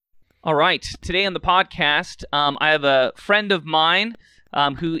All right. Today on the podcast, I have a friend of mine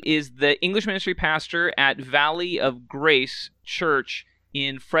who is the English ministry pastor at Valley of Grace Church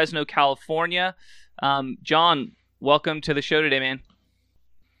in Fresno, California. Jon, welcome to the show today, man.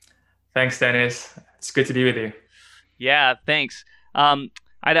 Thanks, Dennis. It's good to be with you. Yeah, thanks. I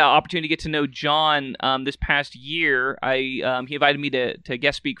had an opportunity to get to know Jon this past year. He invited me to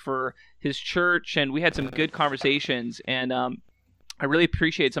guest speak for his church, and we had some good conversations. And I really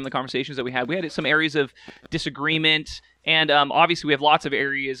appreciate some of the conversations that we had. We had some areas of disagreement, and obviously we have lots of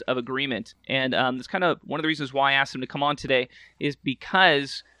areas of agreement. And that's kind of one of the reasons why I asked him to come on today is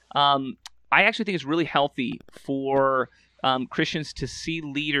because I actually think it's really healthy for Christians to see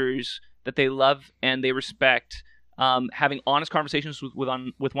leaders that they love and they respect having honest conversations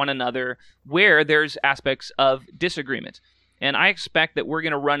with one another where there's aspects of disagreement. And I expect that we're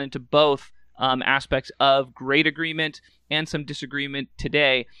going to run into both aspects of great agreement and some disagreement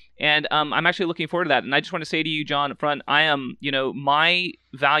today. And I'm actually looking forward to that. And I just want to say to you, Jon, up front, I am, my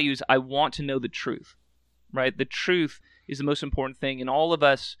values, I want to know the truth, right? The truth is the most important thing. And all of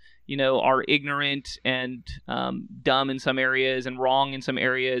us, are ignorant and dumb in some areas and wrong in some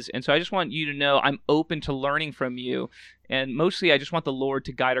areas. And so I just want you to know I'm open to learning from you. And mostly I just want the Lord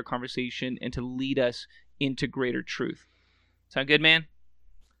to guide our conversation and to lead us into greater truth. Sound good, man?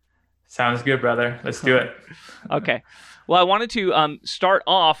 Sounds good, brother. Let's do it. Okay. Well, I wanted to start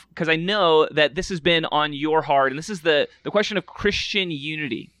off because I know that this has been on your heart, and this is the question of Christian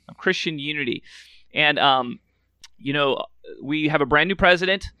unity. And, we have a brand new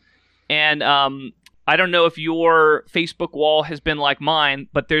president, and I don't know if your Facebook wall has been like mine,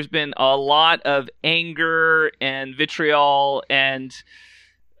 but there's been a lot of anger and vitriol and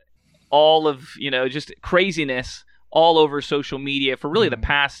all of, just craziness all over social media for really the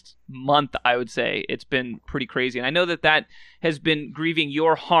past month, I would say. It's been pretty crazy. And I know that has been grieving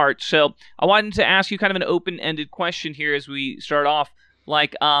your heart. So I wanted to ask you kind of an open-ended question here as we start off.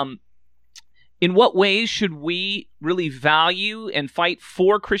 Like, in what ways should we really value and fight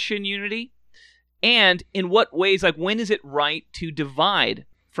for Christian unity? And in what ways, like, when is it right to divide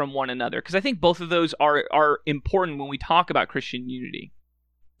from one another? Because I think both of those are important when we talk about Christian unity.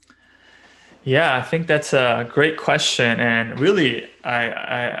 Yeah, I think that's a great question. And really,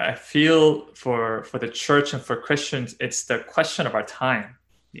 I feel for the church and for Christians, it's the question of our time.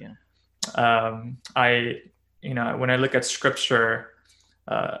 Yeah. When I look at scripture,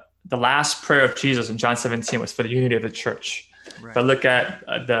 the last prayer of Jesus in John 17 was for the unity of the church. Right. If I look at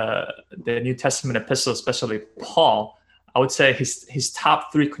the New Testament epistles, especially Paul, I would say his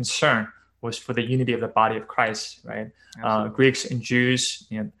top three concern was for the unity of the body of Christ, right? Greeks and Jews,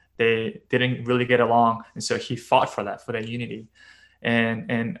 they didn't really get along, and so he fought for that unity.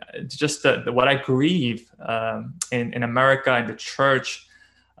 And just what I grieve in America and the church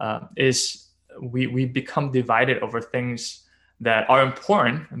is we become divided over things that are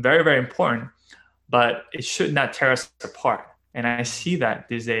important, very, very important, but it should not tear us apart. And I see that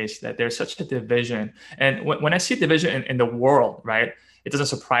these days, that there's such a division. And when I see division in the world, right, it doesn't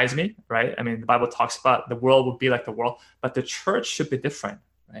surprise me, right? I mean, the Bible talks about the world will be like the world, but the church should be different,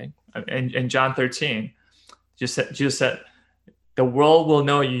 right? In John 13, Jesus said, the world will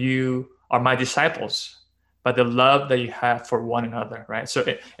know you are my disciples, but the love that you have for one another, right? So,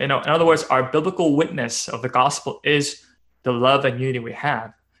 in other words, our biblical witness of the gospel is the love and unity we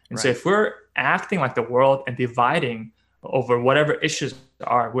have. And so if we're acting like the world and dividing over whatever issues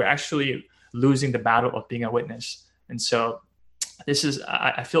are, we're actually losing the battle of being a witness. And so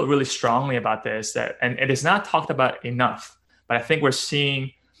I feel really strongly about this, and it is not talked about enough, but I think we're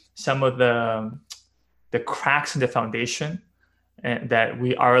seeing some of the cracks in the foundation, and that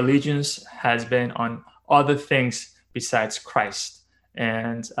our allegiance has been on other things besides Christ.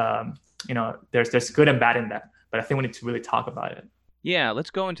 And, there's good and bad in that, but I think we need to really talk about it. Yeah, let's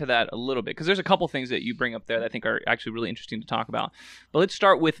go into that a little bit, because there's a couple things that you bring up there that I think are actually really interesting to talk about. But let's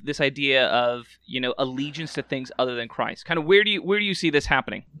start with this idea of, allegiance to things other than Christ. Kind of where do you see this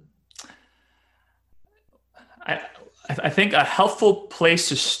happening? I think a helpful place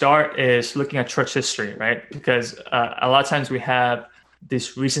to start is looking at church history, right? Because a lot of times we have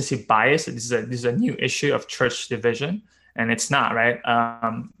this recency bias. This is a new issue of church division, and it's not, right?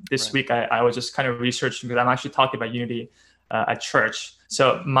 This week I was just kind of researching, because I'm actually talking about unity at church.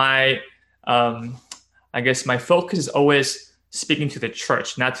 So I guess my focus is always speaking to the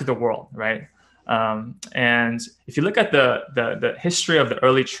church, not to the world, right? And if you look at the history of the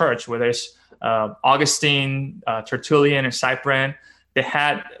early church, where there's Augustine, Tertullian, and Cyprian, they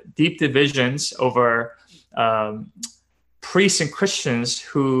had deep divisions over priests and Christians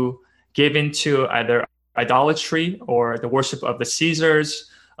who gave into either idolatry or the worship of the Caesars,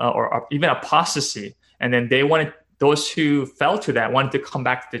 or even apostasy. And then those who fell to that wanted to come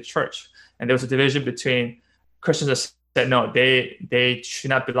back to the church. And there was a division between Christians that said, no, they should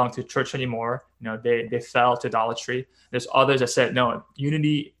not belong to the church anymore. They fell to idolatry. There's others that said, no,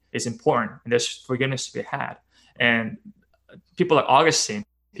 unity is important and there's forgiveness to be had. And people like Augustine,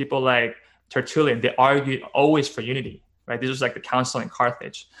 people like Tertullian, they argued always for unity, right? This was like the council in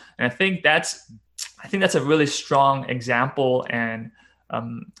Carthage. And I think that's a really strong example and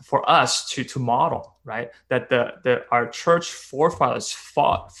for us to model, right? That our church forefathers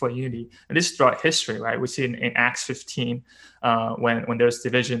fought for unity, and this is throughout history, right? We see in Acts 15 when there's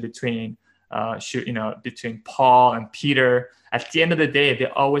division between Paul and Peter. At the end of the day, they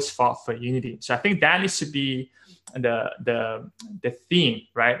always fought for unity. So I think that needs to be the theme,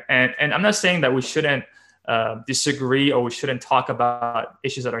 right? And I'm not saying that we shouldn't disagree or we shouldn't talk about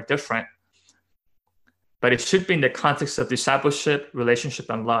issues that are different, but it should be in the context of discipleship,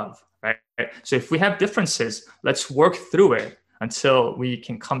 relationship, and love, right? So if we have differences, let's work through it until we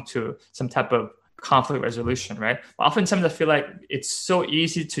can come to some type of conflict resolution, right? Oftentimes I feel like it's so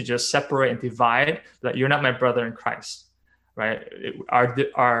easy to just separate and divide, that you're not my brother in Christ, right?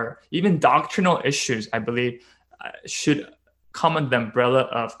 Our even doctrinal issues, I believe, should come under the umbrella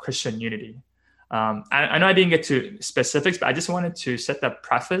of Christian unity. I know I didn't get to specifics, but I just wanted to set that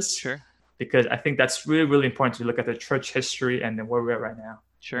preface. Sure. Because I think that's really, really important to look at the church history and then where we're at right now.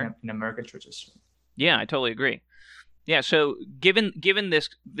 Sure. In American church history. Yeah, I totally agree. Yeah, so given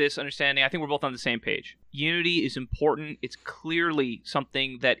this understanding, I think we're both on the same page. Unity is important. It's clearly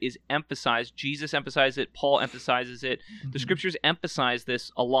something that is emphasized. Jesus emphasized it. Paul emphasizes it. Mm-hmm. The scriptures emphasize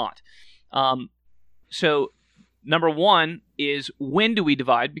this a lot. So number one is, when do we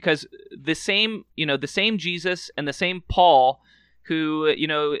divide? Because the same Jesus and the same Paul, who,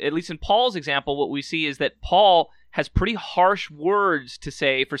 at least in Paul's example, what we see is that Paul has pretty harsh words to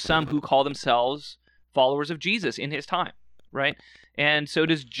say for some who call themselves followers of Jesus in his time, right? And so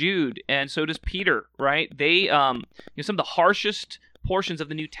does Jude, and so does Peter, right? They, some of the harshest portions of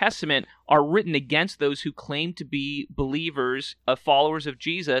the New Testament are written against those who claim to be believers, followers of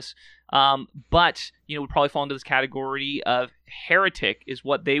Jesus, but would probably fall into this category of heretic, is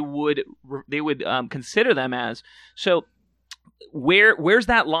what they would consider them as. So where's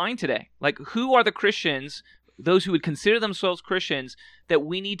that line today? Like, who are the Christians, those who would consider themselves Christians, that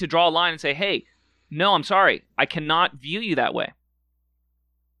we need to draw a line and say, hey, no, I'm sorry, I cannot view you that way?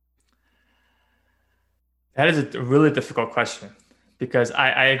 That is a really difficult question, because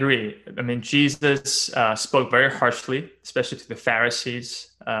I agree. I mean, Jesus spoke very harshly, especially to the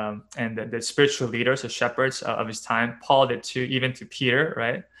Pharisees and the spiritual leaders, the shepherds of his time. Paul did too, even to Peter,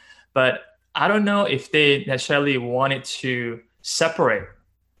 right? But I don't know if they necessarily wanted to separate,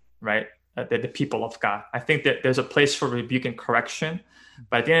 right, the people of God. I think that there's a place for rebuke and correction.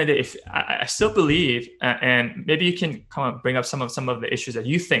 But at the end of the day, if I still believe, and maybe you can come and bring up some of the issues that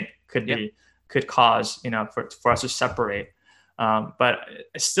you think could cause, for us to separate. But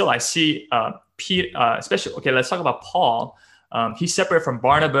still, I see Peter, especially. Okay, let's talk about Paul. He separated from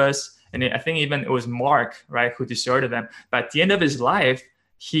Barnabas, and I think even it was Mark, right, who deserted them. But at the end of his life,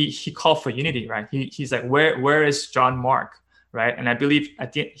 he called for unity, right? He's like, where is John Mark, right? And I believe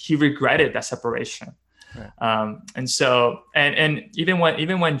at the end, he regretted that separation. Right. And so, and even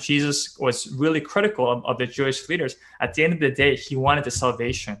when Jesus was really critical of the Jewish leaders, at the end of the day, he wanted the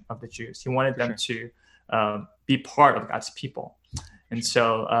salvation of the Jews. He wanted them to be part of God's people. And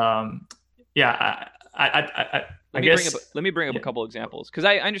so, let me bring up a couple examples, because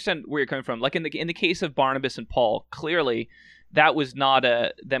I understand where you're coming from. Like in the case of Barnabas and Paul, clearly that was not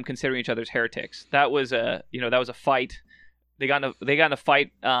them considering each other as heretics. That was a fight. They got in a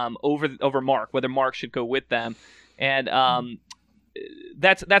fight over Mark, whether Mark should go with them, and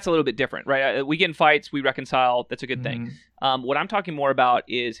that's a little bit different, right? We get in fights, we reconcile. That's a good thing. What I'm talking more about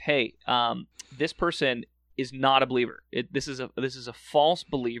is, hey, this person is not a believer. This is a false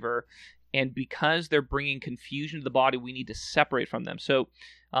believer, and because they're bringing confusion to the body, we need to separate from them. So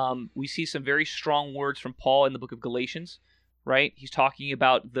we see some very strong words from Paul in the book of Galatians, right? He's talking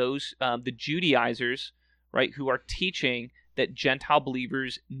about those the Judaizers, right, who are teaching that Gentile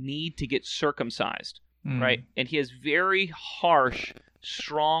believers need to get circumcised, right? And he has very harsh,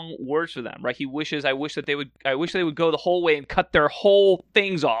 strong words for them, right? I wish that they would go the whole way and cut their whole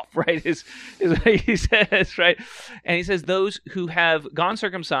things off, right? Is what he says, right? And he says those who have gone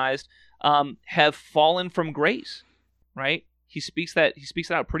circumcised have fallen from grace, right? He speaks that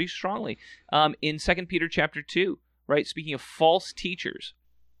out pretty strongly in 2 Peter chapter 2, right? Speaking of false teachers,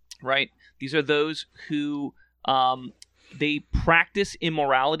 right? These are those who they practice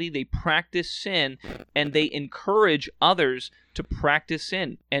immorality, they practice sin, and they encourage others to practice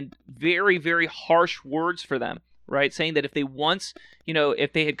sin. And very, very harsh words for them, right? Saying that if they once,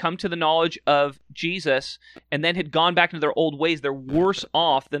 if they had come to the knowledge of Jesus and then had gone back into their old ways, they're worse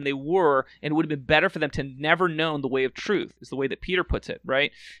off than they were, and it would have been better for them to never known the way of truth, is the way that Peter puts it,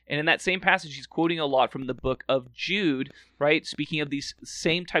 right? And in that same passage, he's quoting a lot from the book of Jude, right? Speaking of these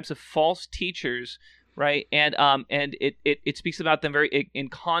same types of false teachers, right? And it speaks about them very in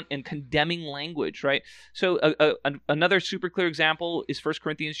condemning language, right? So another super clear example is 1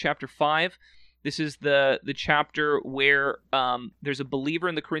 Corinthians chapter 5. This is the chapter where there's a believer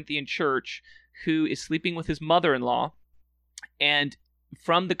in the Corinthian church who is sleeping with his mother-in-law, and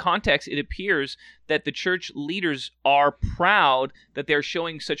from the context, it appears that the church leaders are proud that they're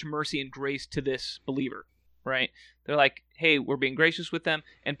showing such mercy and grace to this believer, right? They're like, hey, we're being gracious with them.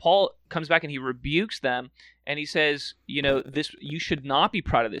 And Paul comes back and he rebukes them, and he says, this, you should not be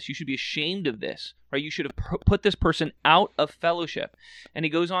proud of this. You should be ashamed of this, right? You should have put this person out of fellowship. And he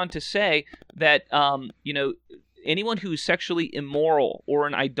goes on to say that, anyone who's sexually immoral or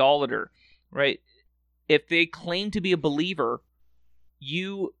an idolater, right? If they claim to be a believer,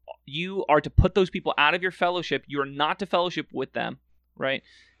 you are to put those people out of your fellowship. You are not to fellowship with them, right?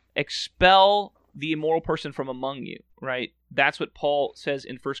 Expel the immoral person from among you, right? That's what Paul says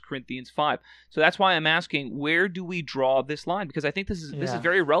in 1 Corinthians 5. So that's why I'm asking, where do we draw this line? Because I think this is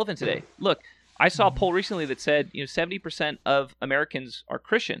very relevant today. Look, I saw a poll recently that said 70% of Americans are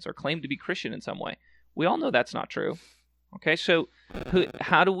Christians or claim to be Christian in some way. We all know that's not true. Okay, so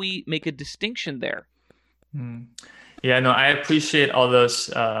how do we make a distinction there? Yeah, no, I appreciate all those,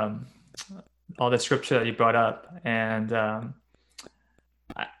 all the scripture that you brought up, and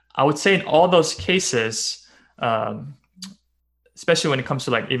I would say in all those cases, especially when it comes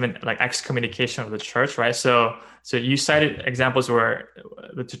to even excommunication of the church, right? So you cited examples where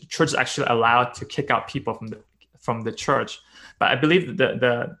the church is actually allowed to kick out people from the church, but I believe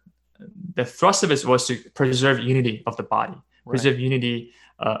the thrust of it was to preserve unity of the body, preserve unity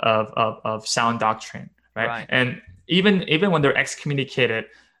of sound doctrine, right? And even when they're excommunicated,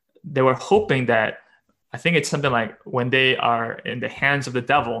 they were hoping that, I think it's something like, when they are in the hands of the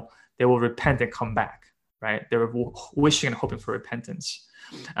devil, they will repent and come back, right? They were wishing and hoping for repentance.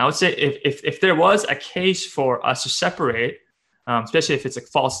 I would say if there was a case for us to separate, especially if it's a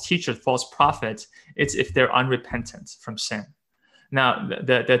false teacher, false prophet, it's if they're unrepentant from sin. Now,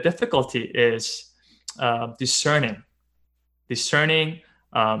 the difficulty is discerning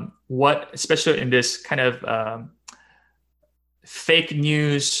what, especially in this kind of fake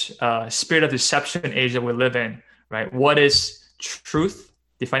news, spirit of deception age that we live in, right? What is truth?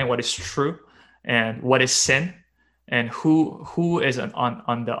 Defining what is true, and what is sin, and who is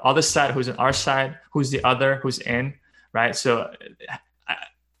on the other side, who's on our side, who's the other, who's in, right? So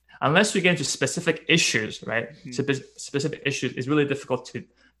unless we get into specific issues, right? Specific issues, it's really difficult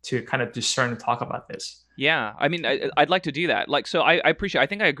to kind of discern and talk about this. Yeah, I mean, I'd like to do that. So I appreciate. I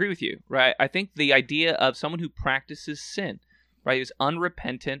think I agree with you, right? I think the idea of someone who practices sin, right, is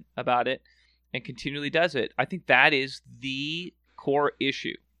unrepentant about it and continually does it, I think that is the core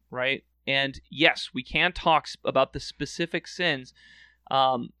issue, right? And yes, we can talk about the specific sins,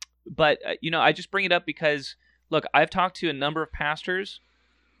 but I just bring it up because, look, I've talked to a number of pastors,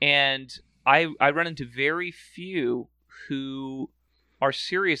 and I run into very few who are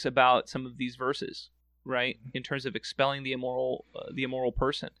serious about some of these verses, right? In terms of expelling the immoral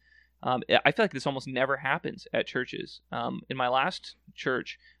person. I feel like this almost never happens at churches. In my last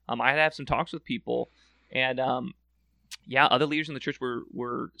church, I had to have some talks with people, and other leaders in the church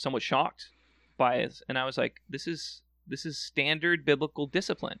were somewhat shocked by it. And I was like, this is standard biblical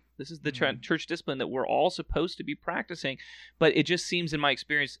discipline. This is the church discipline that we're all supposed to be practicing. But it just seems, in my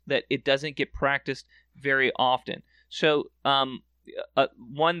experience, that it doesn't get practiced very often. So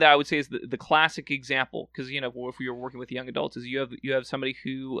one that I would say is the classic example, because if we were working with young adults, is you have somebody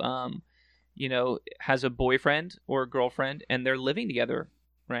who has a boyfriend or a girlfriend, and they're living together,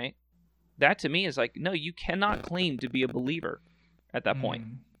 right? That to me is like, no, you cannot claim to be a believer at that point,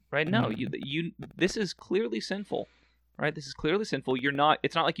 right? No, you this is clearly sinful, right? This is clearly sinful.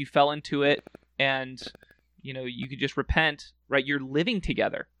 It's not like you fell into it and you could just repent, right? You're living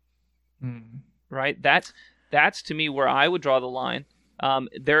together, right? That's to me where I would draw the line.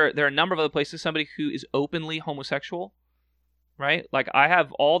 There are a number of other places. Somebody who is openly homosexual, right? Like, I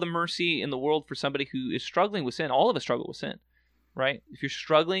have all the mercy in the world for somebody who is struggling with sin. All of us struggle with sin. right? If you're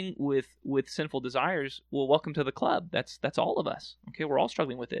struggling with sinful desires, well, welcome to the club. That's all of us. Okay, we're all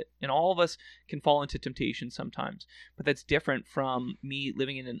struggling with it, and all of us can fall into temptation sometimes. But that's different from me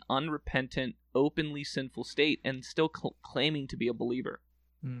living in an unrepentant, openly sinful state and still claiming to be a believer.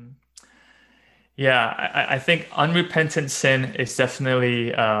 Mm. Yeah, I think unrepentant sin is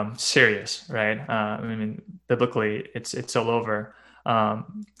definitely serious, right? I mean, biblically, it's all over.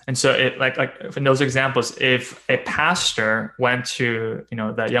 And so, like in those examples, if a pastor went to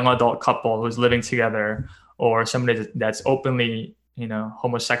the young adult couple who's living together, or somebody that's openly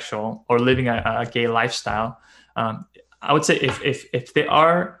homosexual or living a gay lifestyle, I would say if they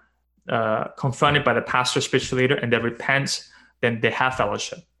are confronted by the pastor, spiritual leader, and they repent, then they have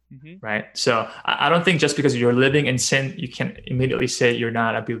fellowship. Mm-hmm. Right. So I don't think just because you're living in sin, you can immediately say you're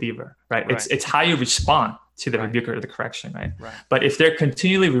not a believer. Right. It's how you respond to the rebuke or the correction. Right. But if they're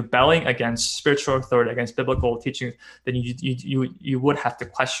continually rebelling against spiritual authority, against biblical teachings, then you would have to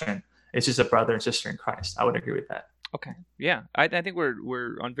question, is this a brother and sister in Christ? I would agree with that. Okay. Yeah. I think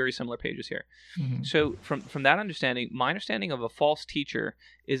we're on very similar pages here. Mm-hmm. So from that understanding, my understanding of a false teacher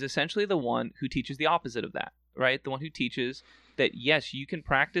is essentially the one who teaches the opposite of that. Right. The one who teaches that, yes, you can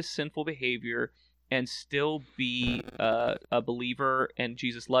practice sinful behavior and still be a believer, and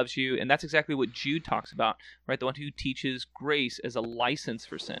Jesus loves you. And that's exactly what Jude talks about, right? The one who teaches grace as a license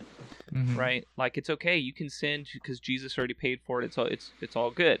for sin, mm-hmm. right? Like, it's okay, you can sin because Jesus already paid for it. It's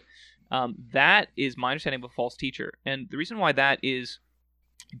all good. That is my understanding of a false teacher. And the reason why that is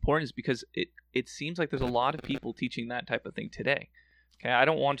important is because it seems like there's a lot of people teaching that type of thing today. Okay, I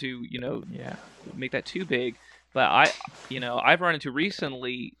don't want to, make that too big. But I've run into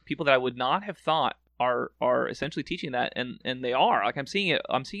recently people that I would not have thought are essentially teaching that, and they are. Like, I'm seeing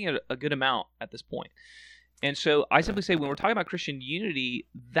it a good amount at this point. And so I simply say, when we're talking about Christian unity,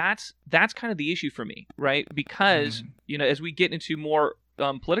 that's kind of the issue for me, right? Because as we get into more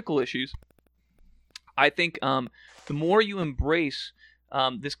political issues, I think the more you embrace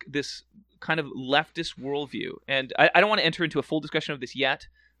this kind of leftist worldview, and I don't want to enter into a full discussion of this yet.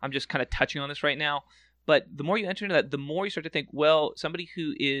 I'm just kind of touching on this right now. But the more you enter into that, the more you start to think, well, somebody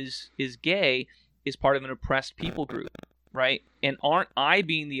who is gay is part of an oppressed people group, right? And aren't I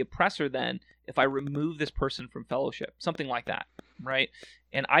being the oppressor then if I remove this person from fellowship? Something like that, right?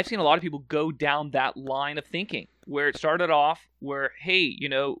 And I've seen a lot of people go down that line of thinking, where it started off where, hey, we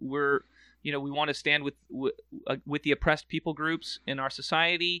want to stand with the oppressed people groups in our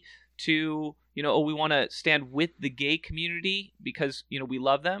society, to we want to stand with the gay community because we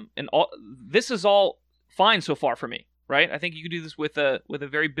love them, and all this is all fine so far for me, right? I think you can do this with a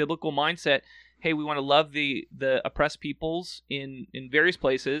very biblical mindset. Hey, we want to love the oppressed peoples in various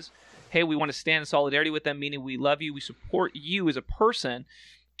places. Hey, we want to stand in solidarity with them, meaning we love you, we support you as a person.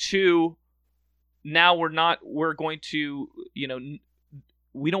 To now we're going to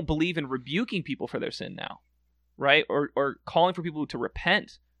we don't believe in rebuking people for their sin now, right? Or calling for people to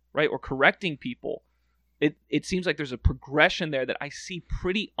repent, right? Or correcting people. It seems like there's a progression there that I see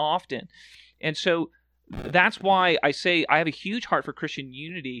pretty often. And so that's why I say I have a huge heart for Christian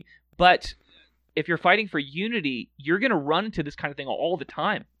unity, but if you're fighting for unity, you're going to run into this kind of thing all the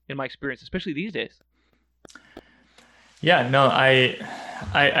time, in my experience, especially these days. Yeah, no, I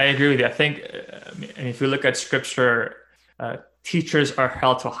agree with you. I think if you look at Scripture, teachers are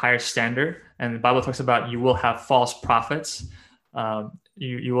held to a higher standard, and the Bible talks about you will have false prophets.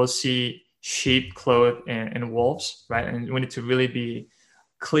 You will see sheep clothed in wolves, right? And we need to really be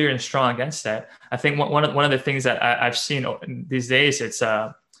clear and strong against that. I think one of the things that I've seen these days, it's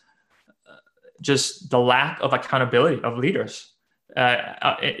just the lack of accountability of leaders,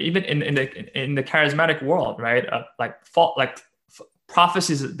 even in the charismatic world, right?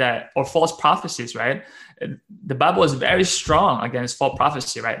 Prophecies or false prophecies, right? The Bible is very strong against false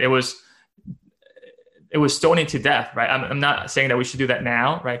prophecy, right? It was stoning to death, right? I'm not saying that we should do that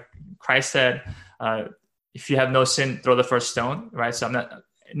now, right? Christ said, if you have no sin, throw the first stone, right? So I'm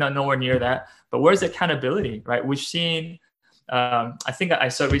not nowhere near that. But where's the accountability, right? We've seen, I think I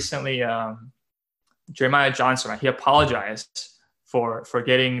saw recently, Jeremiah Johnson, right? He apologized for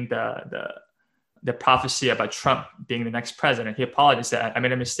getting the prophecy about Trump being the next president. He apologized that I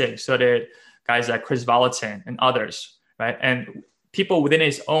made a mistake. So did guys like Chris Vallotton and others, right? And people within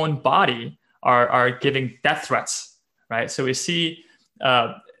his own body are giving death threats, right? So we see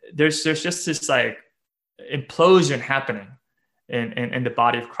there's just this like implosion happening in the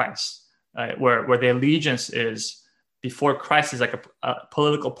body of Christ, where the allegiance is before Christ is like a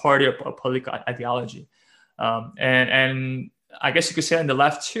political party or a political ideology, and I guess you could say on the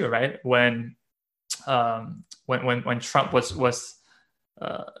left too, right? When Trump was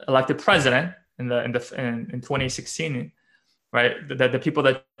elected president in 2016, right? The people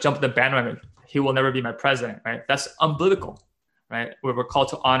that jump the bandwagon, he will never be my president, right? That's unbiblical, right? We're called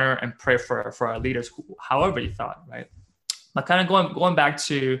to honor and pray for our leaders, however you thought, right? But kind of going back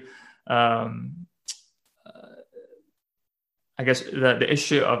to, I guess the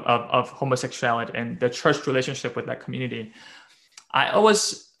issue of homosexuality and the church relationship with that community. I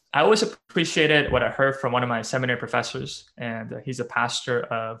always appreciated what I heard from one of my seminary professors, and he's a pastor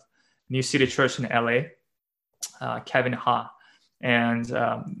of New City Church in LA, Kevin Ha. And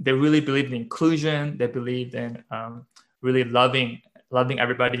they really believed in inclusion. They believed in really loving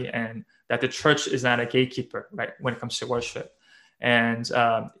everybody, and that the church is not a gatekeeper, right, when it comes to worship. And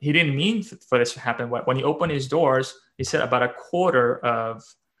he didn't mean for this to happen. When he opened his doors, he said about a quarter of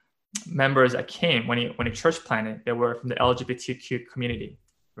members that came when he church planted, they were from the LGBTQ community,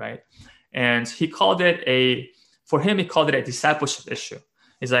 right? And he called it a discipleship issue.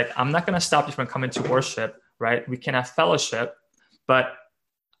 He's like, I'm not going to stop you from coming to worship, right? We can have fellowship, but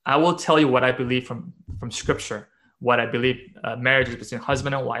I will tell you what I believe from Scripture, what I believe marriage is between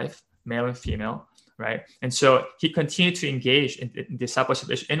husband and wife, male and female, right? And so he continued to engage in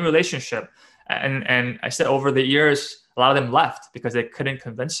discipleship, in relationship. And I said over the years, a lot of them left because they couldn't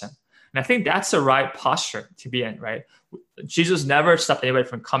convince him. And I think that's the right posture to be in, right? Jesus never stopped anybody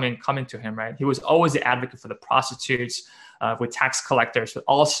from coming to him, right? He was always the advocate for the prostitutes, with tax collectors, with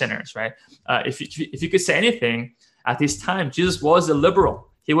all sinners, right? If you could say anything at this time, Jesus was a liberal.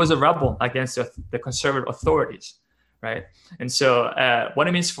 He was a rebel against the conservative authorities, right? And so what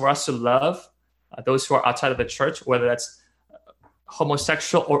it means for us to love those who are outside of the church, whether that's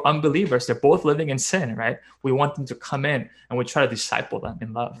homosexual or unbelievers, they're both living in sin, right? We want them to come in and we try to disciple them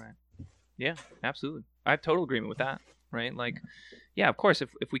in love. Right. Yeah, absolutely. I have total agreement with that, right? Like, yeah, of course,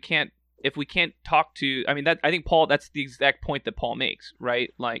 if we can't talk to, I mean, that, I think Paul, that's the exact point that Paul makes,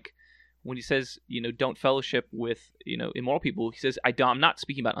 right? Like when he says, don't fellowship with, immoral people, he says, I'm not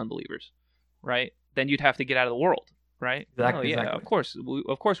speaking about unbelievers, right? Then you'd have to get out of the world. Right? Exactly. Exactly.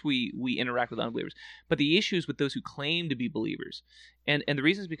 Of course we interact with unbelievers. But the issue is with those who claim to be believers. And the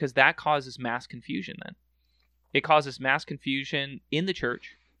reason is because that causes mass confusion then. It causes mass confusion in the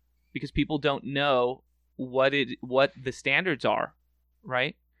church because people don't know what the standards are,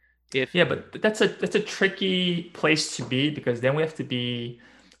 right? But that's a tricky place to be, because then we have to be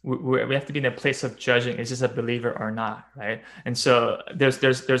in a place of judging, is this a believer or not, right? And so there's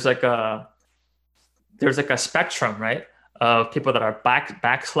like a spectrum, right, of people that are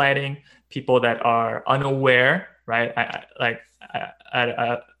backsliding, people that are unaware, right?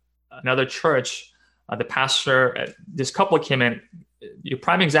 At another church, the pastor, this couple came in. Your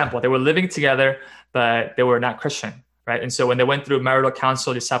prime example, they were living together, but they were not Christian, right? And so when they went through marital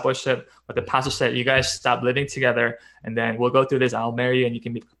counsel, discipleship, but the pastor said, "You guys stop living together, and then we'll go through this. I'll marry you, and you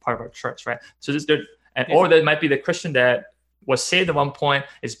can be part of our church," right? So or there might be the Christian that was saved at one point,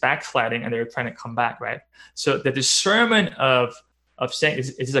 is backsliding, and they're trying to come back, right? So the discernment of saying,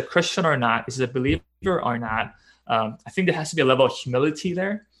 is this a Christian or not? Is it a believer or not? I think there has to be a level of humility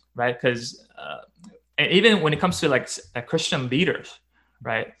there, right? Because and even when it comes to like Christian leaders,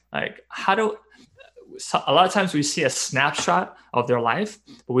 right? Like a lot of times we see a snapshot of their life,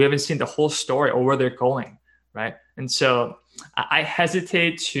 but we haven't seen the whole story or where they're going, right? And so I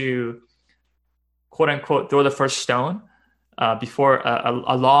hesitate to, quote unquote, throw the first stone before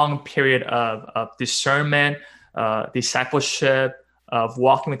a long period of discernment, discipleship, of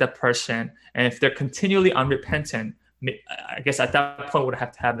walking with that person. And if they're continually unrepentant, I guess at that point we'd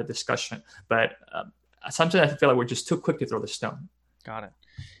have to have the discussion. But sometimes I feel like we're just too quick to throw the stone. Got it.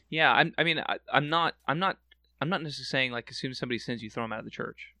 Yeah, I'm not necessarily saying like as soon as somebody sins, you throw them out of the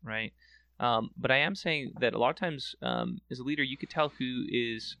church, right? But I am saying that a lot of times, as a leader, you could tell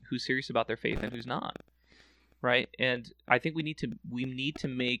who's serious about their faith and who's not. Right, and I think we need to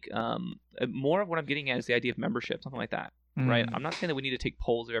make more of what I'm getting at is the idea of membership, something like that. Right, I'm not saying that we need to take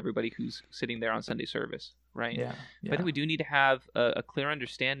polls of everybody who's sitting there on Sunday service. Right, But I think we do need to have a clear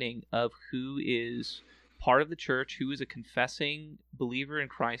understanding of who is part of the church, who is a confessing believer in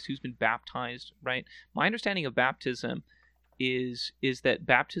Christ, who's been baptized. Right, my understanding of baptism is that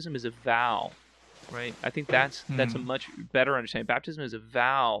baptism is a vow. Right, I think that's a much better understanding. Baptism is a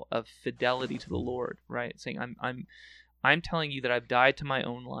vow of fidelity to the Lord. Right, saying I'm telling you that I've died to my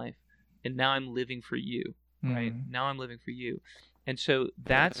own life, and now I'm living for you. Right, now I'm living for you, and so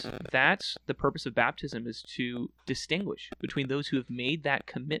that's the purpose of baptism, is to distinguish between those who have made that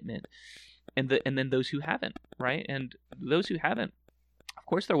commitment and then those who haven't. Right, and those who haven't, of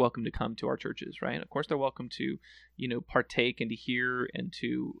course, they're welcome to come to our churches, right? Of course, they're welcome to, partake and to hear and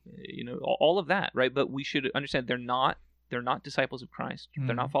to, all of that, right? But we should understand they're not disciples of Christ.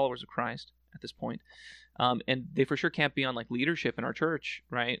 They're not followers of Christ, at this point. And they for sure can't be on like leadership in our church,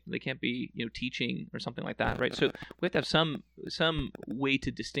 right? They can't be, teaching or something like that, right? So we have to have some way to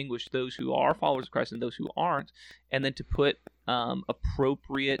distinguish those who are followers of Christ and those who aren't, and then to put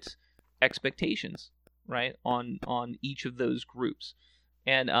appropriate expectations, right, on each of those groups.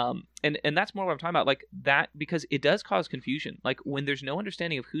 And that's more what I'm talking about, like that, because it does cause confusion. Like when there's no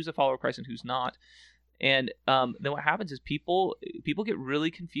understanding of who's a follower of Christ and who's not. And then what happens is people get really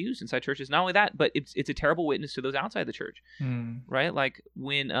confused inside churches. Not only that, but it's a terrible witness to those outside the church, right? Like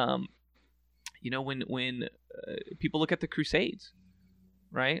when when people look at the Crusades,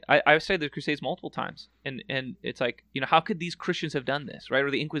 right? I've studied the Crusades multiple times, and it's like, how could these Christians have done this, right?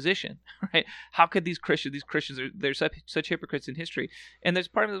 Or the Inquisition, right? How could these Christians they're such hypocrites in history? And there's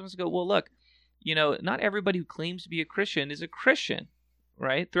part of them wants to go, well, look, not everybody who claims to be a Christian is a Christian,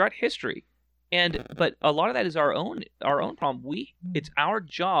 right? Throughout history. But a lot of that is our own problem. It's our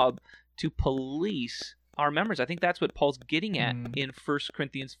job to police our members. I think that's what Paul's getting at in 1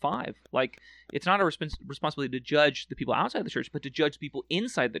 Corinthians 5. Like, it's not our responsibility to judge the people outside the church, but to judge people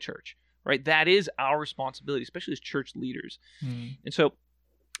inside the church, right? That is our responsibility, especially as church leaders. And so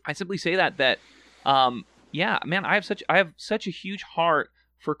I simply say that yeah, man, I have such a huge heart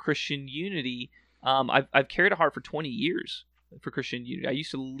for Christian unity. I've carried a heart for 20 years. For Christian unity. I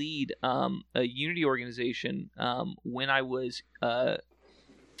used to lead a unity organization when I was a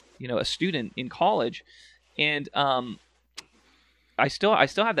student in college, and I still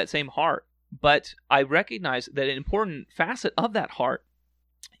have that same heart. But I recognize that an important facet of that heart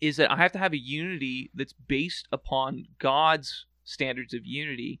is that I have to have a unity that's based upon God's standards of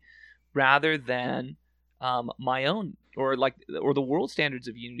unity, rather than my own or the world standards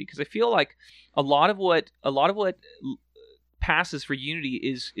of unity. Because I feel like a lot of what passes for unity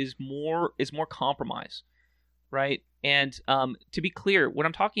is more compromise, right? And to be clear, what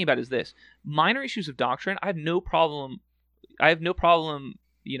I'm talking about is this: minor issues of doctrine. I have no problem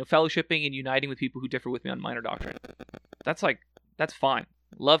fellowshipping and uniting with people who differ with me on minor doctrine. That's fine.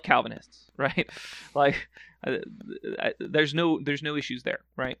 Love Calvinists, right? Like there's no issues there,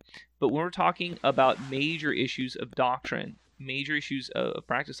 right? But when we're talking about major issues of doctrine, major issues of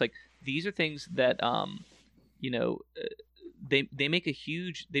practice, like these are things that they make a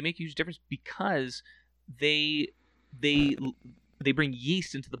huge difference, because they bring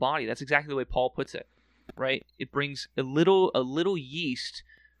yeast into the body. That's exactly the way Paul puts it, right? It brings a little yeast,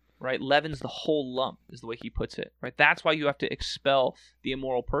 right? Leavens the whole lump, is the way he puts it, right? That's why you have to expel the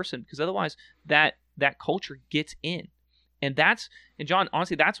immoral person, because otherwise that culture gets in. And John,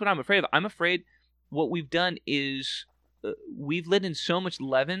 honestly, that's what I'm afraid of. I'm afraid what we've done is we've let in so much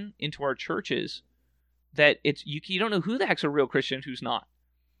leaven into our churches that you don't know who the heck's a real Christian and who's not.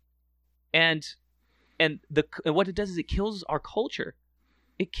 And what it does is it kills our culture.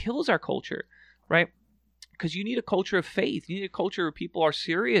 It kills our culture, right? Because you need a culture of faith. You need a culture where people are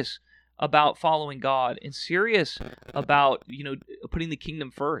serious about following God and serious about putting the kingdom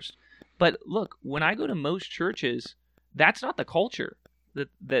first. But look, when I go to most churches, that's not the culture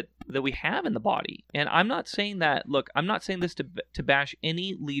that we have in the body. And I'm not saying that, look, I'm not saying this to bash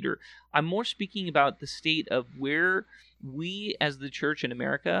any leader. I'm more speaking about the state of where we as the church in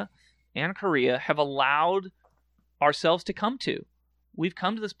America and Korea have allowed ourselves to come to. We've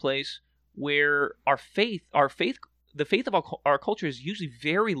come to this place where the faith of our culture is usually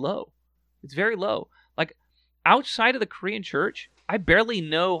very low. It's very low. Like outside of the Korean church, I barely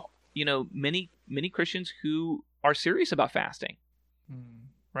know, many Christians who are serious about fasting.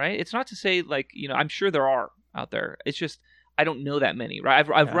 Right? It's not to say I'm sure there are out there. It's just I don't know that many. Right?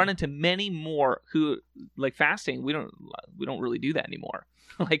 I've run into many more who like fasting. We don't really do that anymore.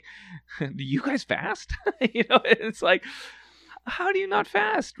 Like, do you guys fast? It's like, how do you not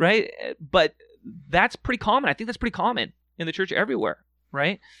fast? Right? But that's pretty common. I think that's pretty common in the church everywhere.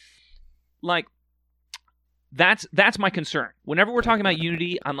 Right? Like, that's my concern. Whenever we're talking about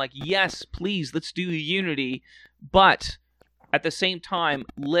unity, I'm like, yes, please, let's do unity, but at the same time,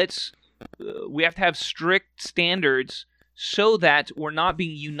 we have to have strict standards so that we're not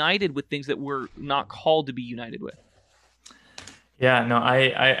being united with things that we're not called to be united with. Yeah, no,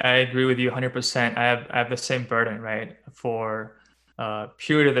 I agree with you 100%. I have the same burden, right? For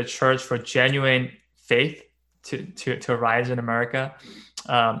purity of the church, for genuine faith to rise in America.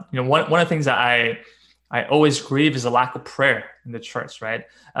 One of the things that I always grieve is the lack of prayer in the church, right?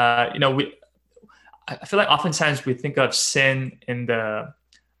 I feel like oftentimes we think of sin in the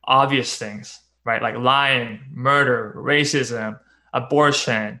obvious things, right? Like lying, murder, racism,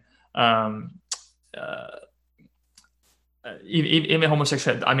 abortion, even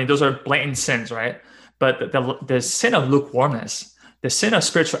homosexuality. I mean, those are blatant sins, right? But the sin of lukewarmness, the sin of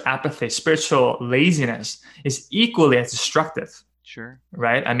spiritual apathy, spiritual laziness is equally as destructive. Sure.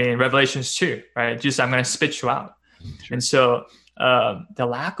 Right? I mean, Revelations 2, right? Jesus, I'm going to spit you out. Sure. And so the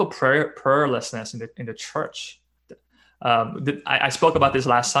lack of prayerlessness in the church. I spoke about this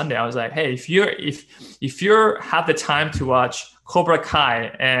last Sunday. I was like, hey, if you have the time to watch Cobra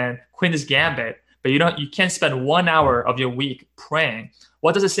Kai and Queen's Gambit, but you can't spend 1 hour of your week praying,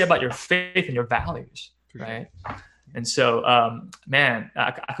 what does it say about your faith and your values, right? And so, man,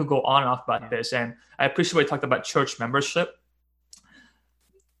 I could go on and off about this. And I appreciate what you talked about church membership.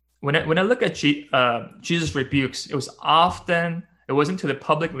 When I look at Jesus' rebukes, it wasn't to the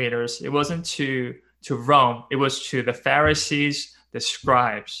public leaders, it wasn't to Rome, it was to the Pharisees, the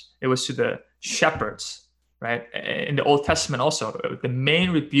scribes, it was to the shepherds, right? In the Old Testament also, the main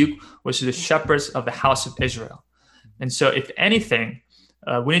rebuke was to the shepherds of the house of Israel. And so if anything,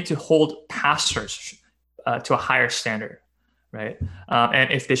 we need to hold pastors to a higher standard, right?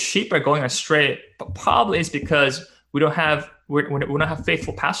 And if the sheep are going astray, probably it's because we don't have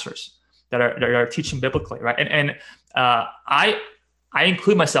faithful pastors that are teaching biblically, right? And I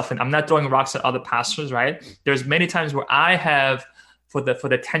include myself in. I'm not throwing rocks at other pastors, right? There's many times where I have, for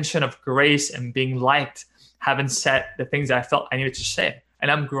the tension of grace and being liked, haven't said the things that I felt I needed to say,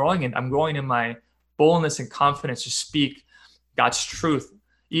 and I'm growing in my boldness and confidence to speak God's truth,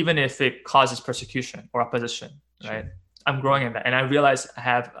 even if it causes persecution or opposition, right? Sure. I'm growing in that, and I realize I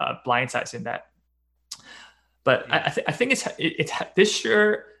have blind sides in that. But I think it's this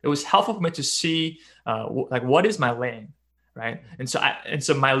year it was helpful for me to see like what is my lane, right? And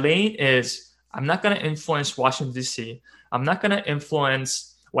so my lane is I'm not going to influence Washington D.C. I'm not going to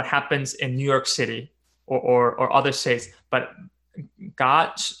influence what happens in New York City or other states. But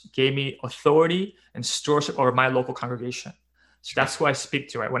God gave me authority and stewardship over my local congregation. So that's who I speak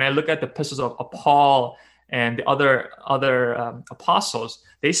to, right? When I look at the epistles of Paul and the other apostles,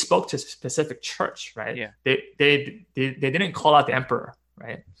 they spoke to a specific church, right? Yeah. They didn't call out the emperor,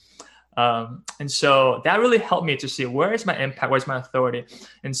 right? And so that really helped me to see where is my impact, where's my authority.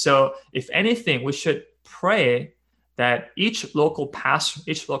 And so if anything, we should pray that each local pastor,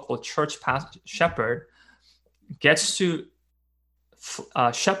 each local church shepherd gets to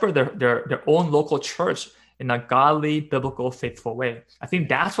shepherd their own local church in a godly, biblical, faithful way. I think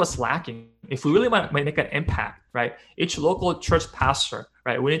that's what's lacking. If we really want to make an impact, right? Each local church pastor,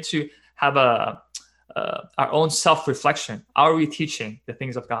 right? We need to have our own self-reflection. Are we teaching the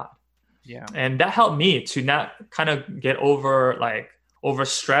things of God? Yeah. And that helped me to not kind of get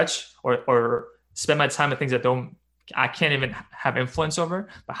overstretched or spend my time on things that I can't even have influence over.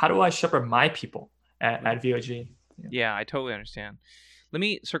 But how do I shepherd my people at VOG? Yeah, I totally understand. Let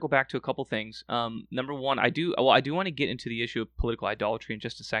me circle back to a couple things. Number one, I do want to get into the issue of political idolatry in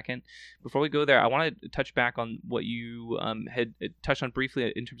just a second. Before we go there, I want to touch back on what you had touched on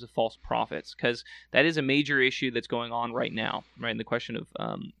briefly in terms of false prophets, because that is a major issue that's going on right now, right? And the question of,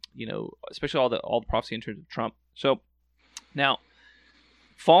 especially all the prophecy in terms of Trump. So now,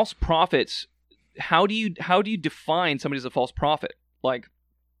 false prophets. How do you define somebody as a false prophet? Like,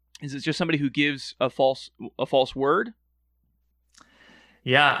 is it just somebody who gives a false word?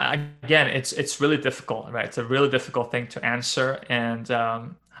 Yeah, again, it's really difficult, right? It's a really difficult thing to answer, and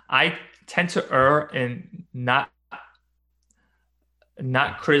I tend to err in not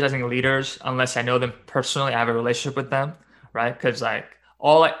criticizing leaders unless I know them personally. I have a relationship with them, right? Because I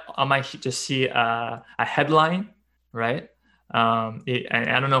might just see a headline, right? And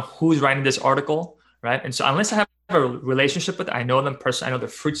I don't know who's writing this article, right? And so unless I have a relationship with them, I know them personally, I know the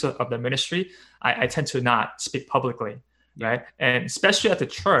fruits of their ministry, I tend to not speak publicly. Right. And especially at the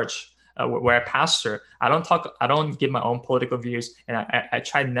church where I pastor, I don't give my own political views, and I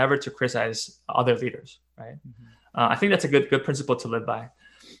try never to criticize other leaders. Right. Mm-hmm. I think that's a good principle to live by.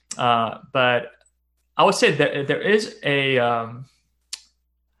 But I would say there is a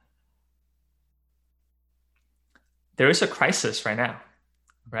crisis right now.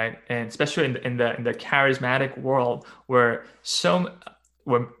 Right. And especially in the charismatic world where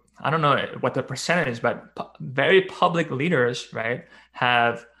I don't know what the percentage is, but very public leaders, right,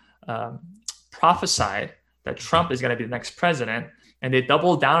 have prophesied that Trump is going to be the next president, and they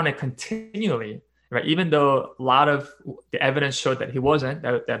double down on it continually, right? Even though a lot of the evidence showed that he wasn't,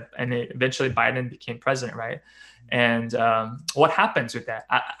 and eventually Biden became president, right? And what happens with that?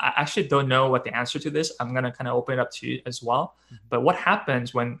 I actually don't know what the answer to this. I'm going to kind of open it up to you as well. Mm-hmm. But what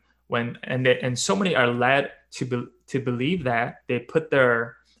happens when so many are led to believe that they put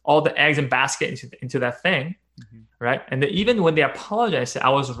all the eggs in basket into that thing, mm-hmm. right? And even when they apologize, say, I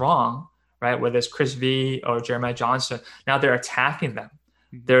was wrong, right? Whether it's Chris V or Jeremiah Johnson, now they're attacking them.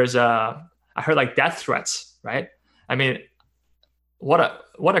 Mm-hmm. I heard like death threats, right? I mean, what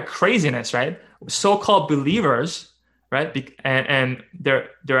a craziness, right? So-called believers, right? And they're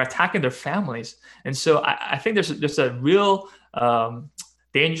attacking their families, and so I think there's a real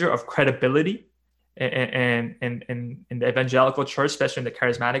danger of credibility in the evangelical church, especially in the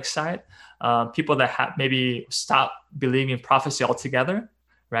charismatic side. People that have maybe stopped believing in prophecy altogether,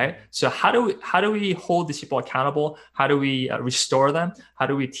 right? So how do we hold these people accountable? How do we restore them? How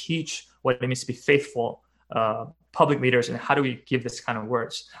do we teach what it means to be faithful public leaders, and how do we give this kind of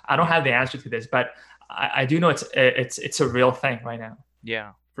words? I don't have the answer to this, but I do know it's a real thing right now.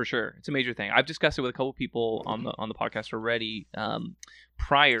 Yeah, for sure. It's a major thing. I've discussed it with a couple people on the podcast already.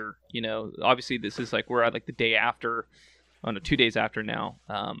 Prior, obviously this is like we're at like the day after, 2 days after now.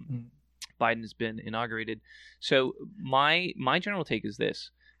 Biden has been inaugurated. So my general take is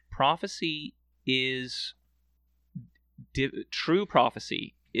this: prophecy is true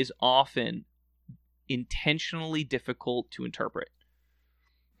prophecy is often intentionally difficult to interpret.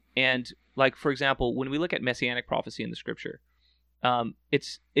 And like, for example, when we look at messianic prophecy in the scripture,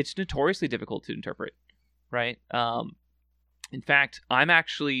 it's notoriously difficult to interpret, right? In fact, I'm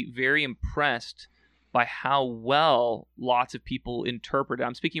actually very impressed by how well lots of people interpret it.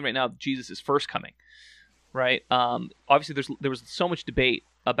 I'm speaking right now of Jesus' first coming, right? Obviously, there was so much debate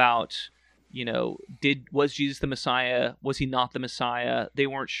about, was Jesus the Messiah? Was he not the Messiah? They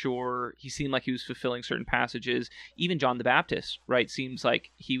weren't sure. He seemed like he was fulfilling certain passages. Even John the Baptist, right? Seems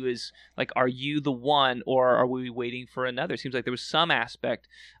like he was like, are you the one, or are we waiting for another? Seems like there was some aspect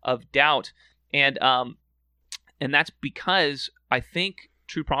of doubt. And that's because I think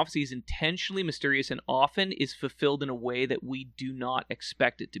true prophecy is intentionally mysterious and often is fulfilled in a way that we do not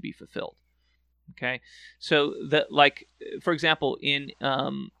expect it to be fulfilled. Okay, so that, like, for example, in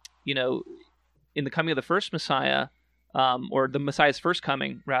in the coming of the first Messiah, or the Messiah's first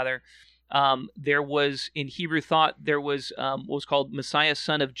coming, rather, there was, in Hebrew thought, there was what was called Messiah,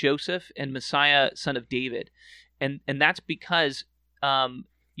 son of Joseph, and Messiah, son of David, and that's because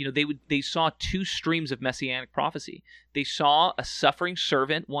they saw two streams of messianic prophecy. They saw a suffering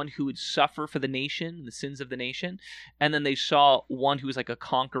servant, one who would suffer for the nation, the sins of the nation, and then they saw one who was like a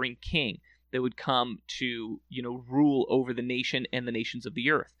conquering king that would come to, rule over the nation and the nations of the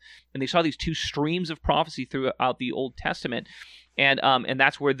earth. And they saw these two streams of prophecy throughout the Old Testament. And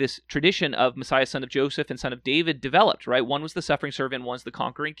that's where this tradition of Messiah, son of Joseph and son of David developed, right? One was the suffering servant, one's the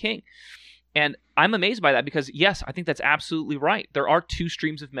conquering king. And I'm amazed by that because, yes, I think that's absolutely right. There are two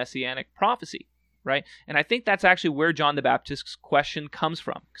streams of messianic prophecy, right? And I think that's actually where John the Baptist's question comes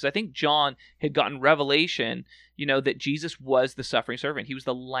from, because I think John had gotten revelation, that Jesus was the suffering servant. He was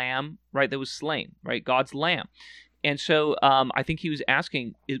the lamb, right, that was slain, right, God's lamb. And so I think he was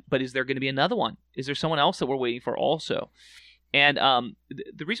asking, but is there going to be another one? Is there someone else that we're waiting for also? And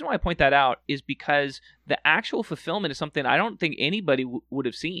the reason why I point that out is because the actual fulfillment is something I don't think anybody would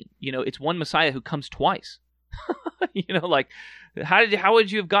have seen. It's one Messiah who comes twice. Like, how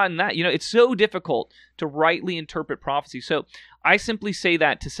would you have gotten that? It's so difficult to rightly interpret prophecy. So I simply say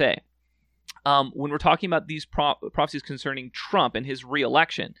that to say, when we're talking about these prophecies concerning Trump and his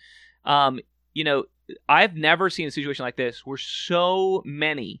re-election, I've never seen a situation like this where so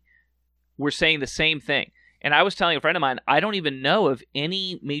many were saying the same thing. And I was telling a friend of mine, I don't even know of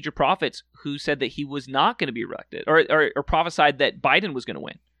any major prophets who said that he was not going to be elected, or prophesied that Biden was going to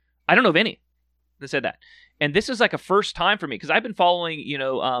win. I don't know of any that said that. And this is like a first time for me, because I've been following,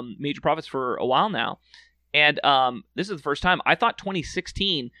 major prophets for a while now. And this is the first time. I thought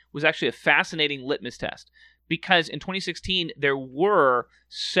 2016 was actually a fascinating litmus test, because in 2016, there were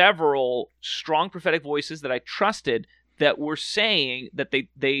several strong prophetic voices that I trusted that were saying that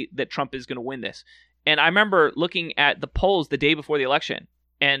that Trump is going to win this. And I remember looking at the polls the day before the election,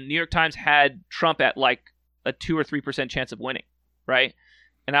 and New York Times had Trump at like a 2 or 3% chance of winning, right?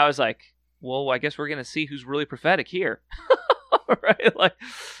 And I was like, well, I guess we're going to see who's really prophetic here, right? Like,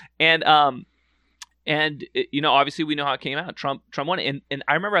 and obviously we know how it came out. Trump won it. And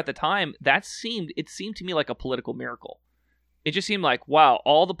I remember at the time it seemed to me like a political miracle. It just seemed like, wow,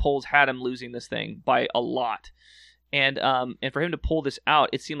 all the polls had him losing this thing by a lot. And for him to pull this out,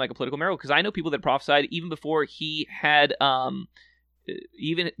 it seemed like a political miracle, because I know people that prophesied even before he had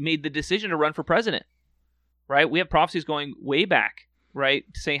even made the decision to run for president, right? We have prophecies going way back, right,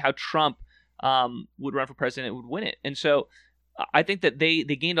 saying how Trump would run for president and would win it. And so I think that they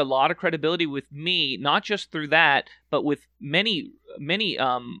gained a lot of credibility with me, not just through that, but with many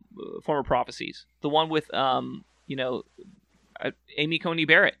former prophecies. The one with Amy Coney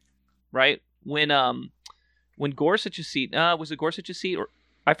Barrett, right? When Gorsuch's seat, was it Gorsuch's seat, or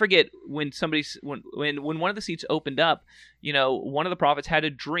I forget when when one of the seats opened up, one of the prophets had a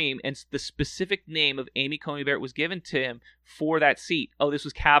dream, and the specific name of Amy Coney Barrett was given to him for that seat. Oh, this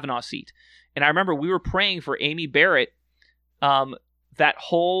was Kavanaugh's seat. And I remember we were praying for Amy Barrett that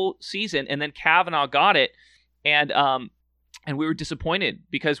whole season, and then Kavanaugh got it, and we were disappointed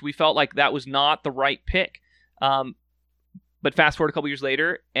because we felt like that was not the right pick. But fast forward a couple years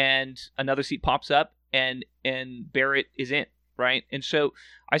later, and another seat pops up, and Barrett is in, right? And so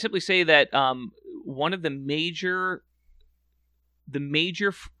I simply say that one of the major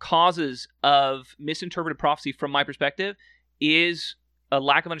causes of misinterpreted prophecy, from my perspective, is a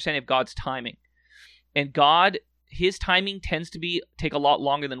lack of understanding of God's timing. And his timing tends to take a lot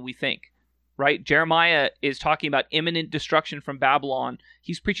longer than we think, right? Jeremiah is talking about imminent destruction from Babylon.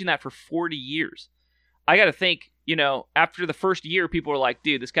 He's preaching that for 40 years. I got to think, after the first year, people were like,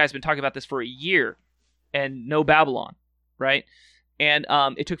 dude, this guy's been talking about this for a year and no Babylon, right? And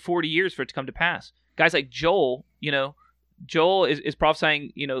it took 40 years for it to come to pass. Guys like Joel, Joel is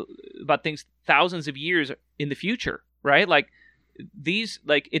prophesying, about things thousands of years in the future, right?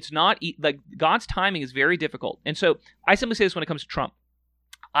 It's not God's timing is very difficult. And so I simply say this when it comes to Trump.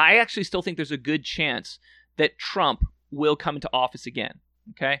 I actually still think there's a good chance that Trump will come into office again.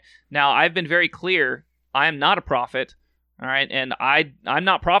 Okay. Now, I've been very clear. I am not a prophet. All right. And I'm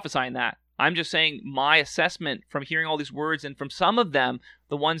not prophesying that. I'm just saying my assessment from hearing all these words, and from some of them,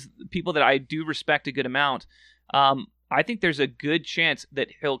 people that I do respect a good amount, I think there's a good chance that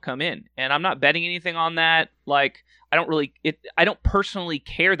he'll come in. And I'm not betting anything on that. I don't personally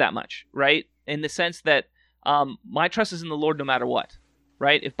care that much, right? In the sense that my trust is in the Lord no matter what,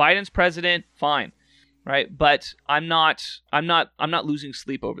 right? If Biden's president, fine, right? But I'm not losing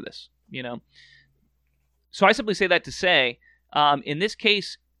sleep over this, So I simply say that to say, in this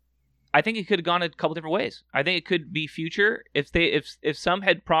case, I think it could have gone a couple different ways. I think it could be future. If some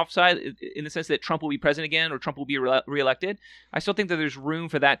had prophesied in the sense that Trump will be president again or Trump will be reelected, I still think that there's room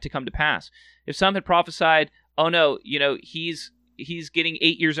for that to come to pass. If some had prophesied, oh no, he's getting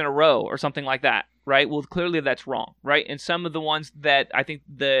 8 years in a row or something like that, right? Well, clearly that's wrong, right? And some of the ones that I think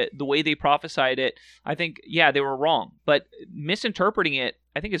the way they prophesied it, I think, yeah, they were wrong. But misinterpreting it,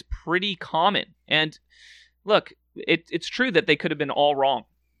 I think, is pretty common. And look, it's true that they could have been all wrong.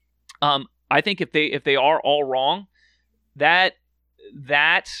 I think if they are all wrong, that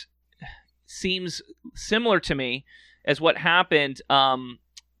seems similar to me as what happened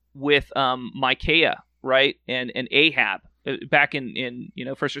with Micaiah, right, and Ahab back in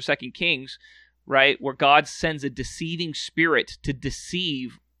First or Second Kings, right, where God sends a deceiving spirit to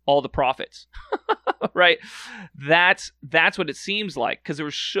deceive all the prophets, right? That's what it seems like, because there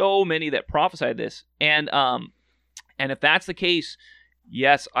were so many that prophesied this, and if that's the case.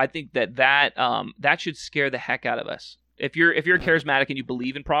 Yes, I think that should scare the heck out of us. If you're charismatic and you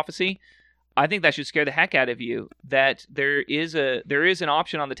believe in prophecy, I think that should scare the heck out of you. That there is an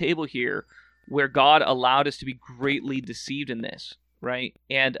option on the table here where God allowed us to be greatly deceived in this, right?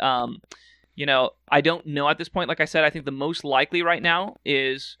 And I don't know at this point. Like I said, I think the most likely right now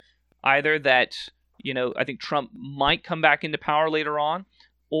is either that I think Trump might come back into power later on,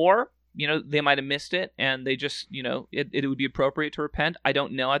 or they might have missed it and they just, it would be appropriate to repent. I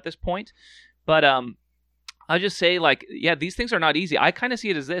don't know at this point. But I'll just say, these things are not easy. I kind of see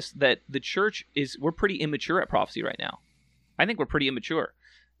it as this, that the church we're pretty immature at prophecy right now. I think we're pretty immature.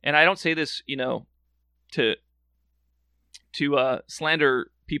 And I don't say this, to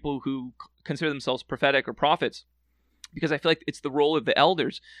slander people who consider themselves prophetic or prophets, because I feel like it's the role of the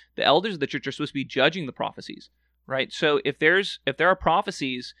elders. The elders of the church are supposed to be judging the prophecies, right? So if there are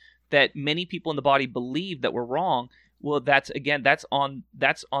prophecies that many people in the body believe that were wrong, well, that's on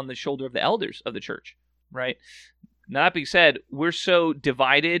the shoulder of the elders of the church, right? Now, that being said, we're so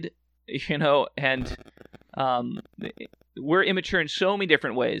divided, and we're immature in so many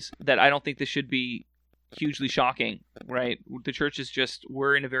different ways that I don't think this should be hugely shocking, right? The church is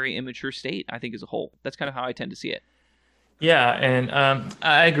we're in a very immature state, I think, as a whole. That's kind of how I tend to see it. Yeah, and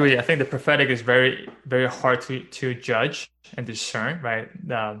I agree. I think the prophetic is very, very hard to judge and discern, right?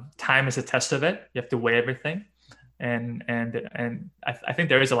 Time is a test of it. You have to weigh everything, and I think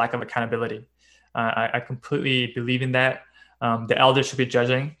there is a lack of accountability. I completely believe in that. The elders should be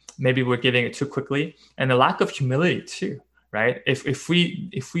judging. Maybe we're giving it too quickly, and the lack of humility too, right? If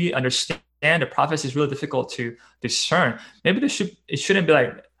we understand the prophecy is really difficult to discern, maybe it shouldn't be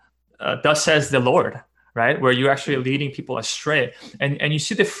like, "Thus says the Lord." Right, where you're actually leading people astray, and you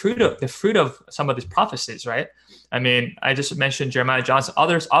see the fruit of some of these prophecies, right? I mean, I just mentioned Jeremiah Johnson.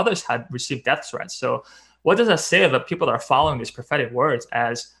 Others had received death threats. So, what does that say of the people that are following these prophetic words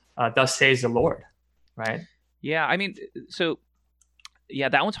as "Thus says the Lord," right? Yeah, I mean, so yeah,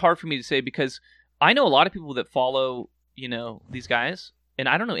 that one's hard for me to say because I know a lot of people that follow, these guys, and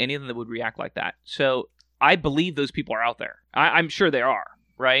I don't know any of them that would react like that. So I believe those people are out there. I'm sure they are,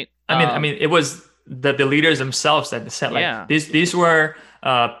 right? I mean, it was the leaders themselves that said like Yeah. these were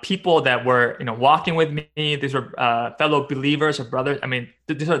people that were walking with me. These were fellow believers or brothers. I mean,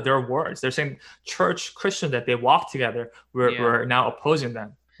 these are their words. They're saying church Christians that they walk together. We're now opposing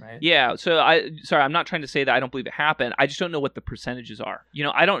them. Right. Yeah. So I'm not trying to say that I don't believe it happened. I just don't know what the percentages are.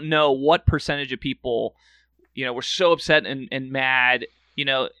 I don't know what percentage of people, were so upset and mad,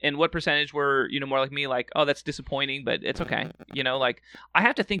 and what percentage were, more like me, like, oh, that's disappointing, but it's okay. Like I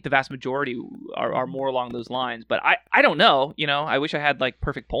have to think the vast majority are more along those lines, but I don't know. I wish I had like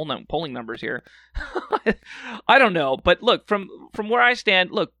perfect polling numbers here. I don't know. But look, from where I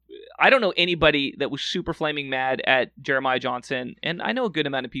stand, look, I don't know anybody that was super flaming mad at Jeremiah Johnson, and I know a good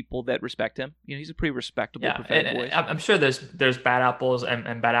amount of people that respect him. He's a pretty respectable prophetic voice. I'm sure there's bad apples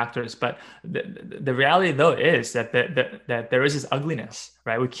and bad actors, but the reality though is that there is this ugliness,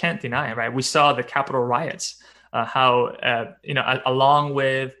 right? We can't deny it, right? We saw the Capitol riots, how along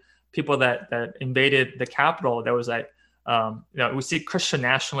with people that invaded the Capitol, there was like we see Christian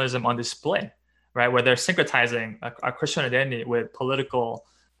nationalism on display, right? Where they're syncretizing a Christian identity with political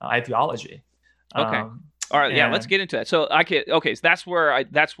ideology. Okay. All right. Yeah. Let's get into that. So so that's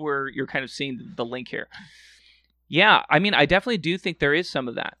where you're kind of seeing the link here. Yeah. I mean, I definitely do think there is some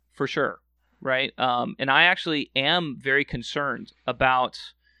of that for sure. Right. And I actually am very concerned about,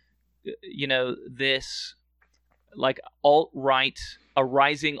 this like alt-right, a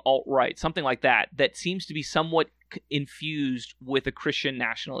rising alt-right, something like that seems to be somewhat infused with a Christian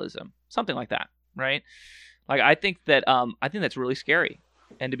nationalism, something like that. Right. Like, I think that's really scary.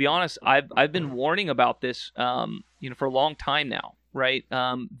 And to be honest, I've been warning about this, for a long time now, right?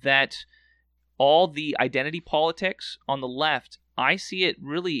 That all the identity politics on the left, I see it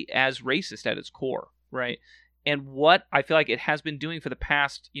really as racist at its core, right? And what I feel like it has been doing for the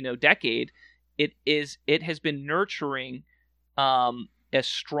past, decade, it has been nurturing a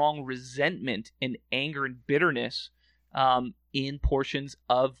strong resentment and anger and bitterness in portions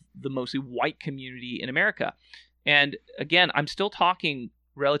of the mostly white community in America. And again, I'm still talking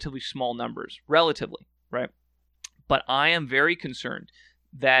relatively small numbers, right? But I am very concerned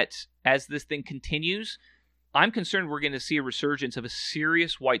that as this thing continues, I'm concerned we're going to see a resurgence of a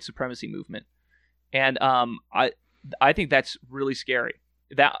serious white supremacy movement. And I think that's really scary.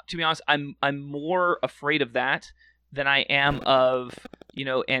 That, to be honest, I'm more afraid of that than I am of,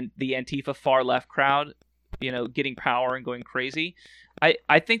 and the Antifa far left crowd, getting power and going crazy.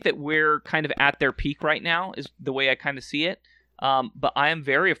 I think that we're kind of at their peak right now, is the way I kind of see it. But I am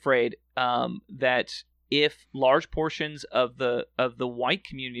very afraid that if large portions of the white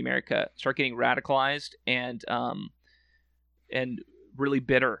community in America start getting radicalized and really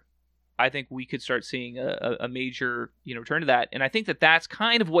bitter, I think we could start seeing a major turn to that. And I think that that's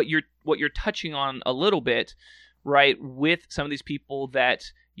kind of what you're touching on a little bit, right? With some of these people that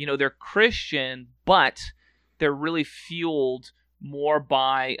they're Christian, but they're really fueled more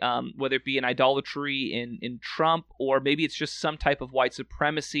by whether it be an idolatry in Trump, or maybe it's just some type of white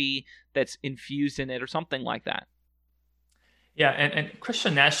supremacy that's infused in it or something like that. Yeah, and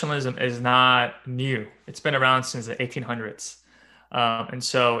Christian nationalism is not new. It's been around since the 1800s. And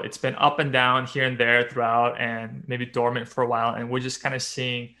so it's been up and down here and there throughout, and maybe dormant for a while. And we're just kind of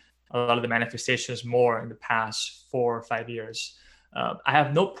seeing a lot of the manifestations more in the past 4 or 5 years. I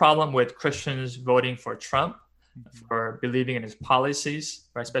have no problem with Christians voting for Trump, for believing in his policies,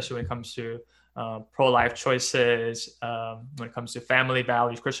 right? Especially when it comes to pro-life choices, when it comes to family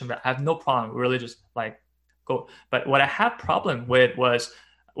values, Christian values. I have no problem. Really just like go. But what I have problem with was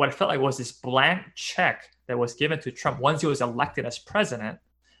what I felt like was this blank check that was given to Trump once he was elected as president,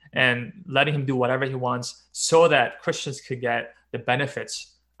 and letting him do whatever he wants so that Christians could get the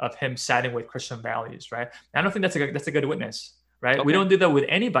benefits of him siding with Christian values, right? And I don't think that's a good witness. Right? Okay. We don't do that with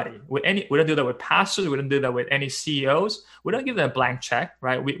anybody. We don't do that with pastors. We don't do that with any CEOs. We don't give them a blank check,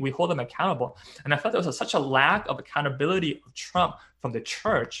 right? We hold them accountable. And I felt there was such a lack of accountability of Trump from the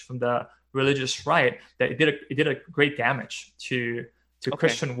church, from the religious right, that it did a great damage to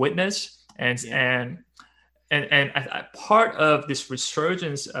Christian witness. And part of this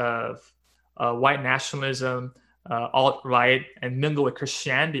resurgence of white nationalism, alt-right, and mingle with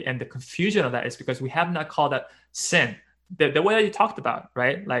Christianity, and the confusion of that is because we have not called that sin. The way that you talked about,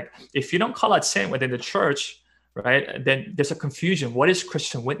 right? Like, if you don't call out sin within the church, right, then there's a confusion. What is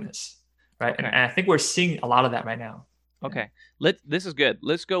Christian witness, right? Okay. And I think we're seeing a lot of that right now. Okay, this is good.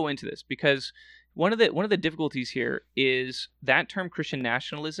 Let's go into this, because one of the difficulties here is that term Christian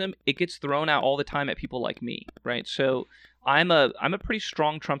nationalism. It gets thrown out all the time at people like me, right? So I'm a pretty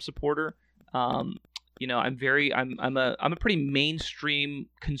strong Trump supporter. I'm a pretty mainstream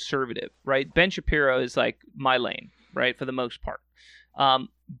conservative, right? Ben Shapiro is like my lane, right, for the most part.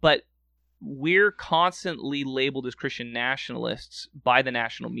 But we're constantly labeled as Christian nationalists by the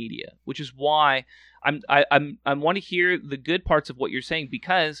national media, which is why I want to hear the good parts of what you're saying,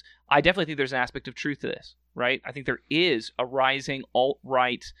 because I definitely think there's an aspect of truth to this, right? I think there is a rising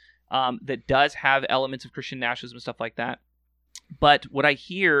alt-right that does have elements of Christian nationalism and stuff like that. But what I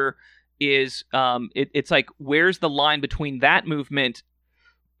hear is it's like, where's the line between that movement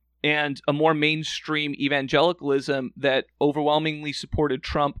and a more mainstream evangelicalism that overwhelmingly supported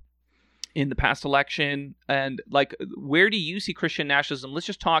Trump in the past election? And like, where do you see Christian nationalism? Let's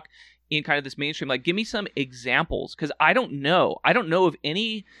just talk in kind of this mainstream. Like, give me some examples, because I don't know of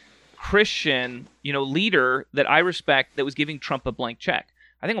any Christian, leader that I respect that was giving Trump a blank check.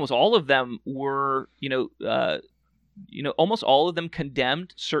 I think almost all of them were, almost all of them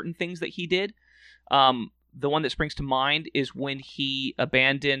condemned certain things that he did. The one that springs to mind is when he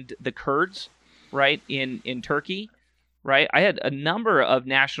abandoned the Kurds, right, in Turkey, right? I had a number of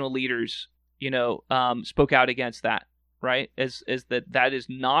national leaders, spoke out against that, right? As that is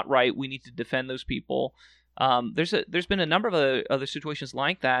not right. We need to defend those people. There's been a number of other situations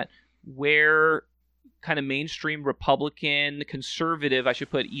like that where kind of mainstream Republican, conservative, I should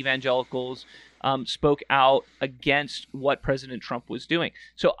put, evangelicals spoke out against what President Trump was doing.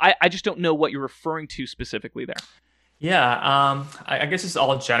 So I just don't know what you're referring to specifically there. Yeah, I guess it's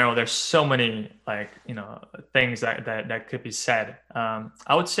all general. There's so many things that could be said.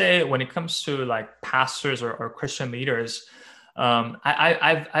 I would say when it comes to like pastors or Christian leaders,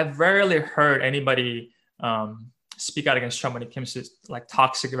 I've rarely heard anybody speak out against Trump when it comes to like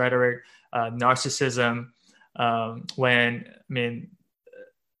toxic rhetoric, narcissism. Those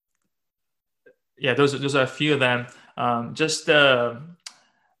are a few of them. Just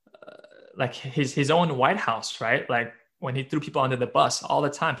like his own White House, right? Like when he threw people under the bus all the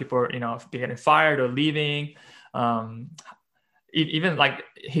time, people are getting fired or leaving. Even like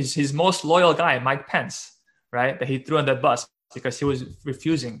his most loyal guy, Mike Pence, right? That he threw under the bus because he was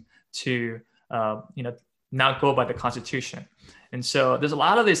refusing to not go by the Constitution. And so there's a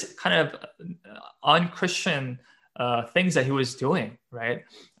lot of these kind of unchristian things that he was doing, right?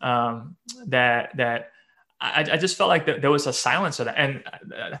 That I just felt like there was a silence of that. And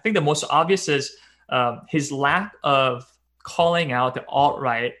I think the most obvious is his lack of calling out the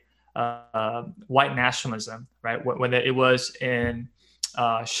alt-right white nationalism, right? When it was in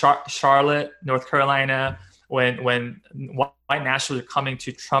Charlotte, North Carolina, when white nationalists were coming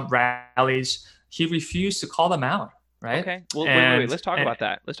to Trump rallies, he refused to call them out, right? Okay. Well, wait. Let's talk about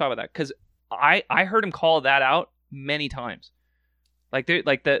that. Because I heard him call that out many times. Like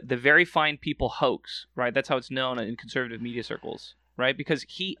the very fine people hoax, right? That's how it's known in conservative media circles, right? Because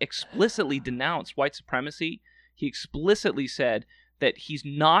he explicitly denounced white supremacy. He explicitly said that he's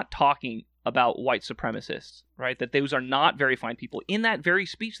not talking about white supremacists, right? That those are not very fine people in that very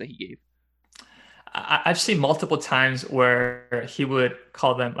speech that he gave. I've seen multiple times where he would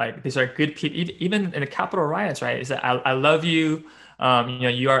call them like, these are good people, even in the Capitol riots, right? Is that I love you,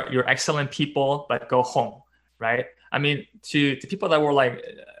 you're excellent people, but go home, right? I mean, to people that were like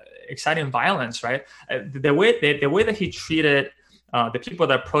exciting violence, right? The way that he treated the people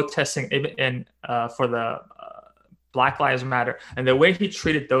that are protesting for the Black Lives Matter, and the way he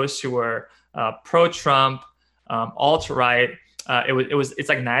treated those who were pro-Trump, alt-right, it's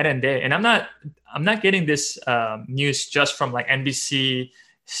like night and day. And I'm not getting this news just from like NBC,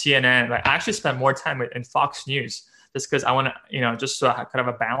 CNN. Like I actually spend more time in Fox News just because I want to, just to have kind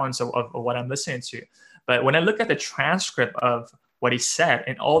of a balance of what I'm listening to. But when I look at the transcript of what he said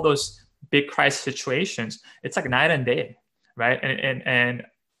in all those big crisis situations, it's like night and day, right? And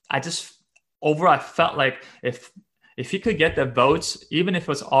I just overall I felt like if he could get the votes, even if it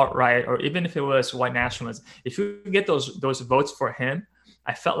was alt-right or even if it was white nationalism, if you could get those votes for him,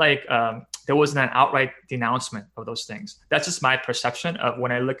 I felt like there wasn't an outright denouncement of those things. That's just my perception of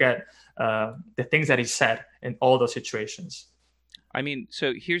when I look at the things that he said in all those situations. I mean,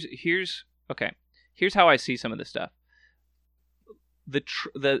 so here's how I see some of this stuff. The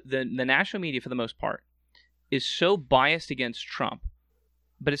national media, for the most part, is so biased against Trump,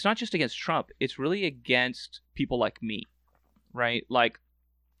 but it's not just against Trump. It's really against people like me, right? Like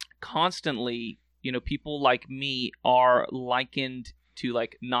constantly, people like me are likened to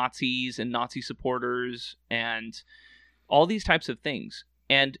like Nazis and Nazi supporters and all these types of things.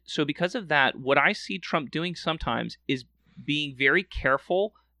 And so because of that, what I see Trump doing sometimes is being very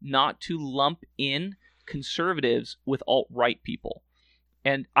careful not to lump in conservatives with alt-right people.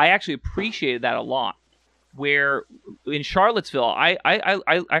 And I actually appreciated that a lot, where in Charlottesville, I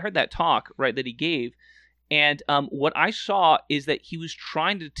heard that talk, right, that he gave. And what I saw is that he was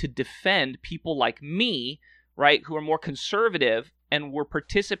trying to defend people like me, right, who are more conservative and were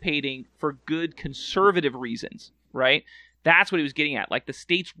participating for good conservative reasons, right? That's what he was getting at, like the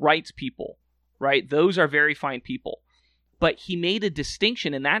states' rights people, right? Those are very fine people. But he made a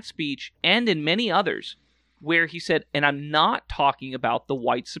distinction in that speech and in many others where he said, and I'm not talking about the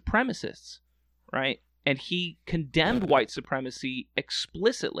white supremacists, right? And he condemned white supremacy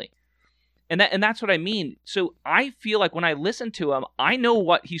explicitly. And that's what I mean. So I feel like when I listen to him, I know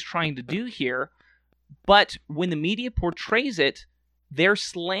what he's trying to do here, but when the media portrays it, they're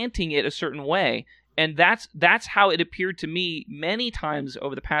slanting it a certain way. And that's how it appeared to me many times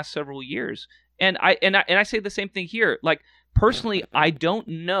over the past several years. And I say the same thing here. Like, personally, I don't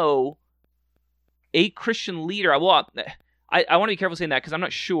know a Christian leader. Well, I want to be careful saying that because I'm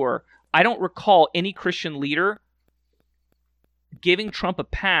not sure. I don't recall any Christian leader giving Trump a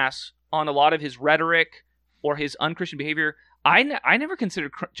pass on a lot of his rhetoric or his unchristian behavior. I never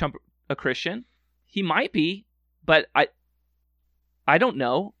considered Trump a Christian. He might be, but I don't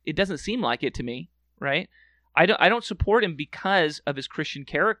know. It doesn't seem like it to me, right? I don't support him because of his Christian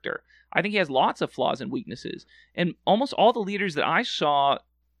character. I think he has lots of flaws and weaknesses. And almost all the leaders that I saw,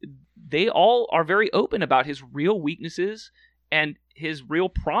 they all are very open about his real weaknesses and his real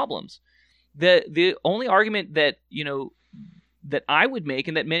problems. The only argument that, that I would make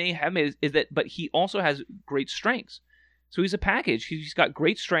and that many have made is that, but he also has great strengths. So he's a package. He's got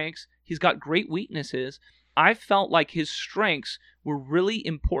great strengths. He's got great weaknesses. I felt like his strengths were really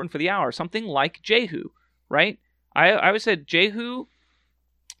important for the hour. Something like Jehu, right? I always said, Jehu,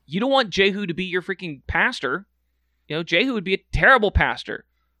 you don't want Jehu to be your freaking pastor. Jehu would be a terrible pastor,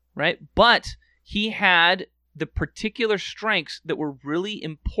 right? But he had the particular strengths that were really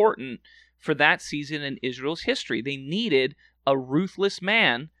important for that season in Israel's history. They needed a ruthless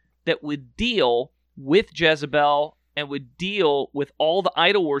man that would deal with Jezebel and would deal with all the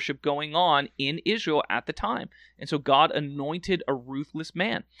idol worship going on in Israel at the time. And so God anointed a ruthless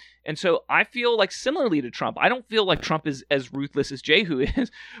man. And so I feel like similarly to Trump, I don't feel like Trump is as ruthless as Jehu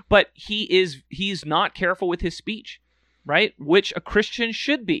is, but he's not careful with his speech, right? Which a Christian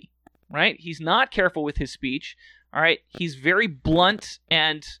should be, right? He's not careful with his speech, all right? He's very blunt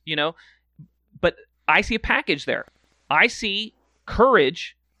and, but I see a package there. I see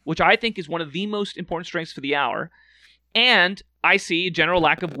courage, which I think is one of the most important strengths for the hour. And I see a general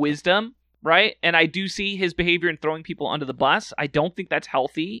lack of wisdom, right? And I do see his behavior in throwing people under the bus. I don't think that's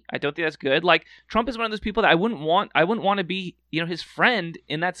healthy. I don't think that's good. Like, Trump is one of those people that I wouldn't want to be, his friend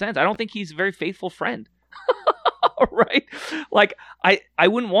in that sense. I don't think he's a very faithful friend. Right? Like, I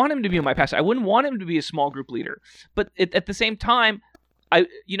wouldn't want him to be my pastor. I wouldn't want him to be a small group leader. But at the same time,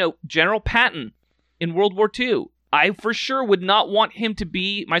 General Patton in World War II, I for sure would not want him to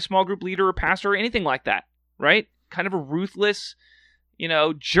be my small group leader or pastor or anything like that, right? Kind of a ruthless,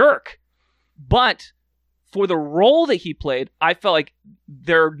 jerk. But for the role that he played, I felt like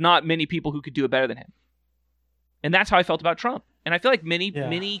there are not many people who could do it better than him. And that's how I felt about Trump. And I feel like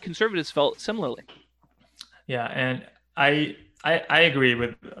many conservatives felt similarly. Yeah, and I agree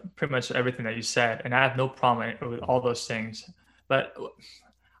with pretty much everything that you said, and I have no problem with all those things. But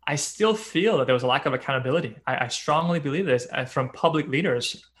I still feel that there was a lack of accountability. I strongly believe this from public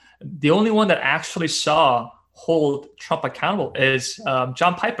leaders. The only one that actually hold Trump accountable is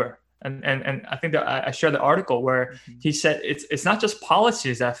John Piper. And I think that I shared the article where he said it's not just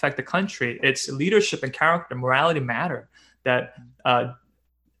policies that affect the country, it's leadership and character, morality matter. That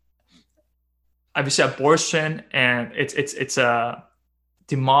obviously abortion and it's a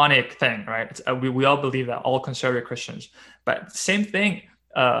demonic thing, right? We all believe that, all conservative Christians. But same thing,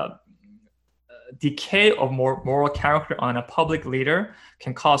 decay of moral character on a public leader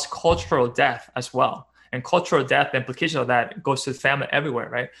can cause cultural death as well. And cultural death, the implication of that goes to the family everywhere,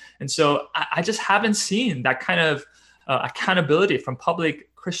 right? And so I just haven't seen that kind of accountability from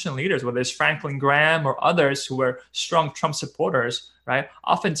public Christian leaders, whether it's Franklin Graham or others who were strong Trump supporters, right?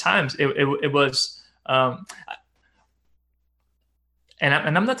 Oftentimes it was, and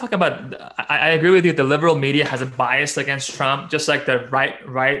I'm not talking about, I agree with you, the liberal media has a bias against Trump, just like the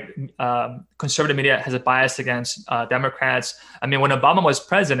right conservative media has a bias against Democrats. I mean, when Obama was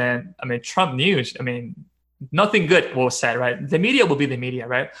president, Trump news, nothing good was said, right? The media will be the media,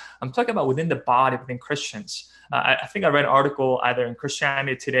 right? I'm talking about within the body, within Christians. I think I read an article either in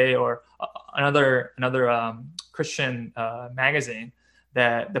Christianity Today or another Christian magazine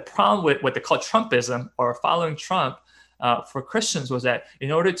that the problem with what they call Trumpism or following Trump for Christians was that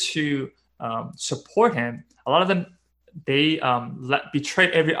in order to support him, a lot of them they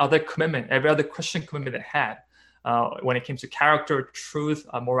betrayed every other commitment, every other Christian commitment they had when it came to character, truth,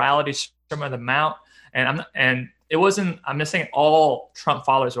 morality, Sermon on the Mount. And it wasn't. I'm not saying all Trump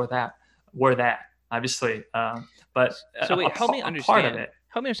followers were that obviously, but so wait, help me understand. Part of it.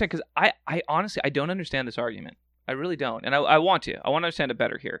 Help me understand, because I honestly I don't understand this argument. I really don't, and I want to. I want to understand it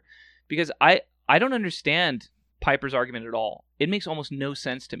better here, because I don't understand Piper's argument at all. It makes almost no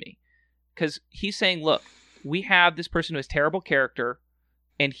sense to me, because he's saying, look, we have this person who has terrible character,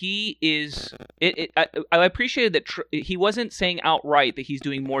 and he is. I appreciated that he wasn't saying outright that he's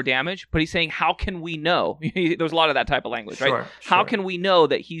doing more damage, but he's saying, how can we know? There's a lot of that type of language, right? Sure. How can we know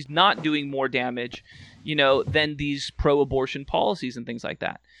that he's not doing more damage, than these pro-abortion policies and things like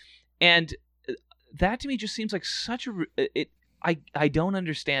that? And that to me just seems like such a. I don't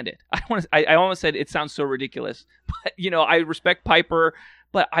understand it. I almost said it sounds so ridiculous, but I respect Piper,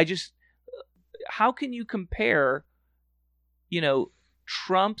 but I just, how can you compare,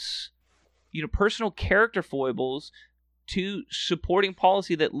 Trump's, personal character foibles to supporting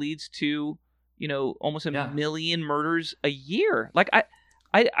policy that leads to, almost a million murders a year? Like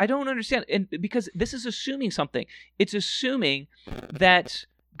I don't understand, and because this is assuming something. It's assuming that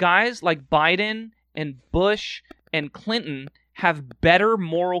guys like Biden and Bush and Clinton have better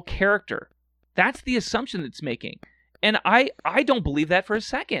moral character. That's the assumption it's making. And I don't believe that for a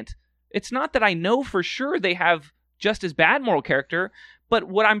second. It's not that I know for sure they have just as bad moral character, but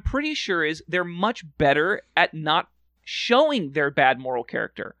what I'm pretty sure is they're much better at not showing their bad moral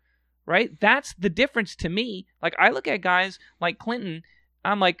character, right? That's the difference to me. Like, I look at guys like Clinton,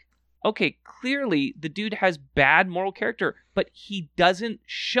 I'm like, okay, clearly the dude has bad moral character, but he doesn't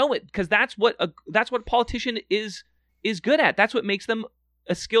show it, because that's what a politician is good at. That's what makes them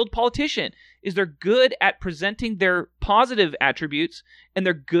a skilled politician, is they're good at presenting their positive attributes and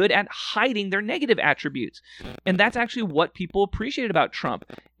they're good at hiding their negative attributes. And that's actually what people appreciated about Trump,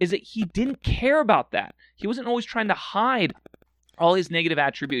 is that he didn't care about that. He wasn't always trying to hide all his negative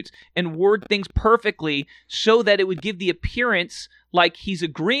attributes and word things perfectly so that it would give the appearance like he's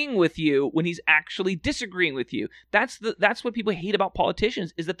agreeing with you when he's actually disagreeing with you. That's what people hate about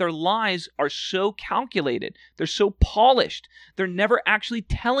politicians, is that their lies are so calculated. They're so polished. They're never actually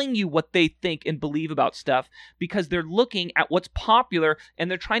telling you what they think and believe about stuff, because they're looking at what's popular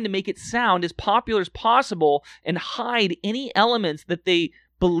and they're trying to make it sound as popular as possible and hide any elements that they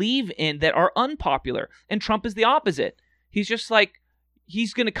believe in that are unpopular. And Trump is the opposite. He's just like,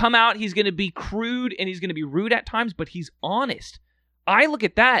 he's going to come out, he's going to be crude, and he's going to be rude at times, but he's honest. I look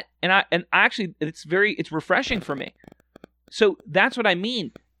at that, and actually, it's refreshing for me. So that's what I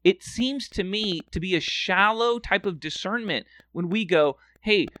mean. It seems to me to be a shallow type of discernment when we go,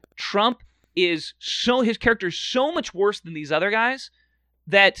 hey, Trump his character is so much worse than these other guys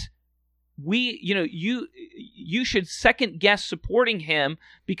that you should second guess supporting him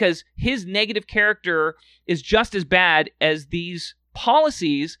because his negative character is just as bad as these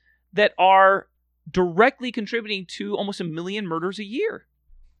policies that are directly contributing to almost 1 million murders a year.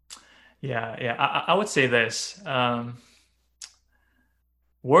 Yeah. I would say this.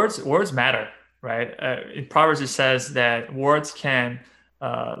 Words matter, right? In Proverbs, it says that words can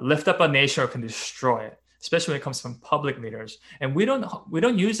lift up a nation or can destroy it, especially when it comes from public leaders. And we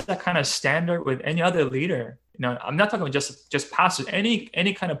don't use that kind of standard with any other leader. I'm not talking about just pastors,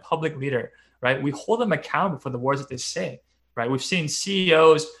 any kind of public leader, right? We hold them accountable for the words that they say, right? We've seen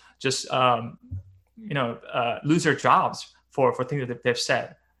CEOs just lose their jobs for things that they've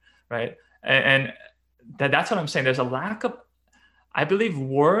said, right? And that's what I'm saying. There's a lack of, I believe,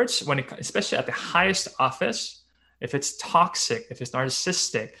 words especially at the highest office. If it's toxic, if it's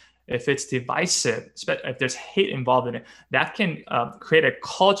narcissistic, if it's divisive, if there's hate involved in it, that can create a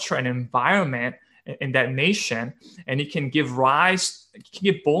culture and environment in that nation, and it can give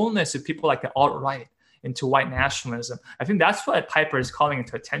boldness to people like the alt-right, into white nationalism. I think that's what Piper is calling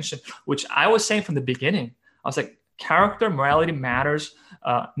into attention, which I was saying from the beginning. I was like, character, morality matters,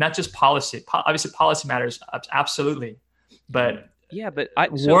 not just policy. Obviously, policy matters, absolutely, but I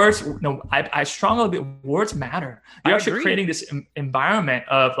strongly believe words matter. You're actually creating this environment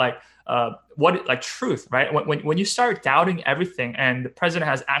of truth, right? When you start doubting everything, and the president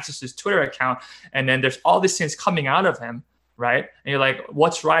has access to his Twitter account, and then there's all these things coming out of him, right? And you're like,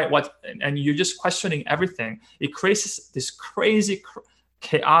 what's right? And you're just questioning everything. It creates this crazy,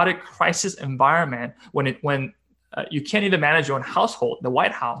 chaotic crisis environment when you can't even manage your own household, the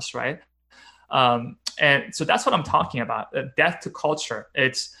White House, right? And so that's what I'm talking about, death to culture.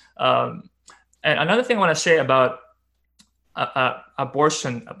 It's and another thing I want to say about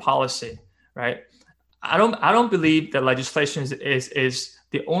abortion policy, right? I don't believe that legislation is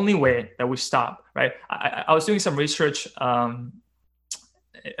the only way that we stop, right? I was doing some research. I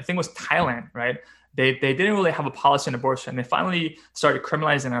think it was Thailand, right? They didn't really have a policy on abortion. They finally started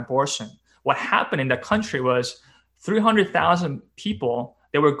criminalizing abortion. What happened in that country was 300,000 people,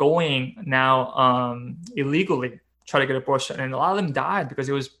 they were going now illegally try to get abortion, and a lot of them died because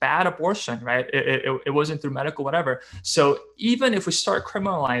it was bad abortion, right? It wasn't through medical whatever. So even if we start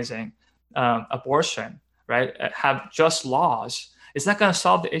criminalizing abortion, right, have just laws, it's not going to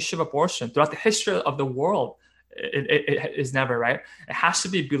solve the issue of abortion. Throughout the history of the world, it is never, right? It has to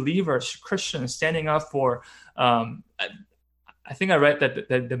be believers, Christians, standing up for. I think I read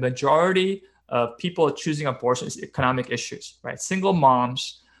that the majority of people choosing abortion is economic issues, right? Single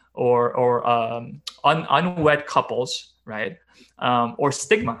moms or unwed couples, right? Or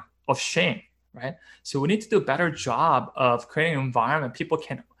stigma of shame, right? So we need to do a better job of creating an environment people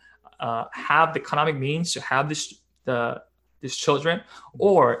can have the economic means to have these children,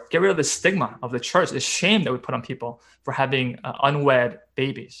 or get rid of the stigma of the church, the shame that we put on people for having unwed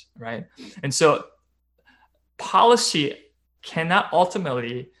babies, right? And so policy cannot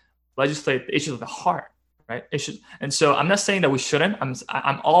ultimately legislate the issues of the heart, right? And so I'm not saying that we shouldn't.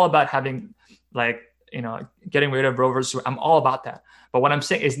 I'm all about having, like, getting rid of Roe versus Wade. I'm all about that. But what I'm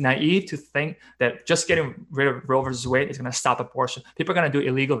saying is naive to think that just getting rid of Roe versus Wade is going to stop abortion. People are going to do it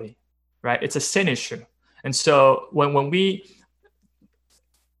illegally, right? It's a sin issue. And so when we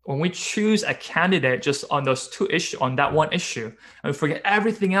choose a candidate just on those two issues, on that one issue, and we forget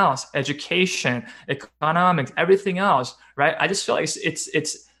everything else, education, economics, everything else, right? I just feel like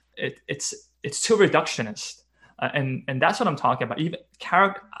it's too reductionist, and that's what I'm talking about. Even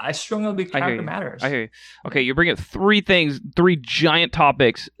character, I strongly believe character matters. I hear you. Okay, you bring up three giant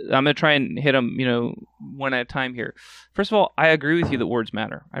topics. I'm gonna try and hit them, one at a time here. First of all, I agree with you that words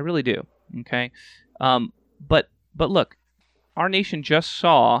matter. I really do. Okay. But look, our nation just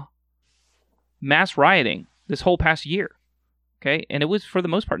saw mass rioting this whole past year, okay? And it was, for the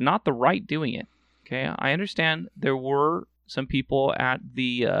most part, not the right doing it, okay? I understand there were some people at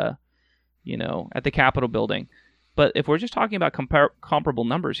the, at the Capitol building, but if we're just talking about comparable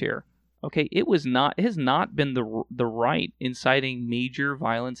numbers here, okay, it has not been the right inciting major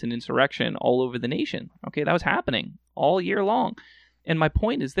violence and insurrection all over the nation, okay? That was happening all year long. And my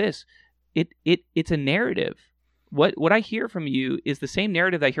point is this. It's a narrative. What I hear from you is the same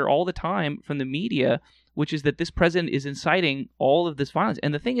narrative I hear all the time from the media, which is that this president is inciting all of this violence.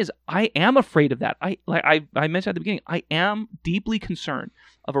 And the thing is, I am afraid of that. I mentioned at the beginning, I am deeply concerned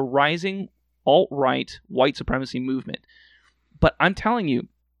of a rising alt-right white supremacy movement. But I'm telling you,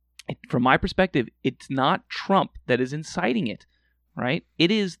 from my perspective, it's not Trump that is inciting it, right?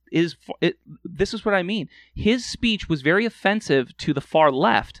 This is what I mean. His speech was very offensive to the far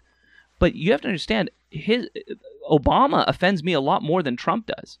left. But you have to understand, Obama offends me a lot more than Trump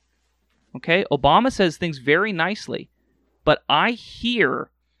does. Okay? Obama says things very nicely, but I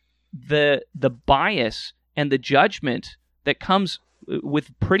hear the bias and the judgment that comes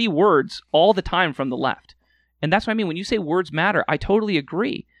with pretty words all the time from the left. And that's what I mean. When you say words matter, I totally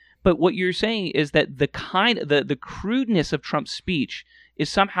agree. But what you're saying is that the crudeness of Trump's speech is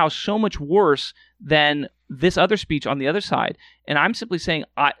somehow so much worse than this other speech on the other side. And I'm simply saying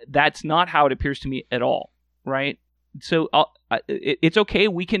that's not how it appears to me at all, right? So it's okay.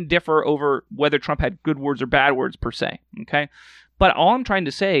 We can differ over whether Trump had good words or bad words per se, okay? But all I'm trying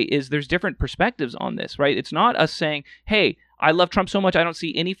to say is there's different perspectives on this, right? It's not us saying, hey, I love Trump so much I don't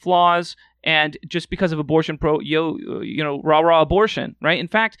see any flaws, and just because of abortion, rah abortion, right? In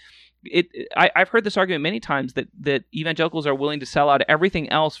fact, I've heard this argument many times that evangelicals are willing to sell out everything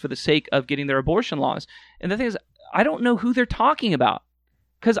else for the sake of getting their abortion laws. And the thing is, I don't know who they're talking about,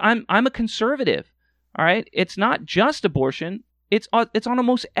 because I'm a conservative. All right, it's not just abortion; it's on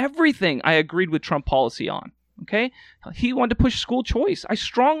almost everything I agreed with Trump policy on. Okay, he wanted to push school choice. I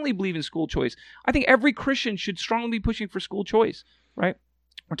strongly believe in school choice. I think every Christian should strongly be pushing for school choice. Right?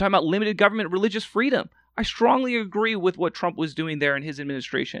 We're talking about limited government, religious freedom. I strongly agree with what Trump was doing there in his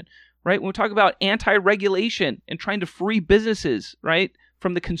administration. Right? When we talk about anti-regulation and trying to free businesses, right,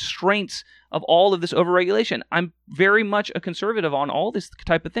 from the constraints of all of this overregulation, I'm very much a conservative on all this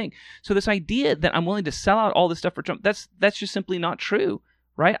type of thing. So this idea that I'm willing to sell out all this stuff for Trump, that's just simply not true,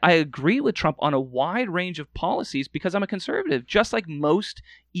 right? I agree with Trump on a wide range of policies because I'm a conservative, just like most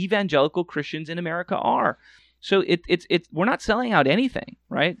evangelical Christians in America are. So it's we're not selling out anything,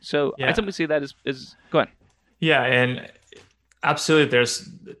 right? So yeah. I simply see that as go ahead. Yeah, and absolutely, there's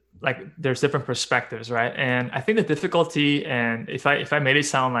like there's different perspectives, right? And I think the difficulty, and if I made it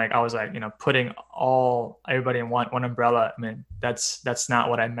sound like I was like, putting everybody in one umbrella, I mean, that's not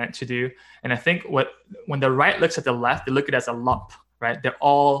what I meant to do. And I think when the right looks at the left, they look at it as a lump, right? They're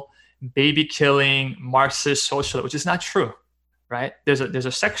all baby killing Marxist socialist, which is not true, right? There's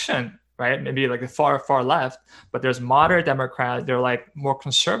a section, right? Maybe like the far left, but there's moderate Democrats. They're like more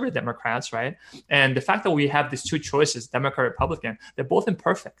conservative Democrats, right? And the fact that we have these two choices, Democrat, Republican, they're both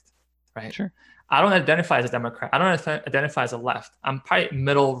imperfect, right? Sure. I don't identify as a Democrat. I don't identify as a left. I'm probably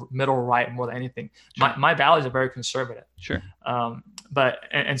middle right more than anything. Sure. My values are very conservative. Sure. But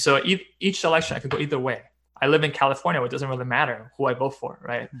so each election I could go either way. I live in California, where it doesn't really matter who I vote for,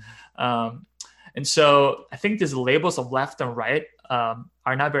 right? Mm-hmm. And so I think these labels of left and right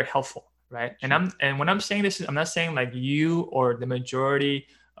are not very helpful, right? Sure. And when I'm saying this, I'm not saying like you or the majority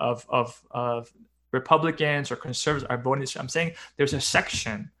of Republicans or conservatives are voting this. I'm saying there's a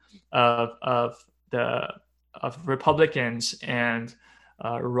section of Republicans and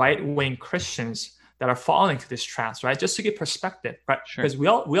right-wing Christians that are falling into these traps, right? Just to get perspective, right? Because we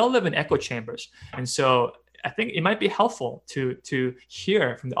all live in echo chambers, and so I think it might be helpful to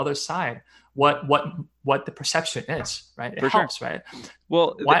hear from the other side what the perception is, right? It helps, right?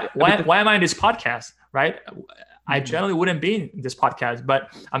 Well, why am I in this podcast, right? I generally wouldn't be in this podcast,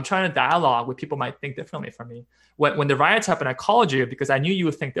 but I'm trying to dialogue with people who might think differently from me. When the riots happened, I called you because I knew you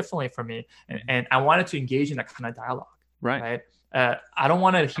would think differently from me, and I wanted to engage in that kind of dialogue, right? I don't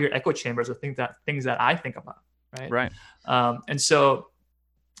want to hear echo chambers or things that I think about, right? Right. And so,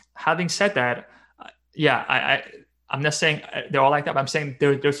 having said that, I'm not saying they're all like that, but I'm saying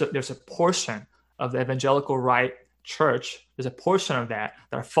there's a portion of the evangelical right church, there's a portion of that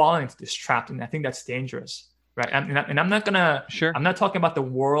are falling into this trap, and I think that's dangerous, right? And I'm not gonna, I'm not talking about the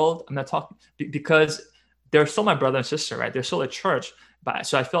world. I'm not talking because they're still my brother and sister, right? They're still a church, but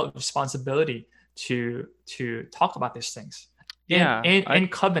so I felt responsibility to talk about these things. In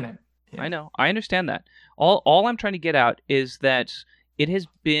covenant. Yeah. I know. I understand that. All I'm trying to get out is that it has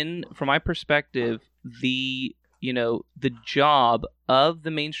been, from my perspective, the job of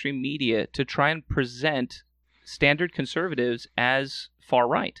the mainstream media to try and present standard conservatives as far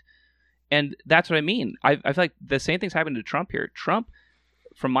right. And that's what I mean. I feel like the same thing's happened to Trump here. Trump,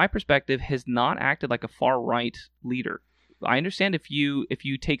 from my perspective, has not acted like a far right leader. I understand if you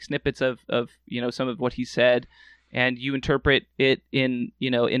take snippets of some of what he said and you interpret it in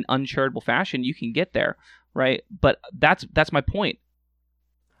uncharitable fashion, you can get there, right? But that's my point.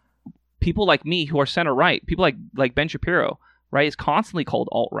 People like me who are center right, people like Ben Shapiro, right, is constantly called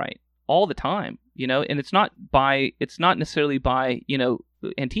alt right all the time, and it's not necessarily by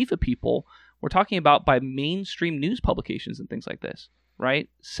Antifa people. We're talking about by mainstream news publications and things like this, right?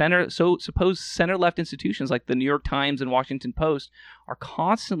 Suppose center left institutions like the New York Times and Washington Post are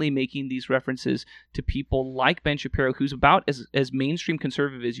constantly making these references to people like Ben Shapiro, who's about as mainstream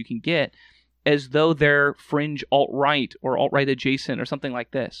conservative as you can get, as though they're fringe alt-right or alt-right adjacent or something like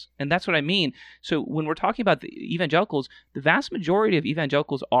this. And that's what I mean. So when we're talking about the evangelicals, the vast majority of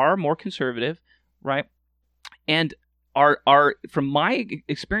evangelicals are more conservative, right? And are from my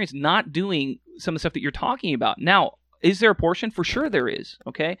experience, not doing some of the stuff that you're talking about. Now, is there a portion? For sure there is,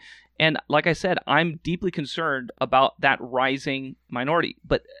 okay? And like I said, I'm deeply concerned about that rising minority.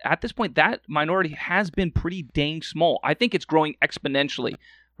 But at this point, that minority has been pretty dang small. I think it's growing exponentially,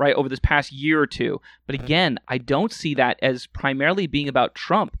 right, over this past year or two. But again, I don't see that as primarily being about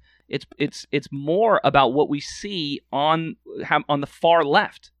Trump. It's more about what we see on the far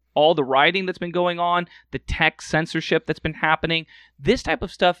left. All the rioting that's been going on, the tech censorship that's been happening. This type of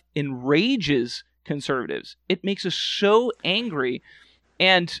stuff enrages conservatives. It makes us so angry,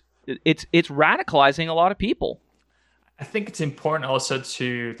 and it's radicalizing a lot of people. I think it's important also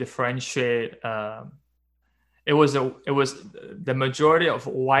to differentiate. It was the majority of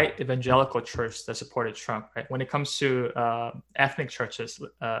white evangelical church that supported Trump, right? When it comes to ethnic churches,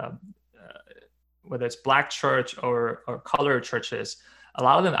 whether it's black church or colored churches, a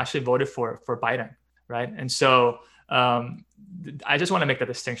lot of them actually voted for Biden, right? And so I just want to make that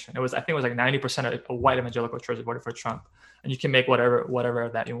distinction. I think it was like 90% of white evangelical churches voted for Trump, and you can make whatever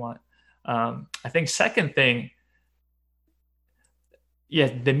that you want. I think second thing,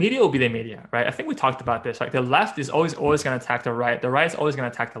 the media will be the media, right? I think we talked about this. Like the left is always going to attack the right. The right is always going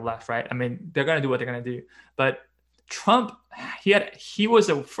to attack the left, right? I mean, they're going to do what they're going to do. But Trump, he was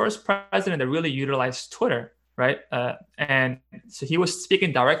the first president that really utilized Twitter, right? And so he was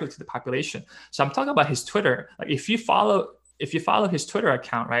speaking directly to the population. So I'm talking about his Twitter. Like if you follow his Twitter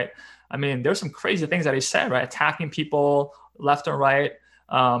account, right? I mean, there's some crazy things that he said, right? Attacking people left and right,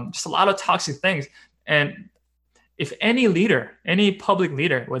 just a lot of toxic things. And if any leader, any public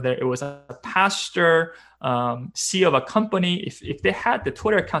leader, whether it was a pastor, CEO of a company, if they had the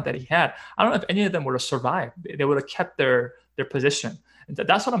Twitter account that he had, I don't know if any of them would have survived. They would have kept their position. And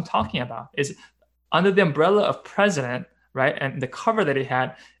that's what I'm talking about. Is under the umbrella of president, right? And the cover that he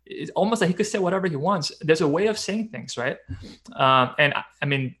had is almost like he could say whatever he wants. There's a way of saying things, right? And I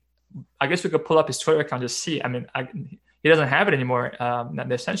mean, I guess we could pull up his Twitter account to see. I mean, he doesn't have it anymore.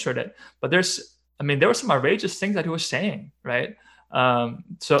 They censored it. But there were some outrageous things that he was saying, right?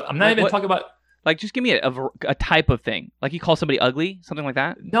 So I'm not even talking about. Like, just give me a type of thing. Like, he called somebody ugly, something like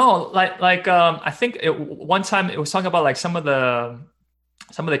that. No, I think one time it was talking about like some of the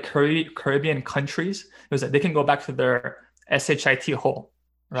Caribbean countries. It was like they can go back to their shit hole,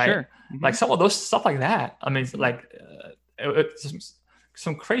 right? Sure. Mm-hmm. Like some of those stuff like that. I mean, like it's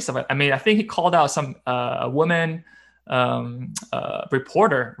some crazy stuff. I mean, I think he called out some a woman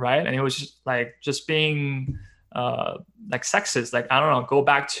reporter, right? And it was just being like sexist. Like, I don't know, go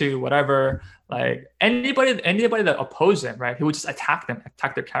back to whatever. Like anybody that opposed him, right? He would just attack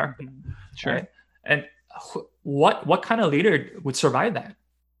their character. Sure. Right? And what kind of leader would survive that?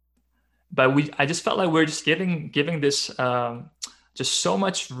 But I just felt like we were just giving this just so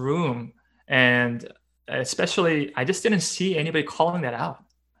much room, and especially I just didn't see anybody calling that out.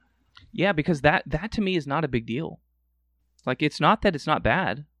 Yeah, because that to me is not a big deal. Like, it's not that it's not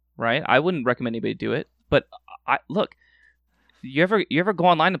bad, right? I wouldn't recommend anybody do it, but look, you ever go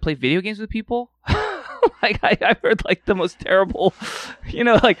online and play video games with people? Like, I've heard like the most terrible,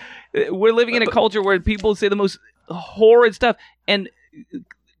 like we're living in a culture where people say the most horrid stuff, and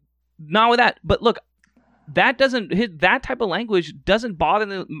not with that. But look, that type of language doesn't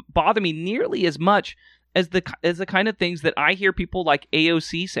bother me nearly as much as the kind of things that I hear people like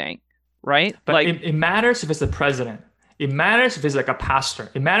AOC saying, right? But like, it matters if it's the president. It matters if it's like a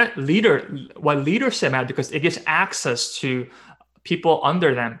pastor. It matters what leadership matters, because it gives access to people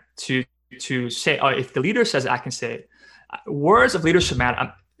under them to say, oh, if the leader says it, I can say it. Words of leadership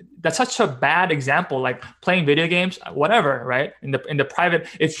matter. That's such a bad example, like playing video games, whatever, right? In the private,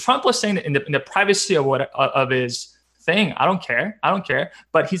 if Trump was saying it in the privacy of his thing, I don't care.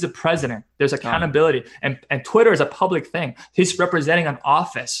 But he's a president. There's accountability, and Twitter is a public thing. He's representing an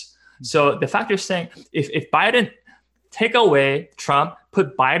office. So the fact you're saying, if Biden take away Trump,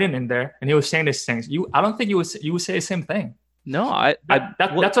 put Biden in there, and he was saying these things, I don't think you would say the same thing. No,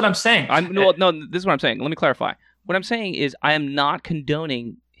 that's what I'm saying. No, this is what I'm saying. Let me clarify. What I'm saying is I am not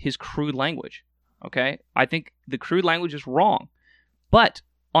condoning his crude language. Okay? I think the crude language is wrong. But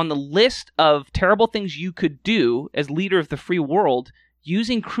on the list of terrible things you could do as leader of the free world,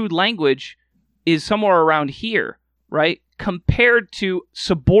 using crude language is somewhere around here, right? Compared to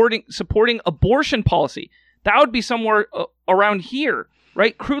supporting abortion policy. That would be somewhere around here,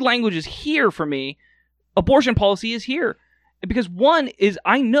 right? Crude language is here for me. Abortion policy is here. Because one is,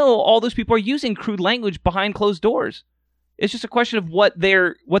 I know all those people are using crude language behind closed doors. It's just a question of what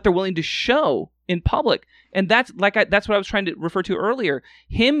they're willing to show in public, and that's what I was trying to refer to earlier.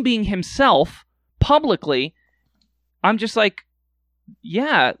 Him being himself publicly, I'm just like,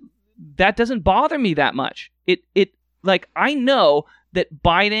 yeah, that doesn't bother me that much. It like, I know that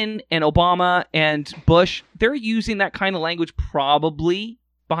Biden and Obama and Bush, they're using that kind of language probably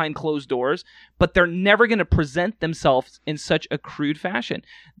behind closed doors, but they're never going to present themselves in such a crude fashion.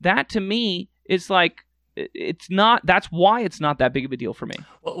 That to me is like, it's not. That's why it's not that big of a deal for me.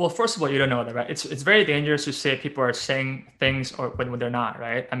 Well, first of all, you don't know that, right? It's very dangerous to say people are saying things or when they're not,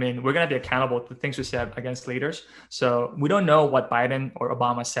 right? I mean, we're going to be accountable to things we say against leaders. So we don't know what Biden or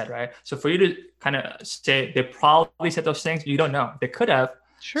Obama said, right? So for you to kind of say they probably said those things, you don't know. They could have.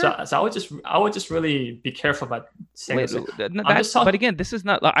 Sure. So I would just really be careful about saying this. But again, this is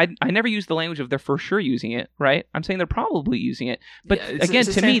not. I never use the language of they're for sure using it, right? I'm saying they're probably using it. But yeah, again,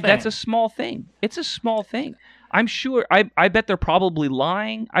 to me, that's a small thing. It's a small thing. I'm sure. I bet they're probably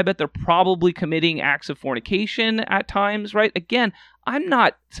lying. I bet they're probably committing acts of fornication at times, right? Again, I'm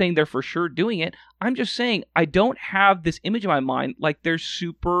not saying they're for sure doing it. I'm just saying I don't have this image in my mind like they're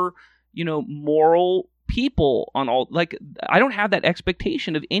super, moral people on all, like, I don't have that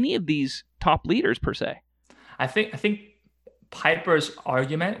expectation of any of these top leaders per se. I think Piper's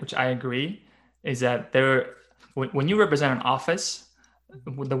argument, which I agree, is that when you represent an office,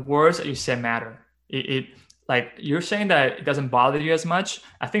 the words that you say matter. It like, you're saying that it doesn't bother you as much.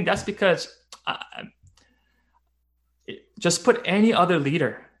 I think that's because just put any other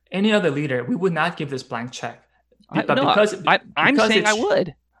leader, we would not give this blank check. I'm saying I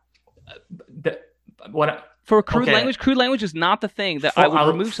would. For crude language is not the thing that I would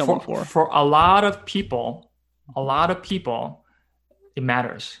remove someone for. For a lot of people, it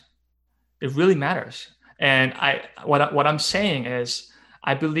matters. It really matters. And what I'm saying is,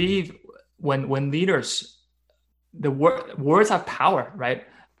 I believe when leaders, words have power, right?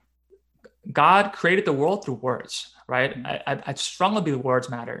 God created the world through words, right? I strongly believe words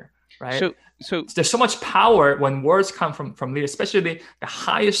matter, right? So There's so much power when words come from leaders, especially the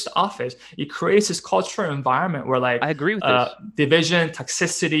highest office. It creates this cultural environment where I agree with this. division,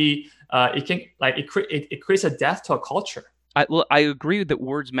 toxicity, it creates a death to a culture. I agree that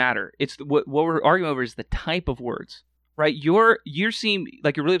words matter. It's what we're arguing over is the type of words, right? You seem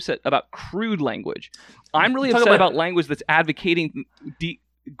like you're really upset about crude language. I'm really upset about language that's advocating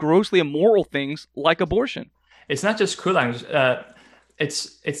grossly immoral things like abortion. It's not just crude language.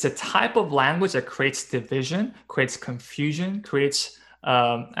 It's a type of language that creates division, creates confusion, creates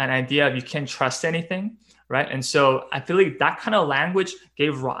an idea of you can't trust anything, right? And so I feel like that kind of language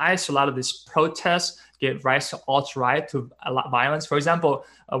gave rise to a lot of these protests, gave rise to alt-right, to a lot of violence. For example,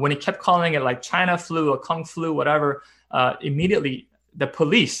 when he kept calling it like China flu or Kung flu, whatever, immediately the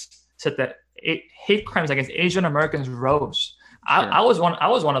police said that hate crimes against Asian Americans rose. Sure. I was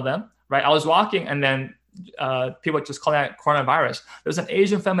one of them, right? I was walking, and then people were just calling it coronavirus. There was an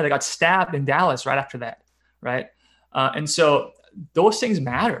Asian family that got stabbed in Dallas right after that, right? And so those things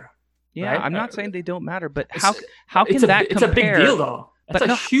matter. Yeah, right? I'm not saying they don't matter, but how can that compare? It's a big deal, though. It's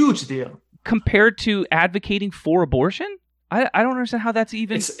a huge deal. Compared to advocating for abortion? I don't understand how that's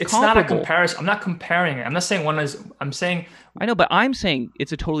even it's not a comparison. I'm not comparing it. I'm not saying one is. I'm saying I know, but I'm saying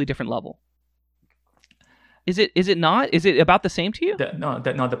it's a totally different level. Is it not? Is it about the same to you? No.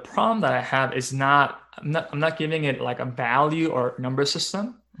 The problem that I have is not. I'm not giving it like a value or number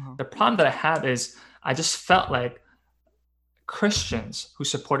system. Uh-huh. The problem that I have is I just felt like Christians who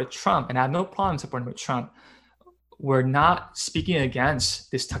supported Trump, and I have no problem supporting with Trump, were not speaking against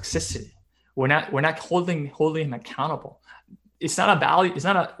this toxicity. We're not holding him accountable. It's not a value. It's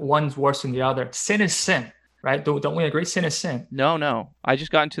not a one's worse than the other. Sin is sin, right? Don't we agree? Sin is sin. No. I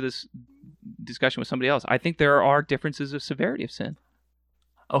just got into this discussion with somebody else. I think there are differences of severity of sin.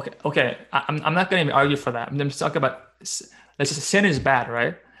 Okay. I'm not going to argue for that. I'm just talking about sin is bad,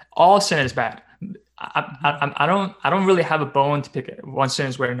 right? All sin is bad. I don't really have a bone to pick one sin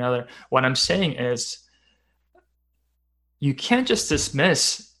is where another. What I'm saying is, you can't just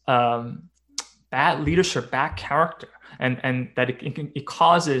dismiss bad leadership, bad character, and that it can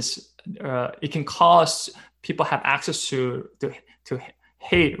cause people have access to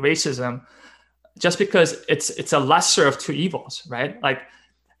hate, racism, just because it's a lesser of two evils, right? Like,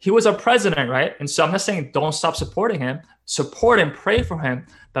 he was a president, right? And so I'm not saying don't stop supporting him, support him, pray for him,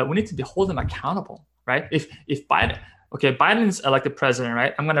 but we need to hold him accountable, right? If Biden's elected president,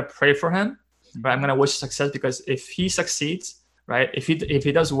 right? I'm gonna pray for him, right? I'm gonna wish success, because if he succeeds, right? If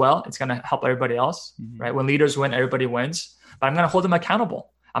he does well, it's gonna help everybody else, right? When leaders win, everybody wins. But I'm gonna hold him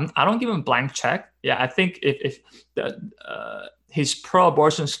accountable. I don't give him a blank check. Yeah, I think if his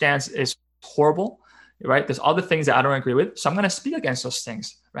pro-abortion stance is horrible, right? There's other things that I don't agree with, so I'm gonna speak against those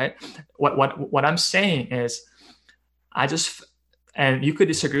things, right? What I'm saying is, and you could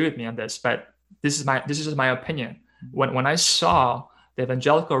disagree with me on this, but this is just my opinion. When I saw the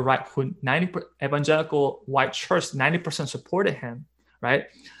evangelical right, evangelical white church, 90% supported him, right?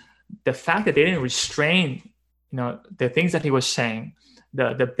 The fact that they didn't restrain, the things that he was saying,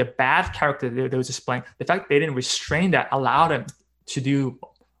 the bad character that they was displaying, the fact that they didn't restrain that allowed him to do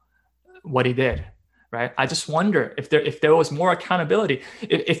what he did, right? I just wonder if there was more accountability.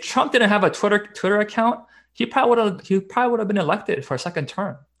 If Trump didn't have a Twitter account, he probably would have been elected for a second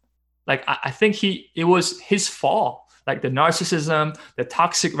term. Like, I think it was his fault. Like, the narcissism, the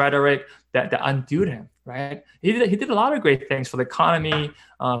toxic rhetoric that undid him, right? He did a lot of great things for the economy,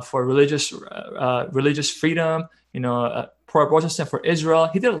 for religious freedom, pro-abortion for Israel.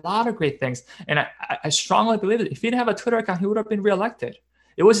 He did a lot of great things, and I strongly believe that if he didn't have a Twitter account, he would have been reelected.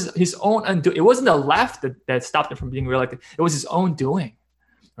 It was his own undoing. It wasn't the left that stopped him from being reelected. It was his own doing,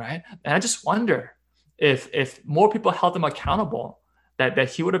 right? And I just wonder if more people held him accountable,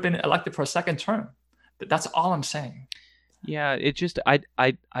 that he would have been elected for a second term. That's all I'm saying. Yeah, it just I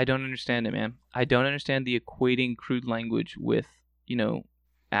don't understand it, man. I don't understand the equating crude language with,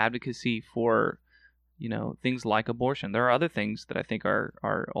 advocacy for, things like abortion. There are other things that I think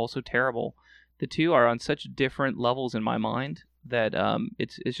are also terrible. The two are on such different levels in my mind that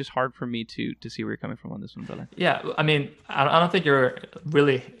it's just hard for me to see where you're coming from on this one, brother. Yeah, I mean, I don't think you're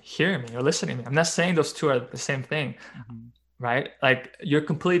really hearing me or listening to me. I'm not saying those two are the same thing. Mm-hmm. Right? Like, you're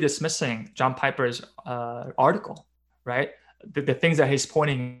completely dismissing John Piper's article, right? The things that he's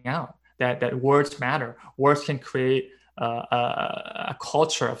pointing out, that words matter. Words can create a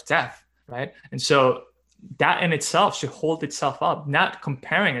culture of death, right? And so that in itself should hold itself up, not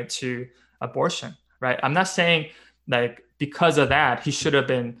comparing it to abortion, right? I'm not saying like because of that he should have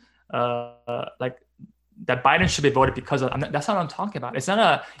been like that Biden should be voted because of. That's not what I'm talking about. It's not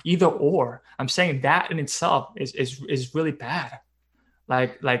a either or. I'm saying that in itself is really bad.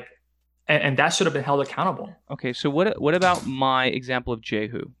 And that should have been held accountable. Okay, so what about my example of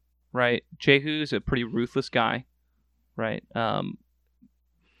Jehu, right? Jehu is a pretty ruthless guy, right?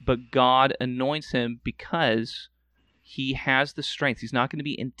 But God anoints him because he has the strength. He's not going to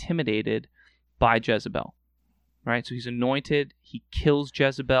be intimidated by Jezebel, right? So he's anointed. He kills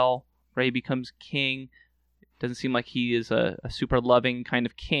Jezebel, right? He becomes king. Doesn't seem like he is a super loving kind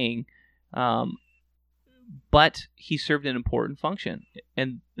of king, but he served an important function,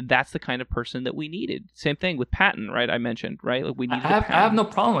 and that's the kind of person that we needed. Same thing with Patton, right? I mentioned, right? Like we needed. I have no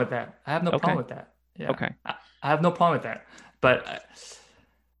problem with that. I have no problem with that. Yeah. Okay. I have no problem with that. But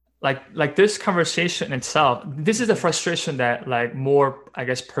like this conversation itself, this is the frustration that like more, I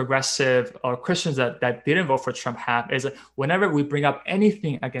guess, progressive or Christians that didn't vote for Trump have, is that whenever we bring up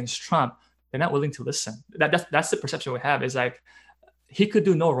anything against Trump, they're not willing to listen. That's the perception we have, is like he could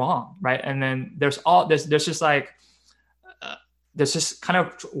do no wrong, right? And then there's just like there's just kind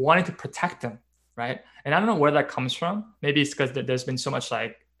of wanting to protect him, right? And I don't know where that comes from. Maybe it's because there's been so much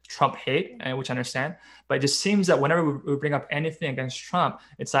like Trump hate, and which I understand, but it just seems that whenever we bring up anything against Trump,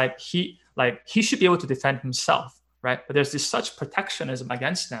 it's like he should be able to defend himself, right? But there's this such protectionism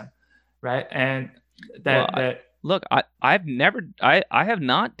against them, right? And look, I have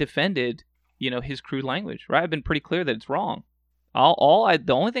not defended his crude language, right? I've been pretty clear that it's wrong. The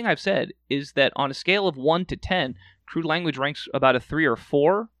only thing I've said is that on a scale of 1 to 10, crude language ranks about a 3 or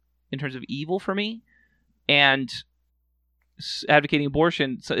 4 in terms of evil for me, and advocating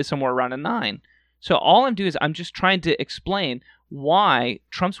abortion is somewhere around a 9. So all I'm doing is I'm just trying to explain why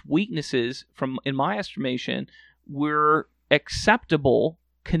Trump's weaknesses, in my estimation, were acceptable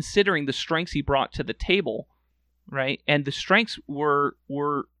considering the strengths he brought to the table, right? And the strengths were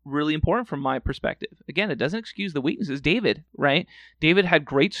really important from my perspective. Again, it doesn't excuse the weaknesses. David, right? David had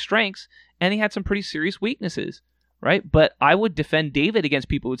great strengths, and he had some pretty serious weaknesses, right? But I would defend David against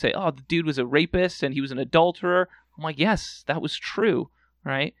people who would say, oh, the dude was a rapist and he was an adulterer. I'm like, yes, that was true,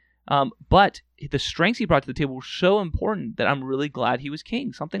 right? But the strengths he brought to the table were so important that I'm really glad he was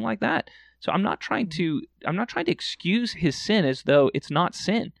king, something like that. So I'm not trying to excuse his sin as though it's not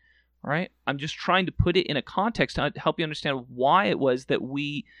sin, right? I'm just trying to put it in a context to help you understand why it was that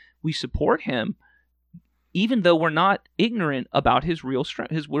we support him, even though we're not ignorant about his real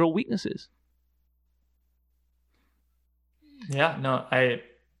weaknesses. Yeah, no,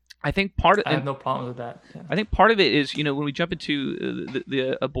 I think I have no problem with that. Yeah. I think part of it is, when we jump into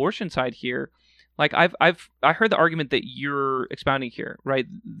the abortion side here, like I heard the argument that you're expounding here, right?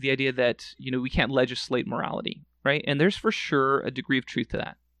 The idea that, we can't legislate morality, right? And there's for sure a degree of truth to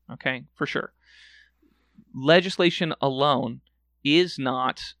that. Okay, for sure. Legislation alone is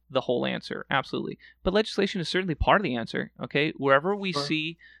not the whole answer, absolutely. But legislation is certainly part of the answer, okay? Wherever we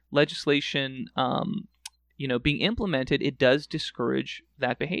see legislation being implemented, it does discourage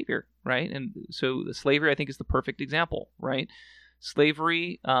that behavior, right? And so the slavery, I think, is the perfect example, right?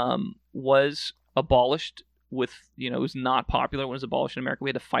 Slavery was abolished it was not popular when it was abolished in America. We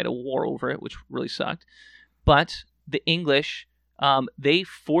had to fight a war over it, which really sucked. But the English, they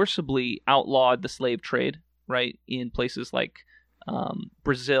forcibly outlawed the slave trade, right? In places like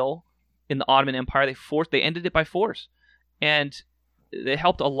Brazil, in the Ottoman Empire, they ended it by force, and it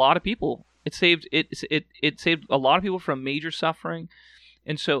helped a lot of people. It saved a lot of people from major suffering.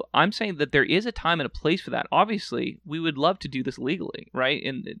 And so I'm saying that there is a time and a place for that. Obviously, we would love to do this legally, right?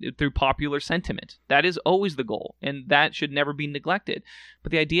 And through popular sentiment. That is always the goal, and that should never be neglected.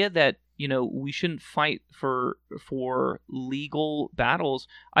 But the idea that, we shouldn't fight for legal battles,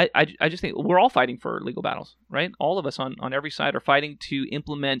 I just think we're all fighting for legal battles, right? All of us on every side are fighting to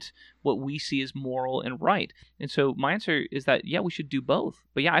implement what we see as moral and right. And so my answer is that, yeah, we should do both.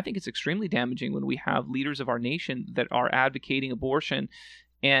 But yeah, I think it's extremely damaging when we have leaders of our nation that are advocating abortion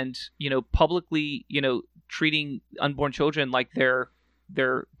and, publicly, treating unborn children like their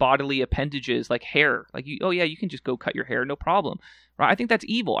bodily appendages, like hair. Like, you can just go cut your hair, no problem. Right? I think that's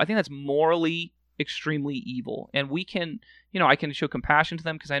evil. I think that's morally extremely evil. And we can, I can show compassion to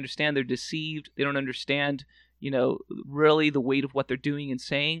them because I understand they're deceived. They don't understand, really the weight of what they're doing and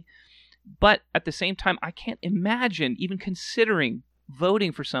saying. But at the same time, I can't imagine even considering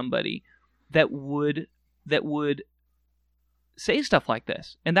voting for somebody that would say stuff like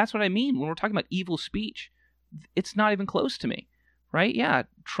this. And that's what I mean when we're talking about evil speech. It's not even close to me. Right? Yeah,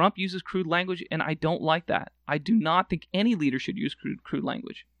 Trump uses crude language, and I don't like that. I do not think any leader should use crude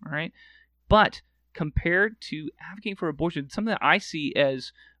language. All right, but compared to advocating for abortion, something that I see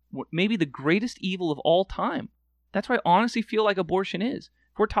as maybe the greatest evil of all time. That's what I honestly feel like abortion is.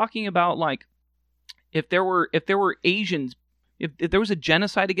 If we're talking about like, if there were Asians, if there was a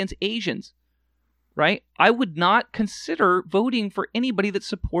genocide against Asians, right? I would not consider voting for anybody that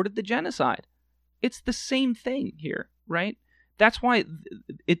supported the genocide. It's the same thing here, right? That's why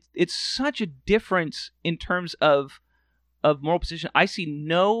it's such a difference in terms of moral position. I see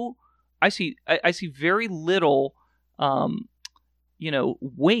very little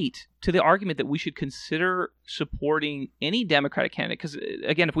weight to the argument that we should consider supporting any Democratic candidate. Because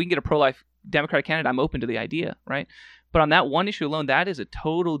again, if we can get a pro-life Democratic candidate, I'm open to the idea, right? But on that one issue alone, that is a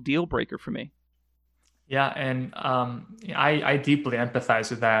total deal breaker for me. Yeah, and I deeply empathize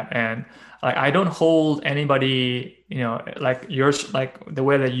with that, and like I don't hold anybody, like yours, like the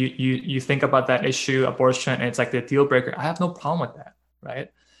way that you think about that issue, abortion, and it's like the deal breaker. I have no problem with that,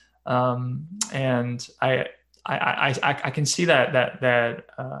 right? And I can see that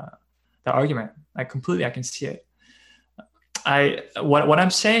argument. I can see it. What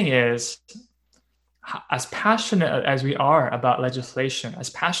I'm saying is, as passionate as we are about legislation, as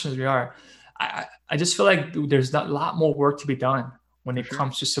passionate as we are, I just feel like there's a lot more work to be done when it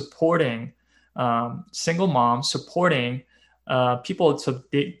comes to supporting single moms, supporting people so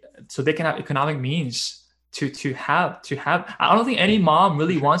they can have economic means to have. I don't think any mom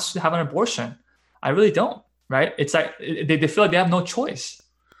really wants to have an abortion. I really don't. Right? It's like they feel like they have no choice.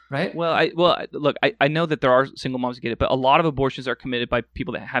 Right? Well, look, I know that there are single moms who get it, but a lot of abortions are committed by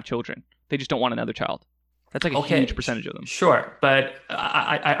people that have children. They just don't want another child. That's like a huge percentage of them. Sure, but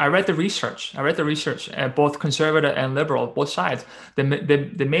I read the research. Both conservative and liberal, both sides.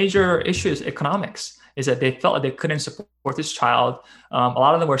 The major issue is economics. Is that they felt like they couldn't support this child. A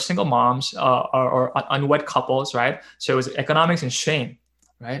lot of them were single moms or unwed couples, right? So it was economics and shame,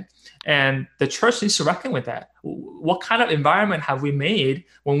 right? And the church needs to reckon with that. What kind of environment have we made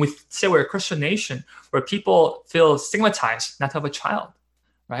when we say we're a Christian nation where people feel stigmatized not to have a child?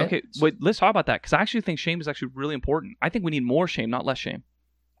 Right? Okay, wait, let's talk about that, because I actually think shame is actually really important. I think we need more shame, not less shame.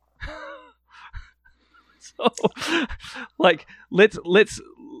 So, like, let's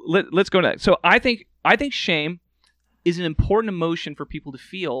go next. So I think shame is an important emotion for people to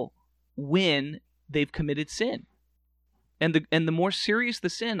feel when they've committed sin. And the more serious the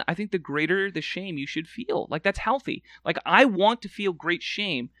sin, I think the greater the shame you should feel. Like, that's healthy. Like, I want to feel great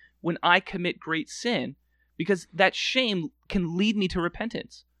shame when I commit great sin, because that shame can lead me to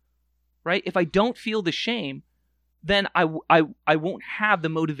repentance, right? If I don't feel the shame, then I won't have the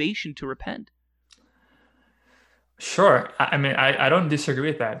motivation to repent. Sure. I mean, I don't disagree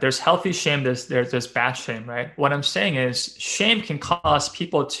with that. There's healthy shame, there's bad shame, right? What I'm saying is shame can cause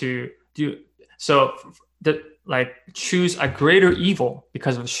people to choose a greater evil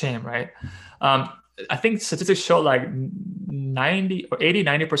because of shame, right? I think statistics show like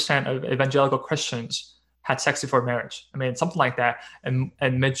 90% of evangelical Christians had sex before marriage. I mean, something like that. And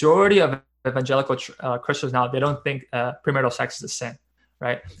majority of evangelical Christians now, they don't think premarital sex is a sin,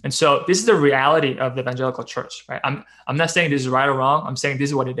 right? And so this is the reality of the evangelical church, right? I'm not saying this is right or wrong. I'm saying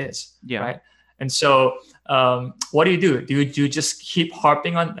this is what it is, right? And so what do? Do you just keep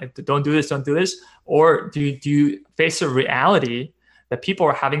harping on, like, don't do this, or do you face the reality that people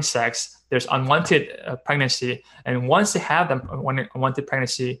are having sex, there's unwanted pregnancy, and once they have them unwanted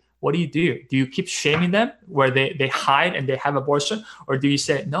pregnancy, what do? Do you keep shaming them where they hide and they have abortion, or do you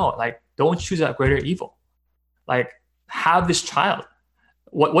say no, like, don't choose a greater evil, like, have this child?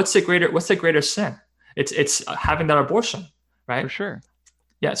 What's the greater sin? It's having that abortion, right? For sure.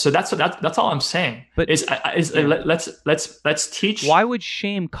 Yeah, so that's all I'm saying. But let's teach. Why would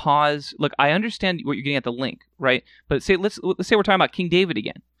shame cause? Look, I understand what you're getting at the link, right? But let's say we're talking about King David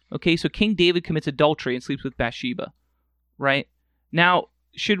again. Okay, so King David commits adultery and sleeps with Bathsheba, right? Now,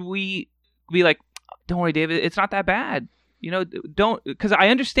 should we be like, don't worry, David, it's not that bad, don't, because I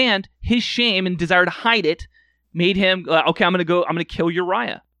understand his shame and desire to hide it made him okay. I'm gonna kill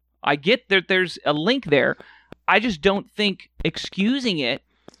Uriah. I get that there's a link there. I just don't think excusing it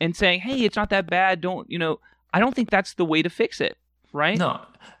and saying, hey, it's not that bad, I don't think that's the way to fix it, right? No,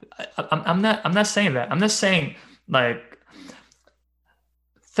 I'm not saying that. I'm not saying, like,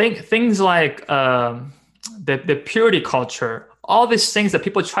 things like the purity culture, all these things that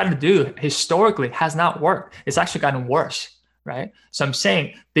people try to do historically has not worked. It's actually gotten worse, right? So I'm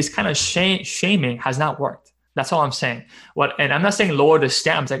saying this kind of shaming has not worked. That's all I'm saying. And I'm not saying lower the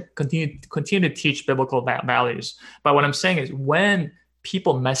stamps. Like, continue to teach biblical values. But what I'm saying is, when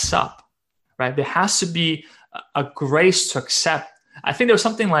people mess up, right, there has to be a grace to accept. I think there's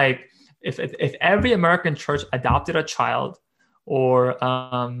something like, if every American church adopted a child or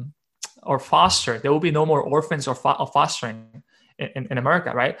foster, there will be no more orphans or fostering. in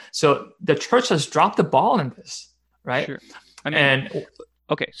America, right? So the church has dropped the ball in this, right? Sure.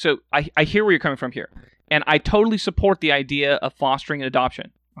 Okay, so I hear where you're coming from here, and I totally support the idea of fostering and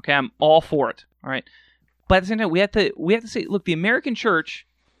adoption. Okay, I'm all for it. All right, but at the same time, we have to say, look, the American church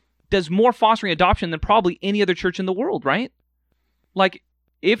does more fostering adoption than probably any other church in the world, right? Like,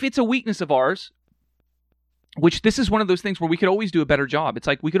 if it's a weakness of ours, which this is one of those things where we could always do a better job. It's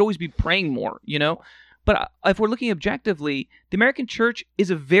like we could always be praying more, But if we're looking objectively, the American church is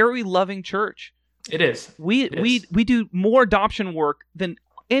a very loving church. It is. We do more adoption work than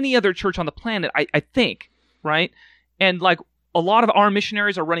any other church on the planet, I think, right? And like a lot of our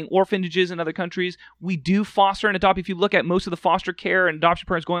missionaries are running orphanages in other countries. We do foster and adopt. If you look at most of the foster care and adoption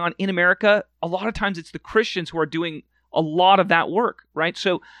programs going on in America, a lot of times it's the Christians who are doing a lot of that work, right?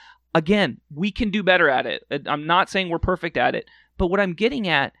 So again, we can do better at it. I'm not saying we're perfect at it, but what I'm getting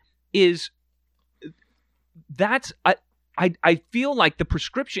at is I feel like the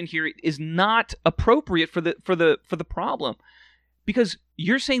prescription here is not appropriate for the problem, because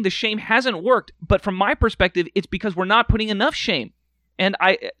you're saying the shame hasn't worked, but from my perspective, it's because we're not putting enough shame. And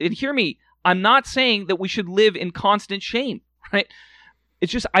hear me, I'm not saying that we should live in constant shame, right?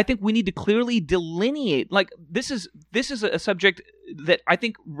 It's just I think we need to clearly delineate. Like this is a subject that I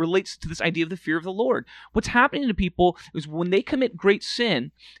think relates to this idea of the fear of the Lord. What's happening to people is when they commit great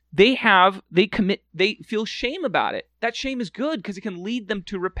sin, they feel shame about it. That shame is good because it can lead them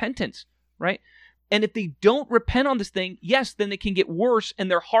to repentance, right? And if they don't repent on this thing, yes, then it can get worse and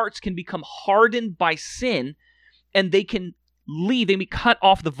their hearts can become hardened by sin, and they can leave. They can be cut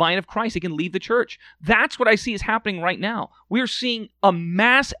off the vine of Christ. They can leave the church. That's what I see is happening right now. We're seeing a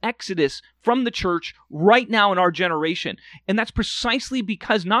mass exodus from the church right now in our generation. And that's precisely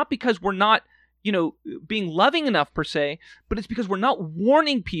not because we're not, being loving enough per se, but it's because we're not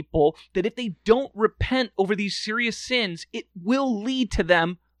warning people that if they don't repent over these serious sins, it will lead to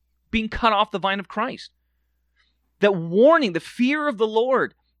them being cut off the vine of Christ. That warning, the fear of the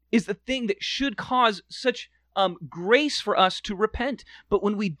Lord, is the thing that should cause such grace for us to repent. But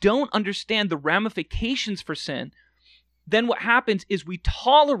when we don't understand the ramifications for sin, then what happens is we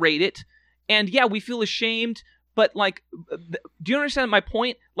tolerate it, and yeah, we feel ashamed. But like, do you understand my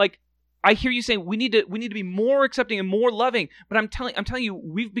point? Like, I hear you saying we need to be more accepting and more loving. But I'm telling you,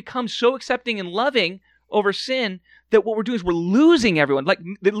 we've become so accepting and loving over sin that what we're doing is we're losing everyone. Like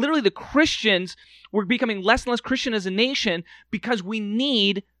literally, the Christians, we're becoming less and less Christian as a nation because we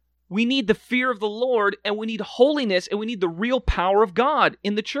need the fear of the Lord, and we need holiness, and we need the real power of God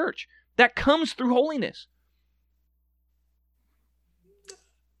in the church. That comes through holiness.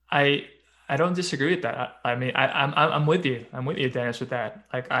 I don't disagree with that. I mean, I'm with you. I'm with you, Dennis, with that.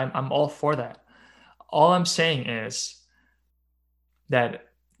 Like I'm all for that. All I'm saying is that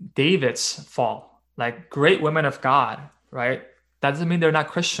David's fall, like great women of God, right? That doesn't mean they're not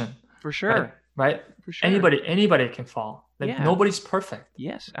Christian. For sure. Right? For sure. Anybody can fall. Like nobody's perfect.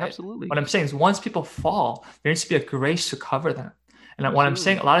 Yes, right? absolutely. What I'm saying is once people fall, there needs to be a grace to cover them. And what I'm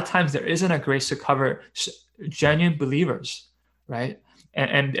saying, a lot of times there isn't a grace to cover genuine believers, right?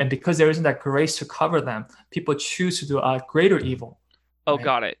 And because there isn't that grace to cover them, people choose to do a greater evil. Oh, right?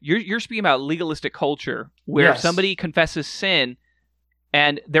 Got it. You're speaking about legalistic culture where if somebody confesses sin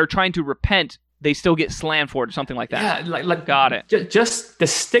and they're trying to repent, they still get slammed for it or something like that. Yeah, like got it. Just the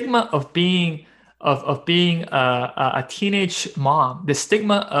stigma of being a teenage mom, the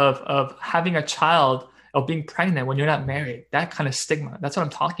stigma of having a child, of being pregnant when you're not married, that kind of stigma. That's what I'm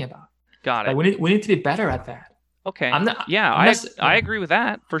talking about. Got it. Like we need to be better at that. Okay. I agree with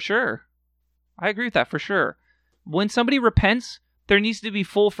that for sure. I agree with that for sure. When somebody repents, there needs to be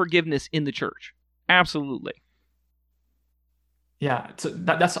full forgiveness in the church. Absolutely. Yeah. So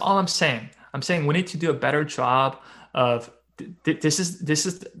that's all I'm saying. I'm saying we need to do a better job of. This is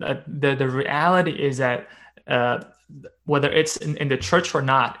the reality is that whether it's in the church or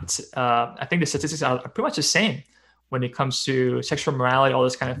not, it's I think the statistics are pretty much the same when it comes to sexual morality, all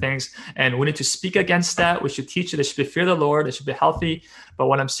those kind of things. And we need to speak against that. We should teach it. There should be fear of the Lord. It should be healthy. But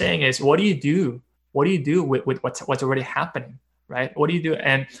what I'm saying is, what do you do? What do you do with what's already happening, right? What do you do?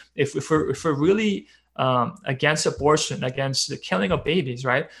 And if we're really against abortion, against the killing of babies,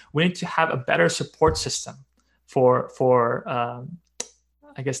 right? We need to have a better support system for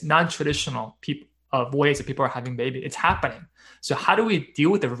I guess non-traditional ways that people are having babies. It's happening. So how do we deal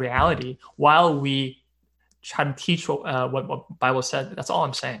with the reality while we try to teach what Bible said? That's all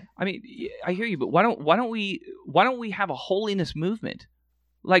I'm saying. I mean, I hear you, but why don't we have a holiness movement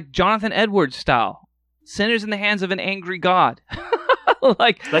like Jonathan Edwards style? Sinners in the hands of an angry God.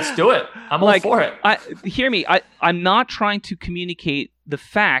 Like, let's do it. I'm all for it. Hear me. I'm not trying to communicate the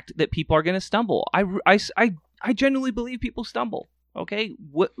fact that people are going to stumble. I genuinely believe people stumble. Okay,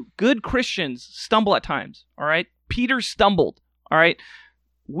 good Christians stumble at times. All right, Peter stumbled. All right,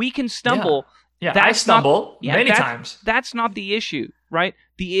 we can stumble. Yeah, I stumble many times. That's not the issue, right?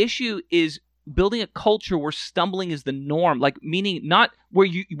 The issue is building a culture where stumbling is the norm, like meaning not where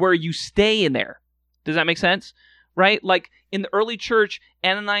you stay in there. Does that make sense? Right? Like in the early church,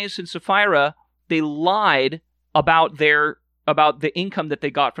 Ananias and Sapphira, they lied about the income that they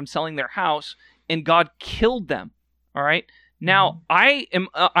got from selling their house, and God killed them. All right. Now I am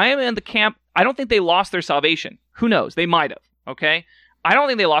in the camp. I don't think they lost their salvation. Who knows? They might have. Okay. I don't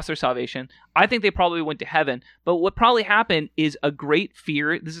think they lost their salvation. I think they probably went to heaven. But what probably happened is a great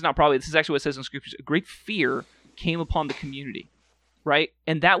fear. This is actually what it says in Scriptures. A great fear came upon the community, right?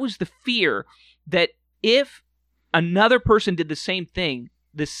 And that was the fear that if another person did the same thing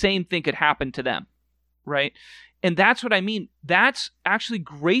could happen to them, right? And that's what I mean. That's actually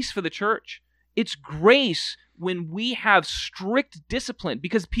grace for the church. It's grace when we have strict discipline,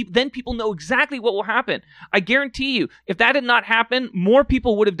 because then people know exactly what will happen. I guarantee you, if that did not happen, more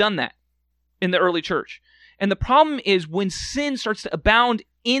people would have done that in the early church. And the problem is when sin starts to abound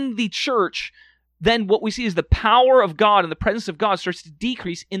in the church, then what we see is the power of God and the presence of God starts to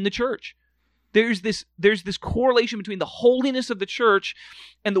decrease in the church. There's this correlation between the holiness of the church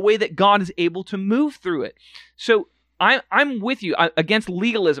and the way that God is able to move through it. So I'm with you against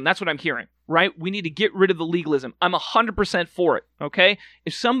legalism. That's what I'm hearing, right? We need to get rid of the legalism. I'm 100% for it, okay?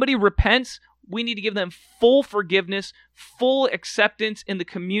 If somebody repents, we need to give them full forgiveness, full acceptance in the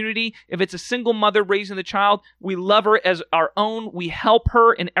community. If it's a single mother raising the child, we love her as our own. We help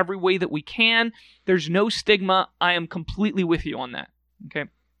her in every way that we can. There's no stigma. I am completely with you on that, okay?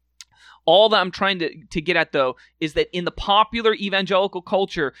 All that I'm trying to get at, though, is that in the popular evangelical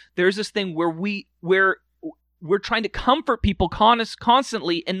culture, there's this thing where we're trying to comfort people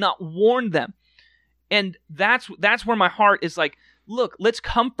constantly and not warn them. And that's where my heart is like, look, let's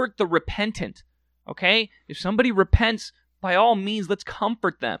comfort the repentant, okay? If somebody repents, by all means, let's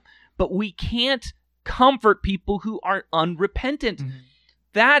comfort them. But we can't comfort people who are unrepentant. Mm-hmm.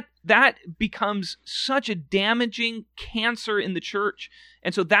 That becomes such a damaging cancer in the church.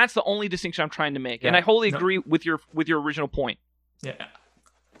 And so that's the only distinction I'm trying to make. Yeah. And I wholly agree with your original point. Yeah,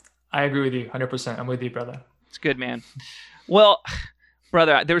 I agree with you 100%. I'm with you, brother. It's good, man. Well,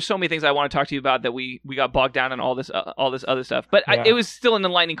 brother, there were so many things I want to talk to you about that we got bogged down in all this other stuff. But it was still an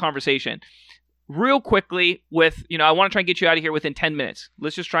enlightening conversation. Real quickly, I want to try and get you out of here within 10 minutes.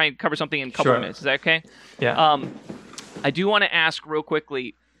 Let's just try and cover something in a couple of minutes. Is that okay? Yeah. I do want to ask real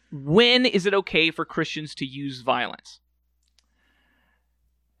quickly, when is it okay for Christians to use violence?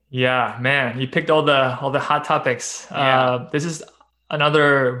 Yeah, man, you picked all the hot topics. Yeah. This is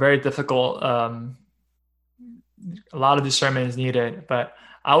another very difficult. A lot of discernment is needed, but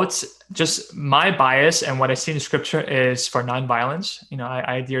I would just my bias and what I see in Scripture is for nonviolence.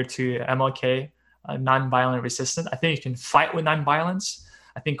 I adhere to MLK, nonviolent resistance. I think you can fight with nonviolence.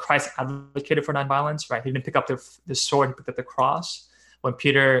 I think Christ advocated for nonviolence, right? He didn't pick up the sword; he picked up the cross. When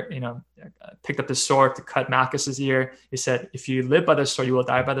Peter, picked up the sword to cut Malchus's ear, he said, "If you live by the sword, you will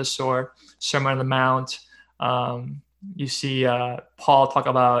die by the sword." Sermon on the Mount. You see Paul talk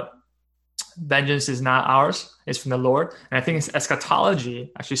about vengeance is not ours; it's from the Lord. And I think his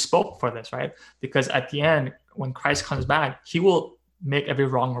eschatology actually spoke for this, right? Because at the end, when Christ comes back, he will make every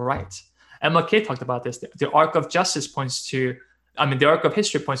wrong right. MLK talked about this. The arc of justice the arc of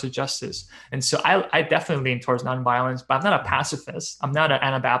history points to justice. And so I definitely lean towards nonviolence, but I'm not a pacifist. I'm not an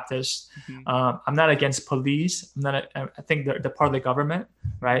Anabaptist. Mm-hmm. I'm not against police. I think they're part of the government,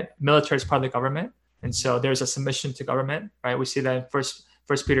 right? Military is part of the government. And so there's a submission to government, right? We see that in First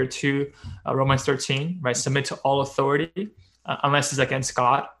Peter 2, Romans 13, right? Submit to all authority, unless it's against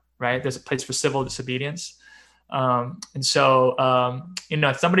God, right? There's a place for civil disobedience. And so,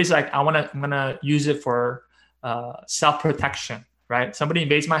 if somebody's like, I'm gonna use it for self-protection, right? Somebody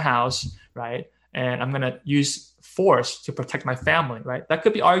invades my house, right? And I'm going to use force to protect my family, right? That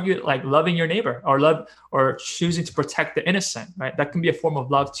could be argued like loving your neighbor or choosing to protect the innocent, right? That can be a form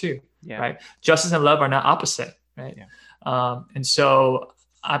of love too, right? Justice and love are not opposite, right? Yeah. And so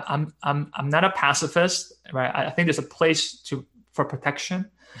I'm not a pacifist, right? I think there's a place for protection,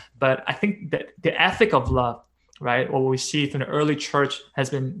 but I think that the ethic of love, right? What we see from the early church has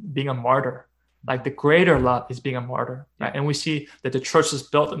been being a martyr. Like the greater love is being a martyr, right? Yeah. And we see that the church is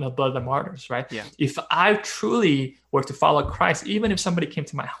built in the blood of the martyrs, right? Yeah. If I truly were to follow Christ, even if somebody came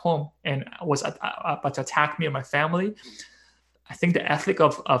to my home and was about to attack me or my family, I think the ethic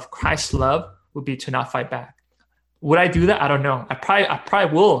of Christ's love would be to not fight back. Would I do that? I don't know. I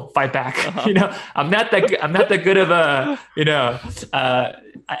probably will fight back. Uh-huh. I'm not that good of a,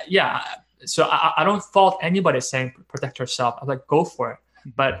 So I don't fault anybody saying protect yourself. I'm like, go for it.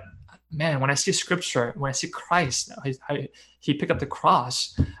 But man, when I see scripture, when I see Christ, he picked up the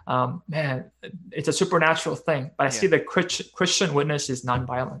cross, man, it's a supernatural thing. But I see the Christian witness is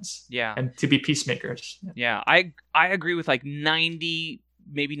nonviolence, and to be peacemakers. Yeah, I agree with like 90,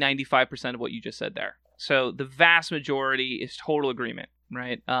 maybe 95% of what you just said there. So the vast majority is total agreement,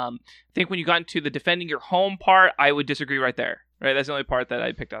 right? I think when you got into the defending your home part, I would disagree right there. Right, that's the only part that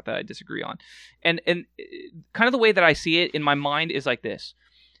I picked out that I disagree on. And kind of the way that I see it in my mind is like this.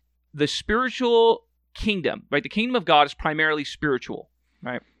 The spiritual kingdom, right? The kingdom of God is primarily spiritual,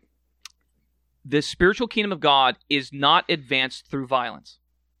 right? The spiritual kingdom of God is not advanced through violence.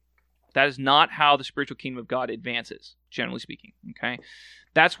 That is not how the spiritual kingdom of God advances, generally speaking, okay?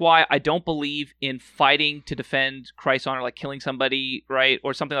 That's why I don't believe in fighting to defend Christ's honor, like killing somebody, right?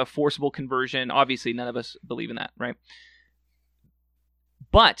 Or something like forcible conversion. Obviously, none of us believe in that, right?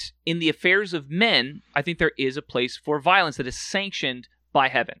 But in the affairs of men, I think there is a place for violence that is sanctioned by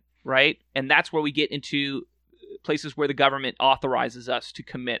heaven, right? And that's where we get into places where the government authorizes us to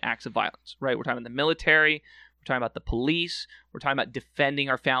commit acts of violence, right? We're talking about the military, we're talking about the police, we're talking about defending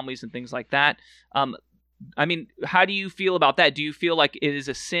our families and things like that. I mean, how do you feel about that? Do you feel like it is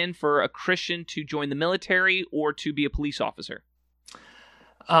a sin for a Christian to join the military or to be a police officer?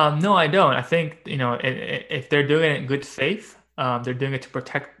 No, I don't. I think, if they're doing it in good faith, they're doing it to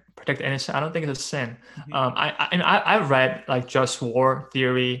protect the innocent. I don't think it's a sin. I've read like just war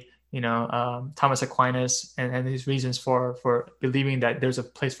theory, Thomas Aquinas and his reasons for believing that there's a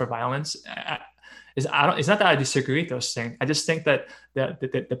place for violence. It's not that I disagree with those things. I just think that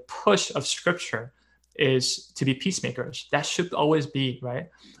the push of Scripture is to be peacemakers. That should always be right.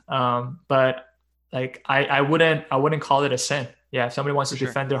 But like I wouldn't call it a sin. Yeah, if somebody wants to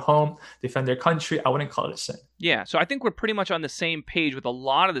defend their home, defend their country, I wouldn't call it a sin. Yeah, so I think we're pretty much on the same page with a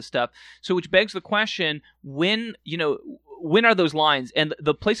lot of this stuff. So which begs the question, when are those lines? And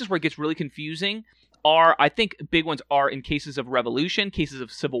the places where it gets really confusing are, I think big ones are in cases of revolution, cases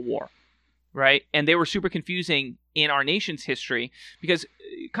of civil war, right? And they were super confusing in our nation's history because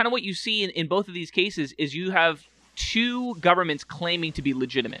kind of what you see in both of these cases is you have two governments claiming to be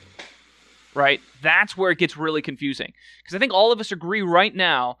legitimate. Right? That's where it gets really confusing. Because I think all of us agree right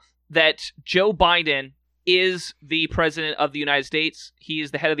now that Joe Biden is the president of the United States. He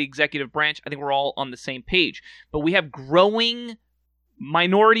is the head of the executive branch. I think we're all on the same page. But we have growing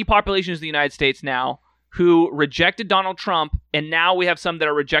minority populations in the United States now who rejected Donald Trump, and now we have some that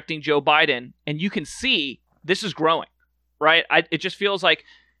are rejecting Joe Biden. And you can see this is growing, right? It just feels like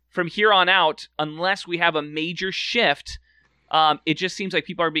from here on out, unless we have a major shift, it just seems like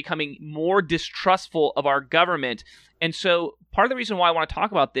people are becoming more distrustful of our government. And so part of the reason why I want to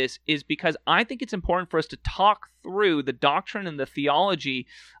talk about this is because I think it's important for us to talk through the doctrine and the theology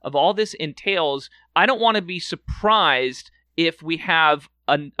of all this entails. I don't want to be surprised if we have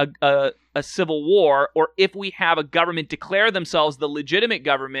a civil war or if we have a government declare themselves the legitimate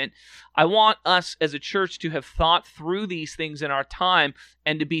government. I want us as a church to have thought through these things in our time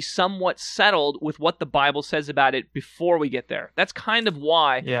and to be somewhat settled with what the Bible says about it before we get there. That's kind of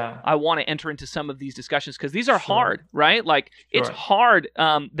why I want to enter into some of these discussions because these are hard, right? Like it's hard.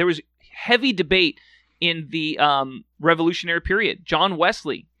 There was heavy debate in the Revolutionary period. John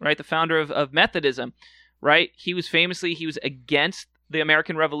Wesley, right, the founder of Methodism, right? He was against the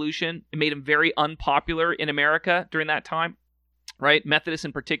American Revolution. It made him very unpopular in America during that time, right? Methodists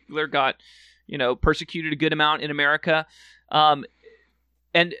in particular got, persecuted a good amount in America.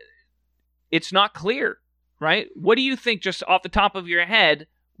 And it's not clear, right? What do you think, just off the top of your head,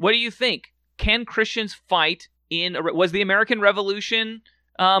 what do you think? Can Christians fight was the American Revolution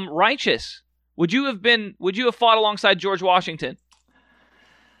righteous? Would you have fought alongside George Washington?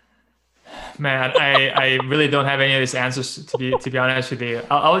 Man, I really don't have any of these answers to be honest with you.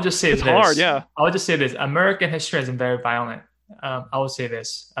 I would just say it's hard, yeah. I would just say this: American history has been very violent. I would say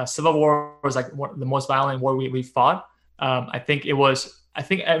this: Civil War was like the most violent war we fought. I think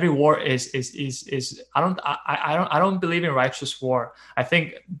every war is. I don't believe in righteous war. I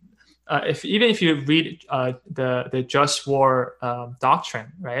think if you read the just war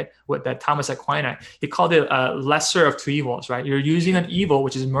doctrine, right, with that Thomas Aquinas, he called it lesser of two evils. Right, you're using an evil,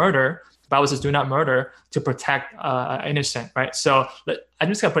 which is murder. Bible says do not murder to protect innocent, right? So I'm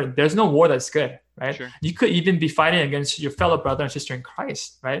just gonna put it, there's no war that's good, right? Sure. You could even be fighting against your fellow brother and sister in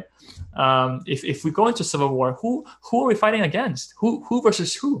Christ, right? If we go into civil war, who are we fighting against? Who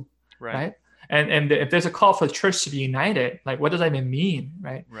versus who, right? And if there's a call for the church to be united, like what does that even mean,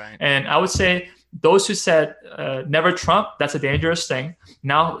 right? And I would say those who said never Trump, that's a dangerous thing.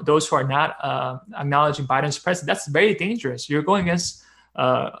 Now those who are not acknowledging Biden's president, that's very dangerous. You're going against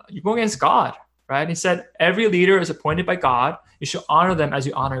you're going against God, right? He said, every leader is appointed by God. You should honor them as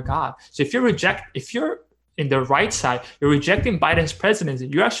you honor God. So if you're in the right side, you're rejecting Biden's presidency,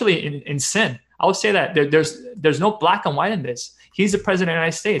 you're actually in sin. I would say that there's no black and white in this. He's the president of the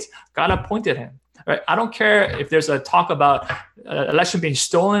United States. God appointed him. Right? I don't care if there's a talk about election being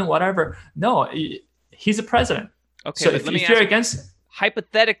stolen, whatever. No, he's the president. Okay, so if you're against,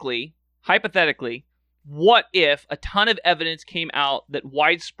 hypothetically, what if a ton of evidence came out that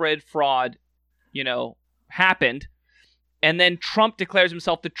widespread fraud, happened, and then Trump declares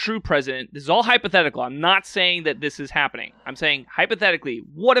himself the true president? This is all hypothetical. I'm not saying that this is happening. I'm saying hypothetically,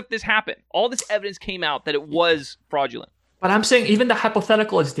 what if this happened? All this evidence came out that it was fraudulent. But I'm saying even the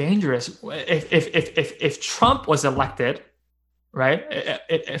hypothetical is dangerous. If Trump was elected, right?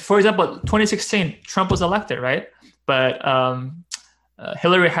 For example, 2016, Trump was elected, right? But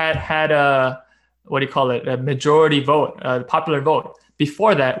Hillary had a a majority vote, popular vote.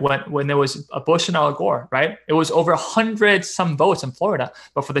 Before that, when there was Bush and Al Gore, right? It was over 100 some votes in Florida.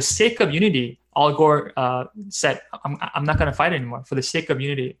 But for the sake of unity, Al Gore said, "I'm not going to fight anymore for the sake of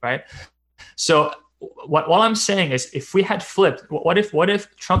unity," right? So what I'm saying is, if we had flipped, what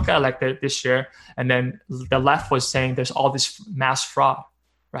if Trump got elected this year, and then the left was saying there's all this mass fraud,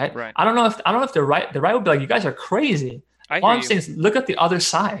 right? Right. I don't know if the right would be like, you guys are crazy. All I'm saying is, look at the other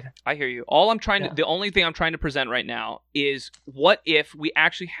side. I hear you. The only thing I'm trying to present right now is, what if we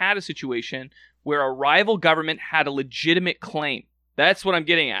actually had a situation where a rival government had a legitimate claim? That's what I'm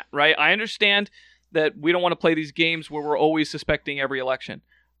getting at, right? I understand that we don't want to play these games where we're always suspecting every election.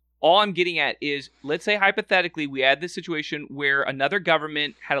 All I'm getting at is, let's say hypothetically we had this situation where another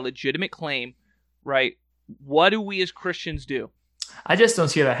government had a legitimate claim, right? What do we as Christians do? I just don't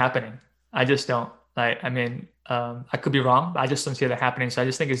see that happening. I just don't. I could be wrong, but I just don't see that happening. So I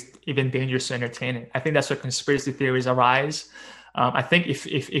just think it's even dangerous to entertain it. I think that's where conspiracy theories arise. I think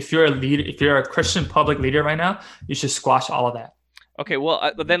if you're a leader, if you're a Christian public leader right now, you should squash all of that. Okay,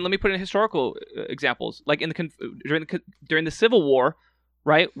 well, then let me put in historical examples. Like during the Civil War,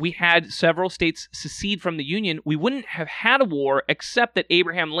 right? We had several states secede from the Union. We wouldn't have had a war except that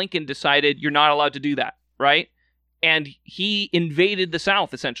Abraham Lincoln decided you're not allowed to do that, right? And he invaded the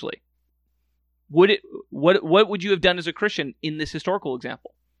South, essentially. What would you have done as a Christian in this historical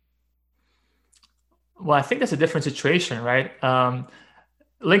example? Well, I think that's a different situation, right?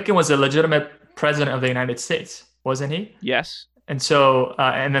 Lincoln was a legitimate president of the United States, wasn't he? Yes. And so,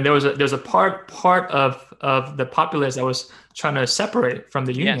 and then there was a part of the populace that was trying to separate from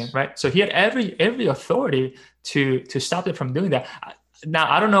the Union, yes. right? So he had every authority to stop it from doing that. Now,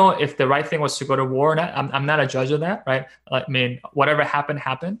 I don't know if the right thing was to go to war or not. I'm not a judge of that, right? I mean, whatever happened.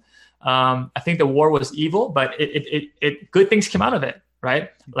 I think the war was evil, but it good things came out of it, right?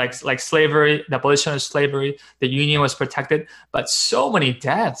 Like slavery, the abolition of slavery, the Union was protected, but so many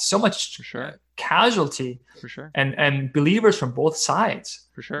deaths, so much for sure. Casualty, for sure, and believers from both sides,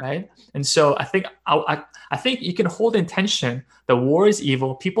 for sure, right? And so I think I think you can hold in tension. The war is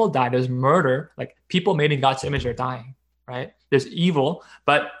evil. People die. There's murder. Like, people made in God's image are dying, right? There's evil,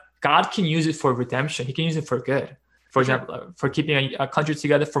 but God can use it for redemption. He can use it for good. For example, for keeping a country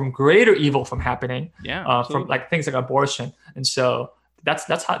together from greater evil from happening. Yeah, from like things like abortion. And so that's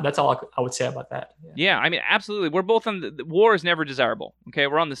all I would say about that. Yeah, I mean, absolutely. We're both on the war is never desirable. Okay,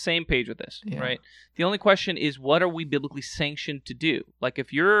 we're on the same page with this, right? The only question is, what are we biblically sanctioned to do? Like,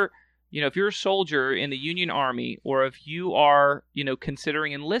 if you're a soldier in the Union Army, or if you are,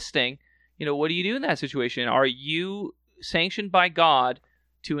 considering enlisting, what do you do in that situation? Are you sanctioned by God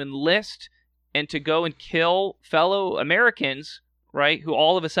to enlist and to go and kill fellow Americans, right, who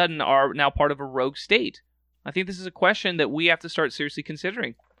all of a sudden are now part of a rogue state? I think this is a question that we have to start seriously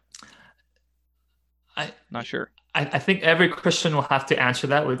considering. Not sure. I think every Christian will have to answer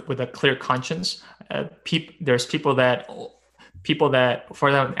that with a clear conscience. There's people that, for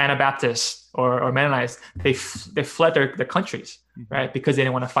example, Anabaptists or Mennonites, they fled their countries, mm-hmm. right, because they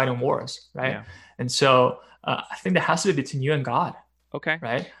didn't want to fight in wars, right? Yeah. And so I think that has to be between you and God. Okay.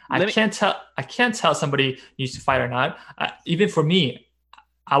 Right. I can't tell somebody needs to fight or not. Even for me,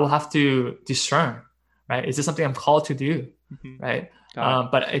 I will have to discern. Right? Is this something I'm called to do? Mm-hmm. Right.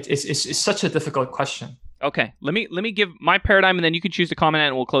 But it's such a difficult question. Okay. Let me give my paradigm, and then you can choose to comment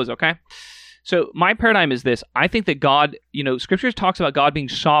and we'll close. Okay. So my paradigm is this. I think that God, Scripture talks about God being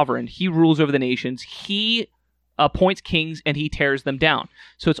sovereign. He rules over the nations. He appoints kings and he tears them down.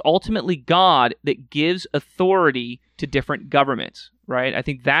 So it's ultimately God that gives authority to different governments, right? I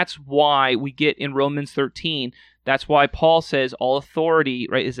think that's why we get in Romans 13, that's why Paul says all authority,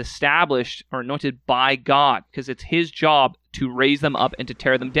 right, is established or anointed by God, because it's his job to raise them up and to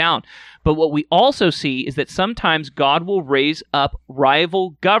tear them down. But what we also see is that sometimes God will raise up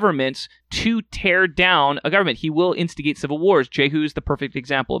rival governments to tear down a government. He will instigate civil wars. Jehu is the perfect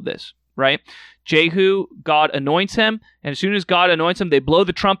example of this, right? Jehu, God anoints him, and as soon as God anoints him, they blow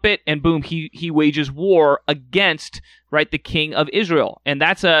the trumpet, and boom, he wages war against, right, the king of Israel, and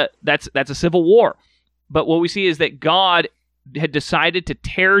that's a civil war. But what we see is that God had decided to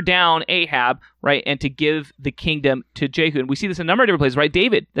tear down Ahab, right, and to give the kingdom to Jehu. And we see this in a number of different places, right?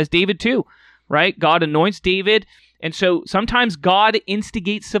 David, that's David too, right? God anoints David, and so sometimes God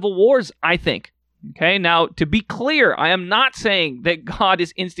instigates civil wars, I think. Okay, now to be clear, I am not saying that God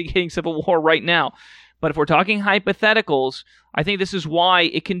is instigating civil war right now. But if we're talking hypotheticals, I think this is why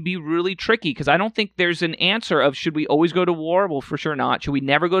it can be really tricky, because I don't think there's an answer of should we always go to war? Well, for sure not. Should we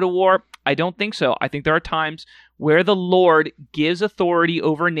never go to war? I don't think so. I think there are times where the Lord gives authority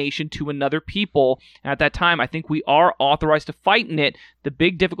over a nation to another people. And at that time, I think we are authorized to fight in it. The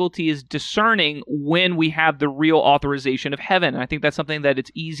big difficulty is discerning when we have the real authorization of heaven. And I think that's something that it's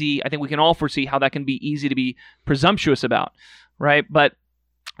easy. I think we can all foresee how that can be easy to be presumptuous about, right? But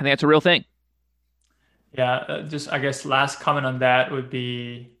I think that's a real thing. Yeah, just I guess last comment on that would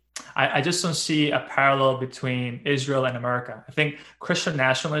be, I just don't see a parallel between Israel and America. I think Christian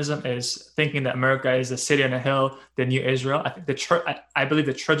nationalism is thinking that America is a city on a hill, the new Israel. I think the church, I believe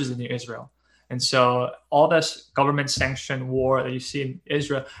the church is the new Israel. And so all this government-sanctioned war that you see in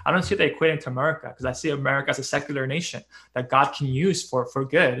Israel, I don't see that equating to America, because I see America as a secular nation that God can use for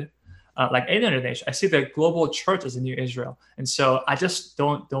good. Like any other nation, I see the global church as a new Israel. And so I just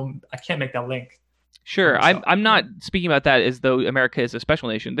I can't make that link. Sure, I'm not speaking about that as though America is a special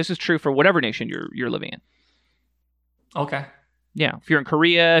nation. This is true for whatever nation you're living in. Okay. Yeah, if you're in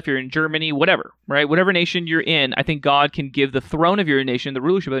Korea, if you're in Germany, whatever, right? Whatever nation you're in, I think God can give the throne of your nation, the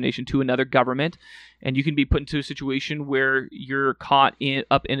rulership of the nation, to another government, and you can be put into a situation where you're caught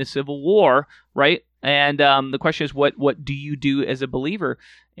up in a civil war, right? And the question is, what do you do as a believer?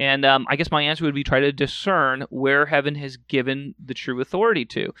 And I guess my answer would be try to discern where heaven has given the true authority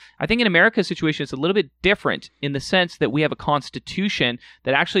to. I think in America's situation, it's a little bit different in the sense that we have a constitution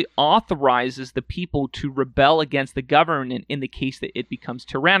that actually authorizes the people to rebel against the government in the case that it becomes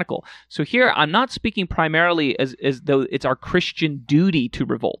tyrannical. So here, I'm not speaking primarily as though it's our Christian duty to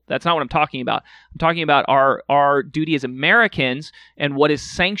revolt. That's not what I'm talking about. I'm talking about our duty as Americans and what is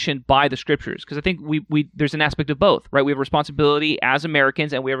sanctioned by the Scriptures. Because I think there's an aspect of both, right? We have responsibility as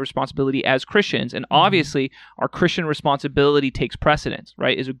Americans and we have responsibility as Christians. And obviously, our Christian responsibility takes precedence,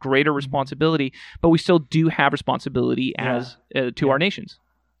 right? Is a greater responsibility, but we still do have responsibility as to our nations.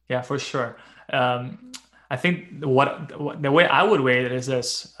 Yeah, for sure. I think the way I would weigh it is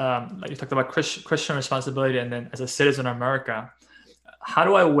this: like you talked about Christian responsibility, and then as a citizen of America, how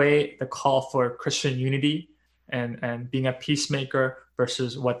do I weigh the call for Christian unity and being a peacemaker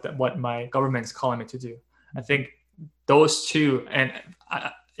versus what my government is calling me to do? I think those two, and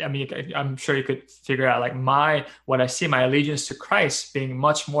I mean, I'm sure you could figure out like what I see my allegiance to Christ being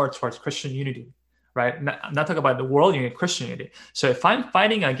much more towards Christian unity, right? I'm not talking about the world unity, Christian unity. So if I'm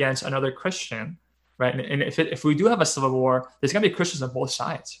fighting against another Christian, right, and if we do have a civil war, there's gonna be Christians on both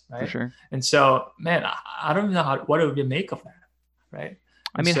sides, right? For sure. And so, man, I don't know what it would make of that, right?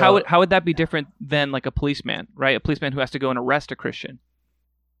 I mean, how would that be different than like a policeman, right? A policeman who has to go and arrest a Christian.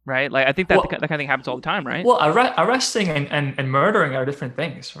 Right? Like, I think that kind of thing happens all the time, right? Well, arresting and murdering are different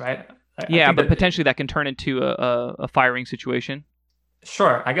things, right? Yeah, but potentially that can turn into a firing situation.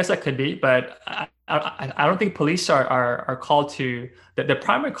 Sure, I guess that could be, but I don't think police are called to, the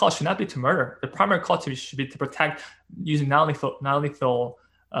primary call should not be to murder. The primary call should be to protect using non-lethal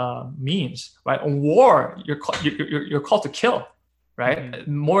means, right? In war, you're called to kill, right?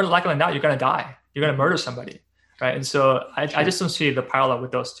 Mm-hmm. More likely than not, you're going to die. You're going to murder somebody. Right, and so I just don't see the parallel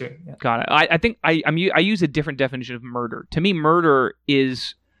with those two. Yeah. Got it. I think I use a different definition of murder. To me, murder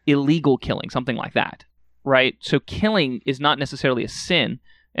is illegal killing, something like that, right? So killing is not necessarily a sin,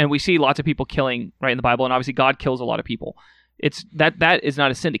 and we see lots of people killing, right, in the Bible, and obviously God kills a lot of people. It's that is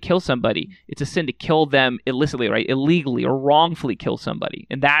not a sin to kill somebody. It's a sin to kill them illicitly, right, illegally or wrongfully kill somebody,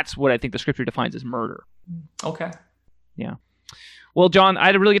 and that's what I think the Scripture defines as murder. Okay. Yeah. Well, John, I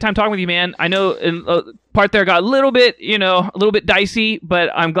had a really good time talking with you, man. I know part there got a little bit dicey, but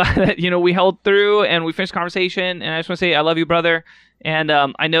I'm glad that, we held through and we finished the conversation. And I just want to say I love you, brother. And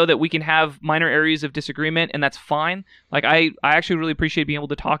I know that we can have minor areas of disagreement, and that's fine. Like, I actually really appreciate being able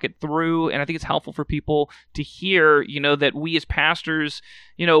to talk it through, and I think it's helpful for people to hear, that we as pastors,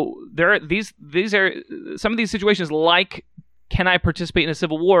 there are these are some of these situations like, can I participate in a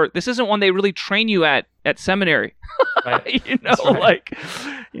civil war? This isn't one they really train you at seminary. Right. Right.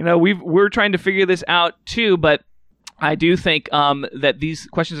 We're trying to figure this out too, but I do think that these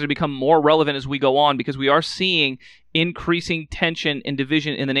questions are going to become more relevant as we go on, because we are seeing increasing tension and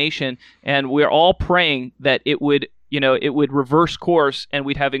division in the nation, and we're all praying that it would reverse course and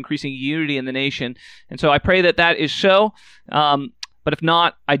we'd have increasing unity in the nation. And so I pray that that is so. But if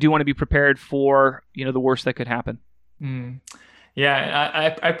not, I do want to be prepared for the worst that could happen.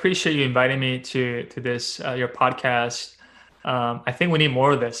 Yeah, I appreciate you inviting me to this your podcast. I think we need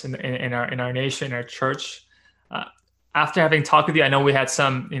more of this in our nation, in our church. After having talked with you, I know we had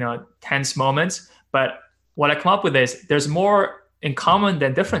some tense moments, but what I come up with is there's more in common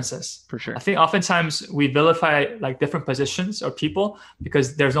than differences. For sure. I think oftentimes we vilify like different positions or people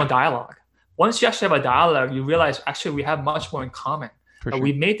because there's no dialogue. Once you actually have a dialogue, you realize actually we have much more in common. For sure.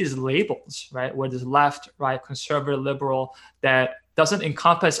 We made these labels, right? Where there's left, right, conservative, liberal, that doesn't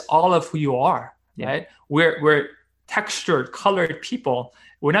encompass all of who you are, right? We're textured, colored people.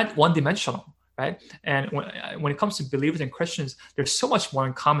 We're not one-dimensional. Right. And when it comes to believers and Christians, there's so much more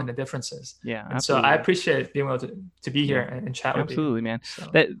in common than differences. Yeah. And so I appreciate being able to be here and chat with you. Absolutely, man. So.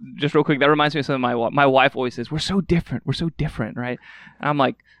 That just real quick, that reminds me of something my wife always says, we're so different, right? And I'm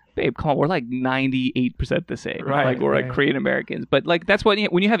like, babe, come on, we're like 98% the same. Right. Like we're like Korean Americans. But like that's what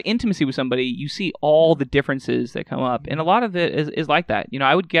when you have intimacy with somebody, you see all the differences that come up. And a lot of it is like that.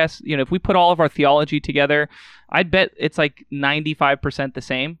 I would guess, if we put all of our theology together, I'd bet it's like 95% the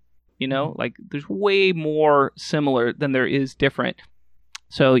same. Like there's way more similar than there is different.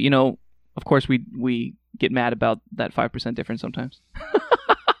 So, of course we get mad about that 5% difference sometimes.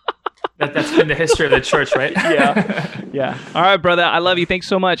 That's been the history of the church, right? Yeah. All right, brother. I love you. Thanks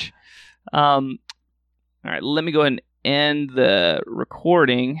so much. All right, let me go ahead and end the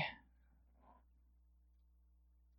recording.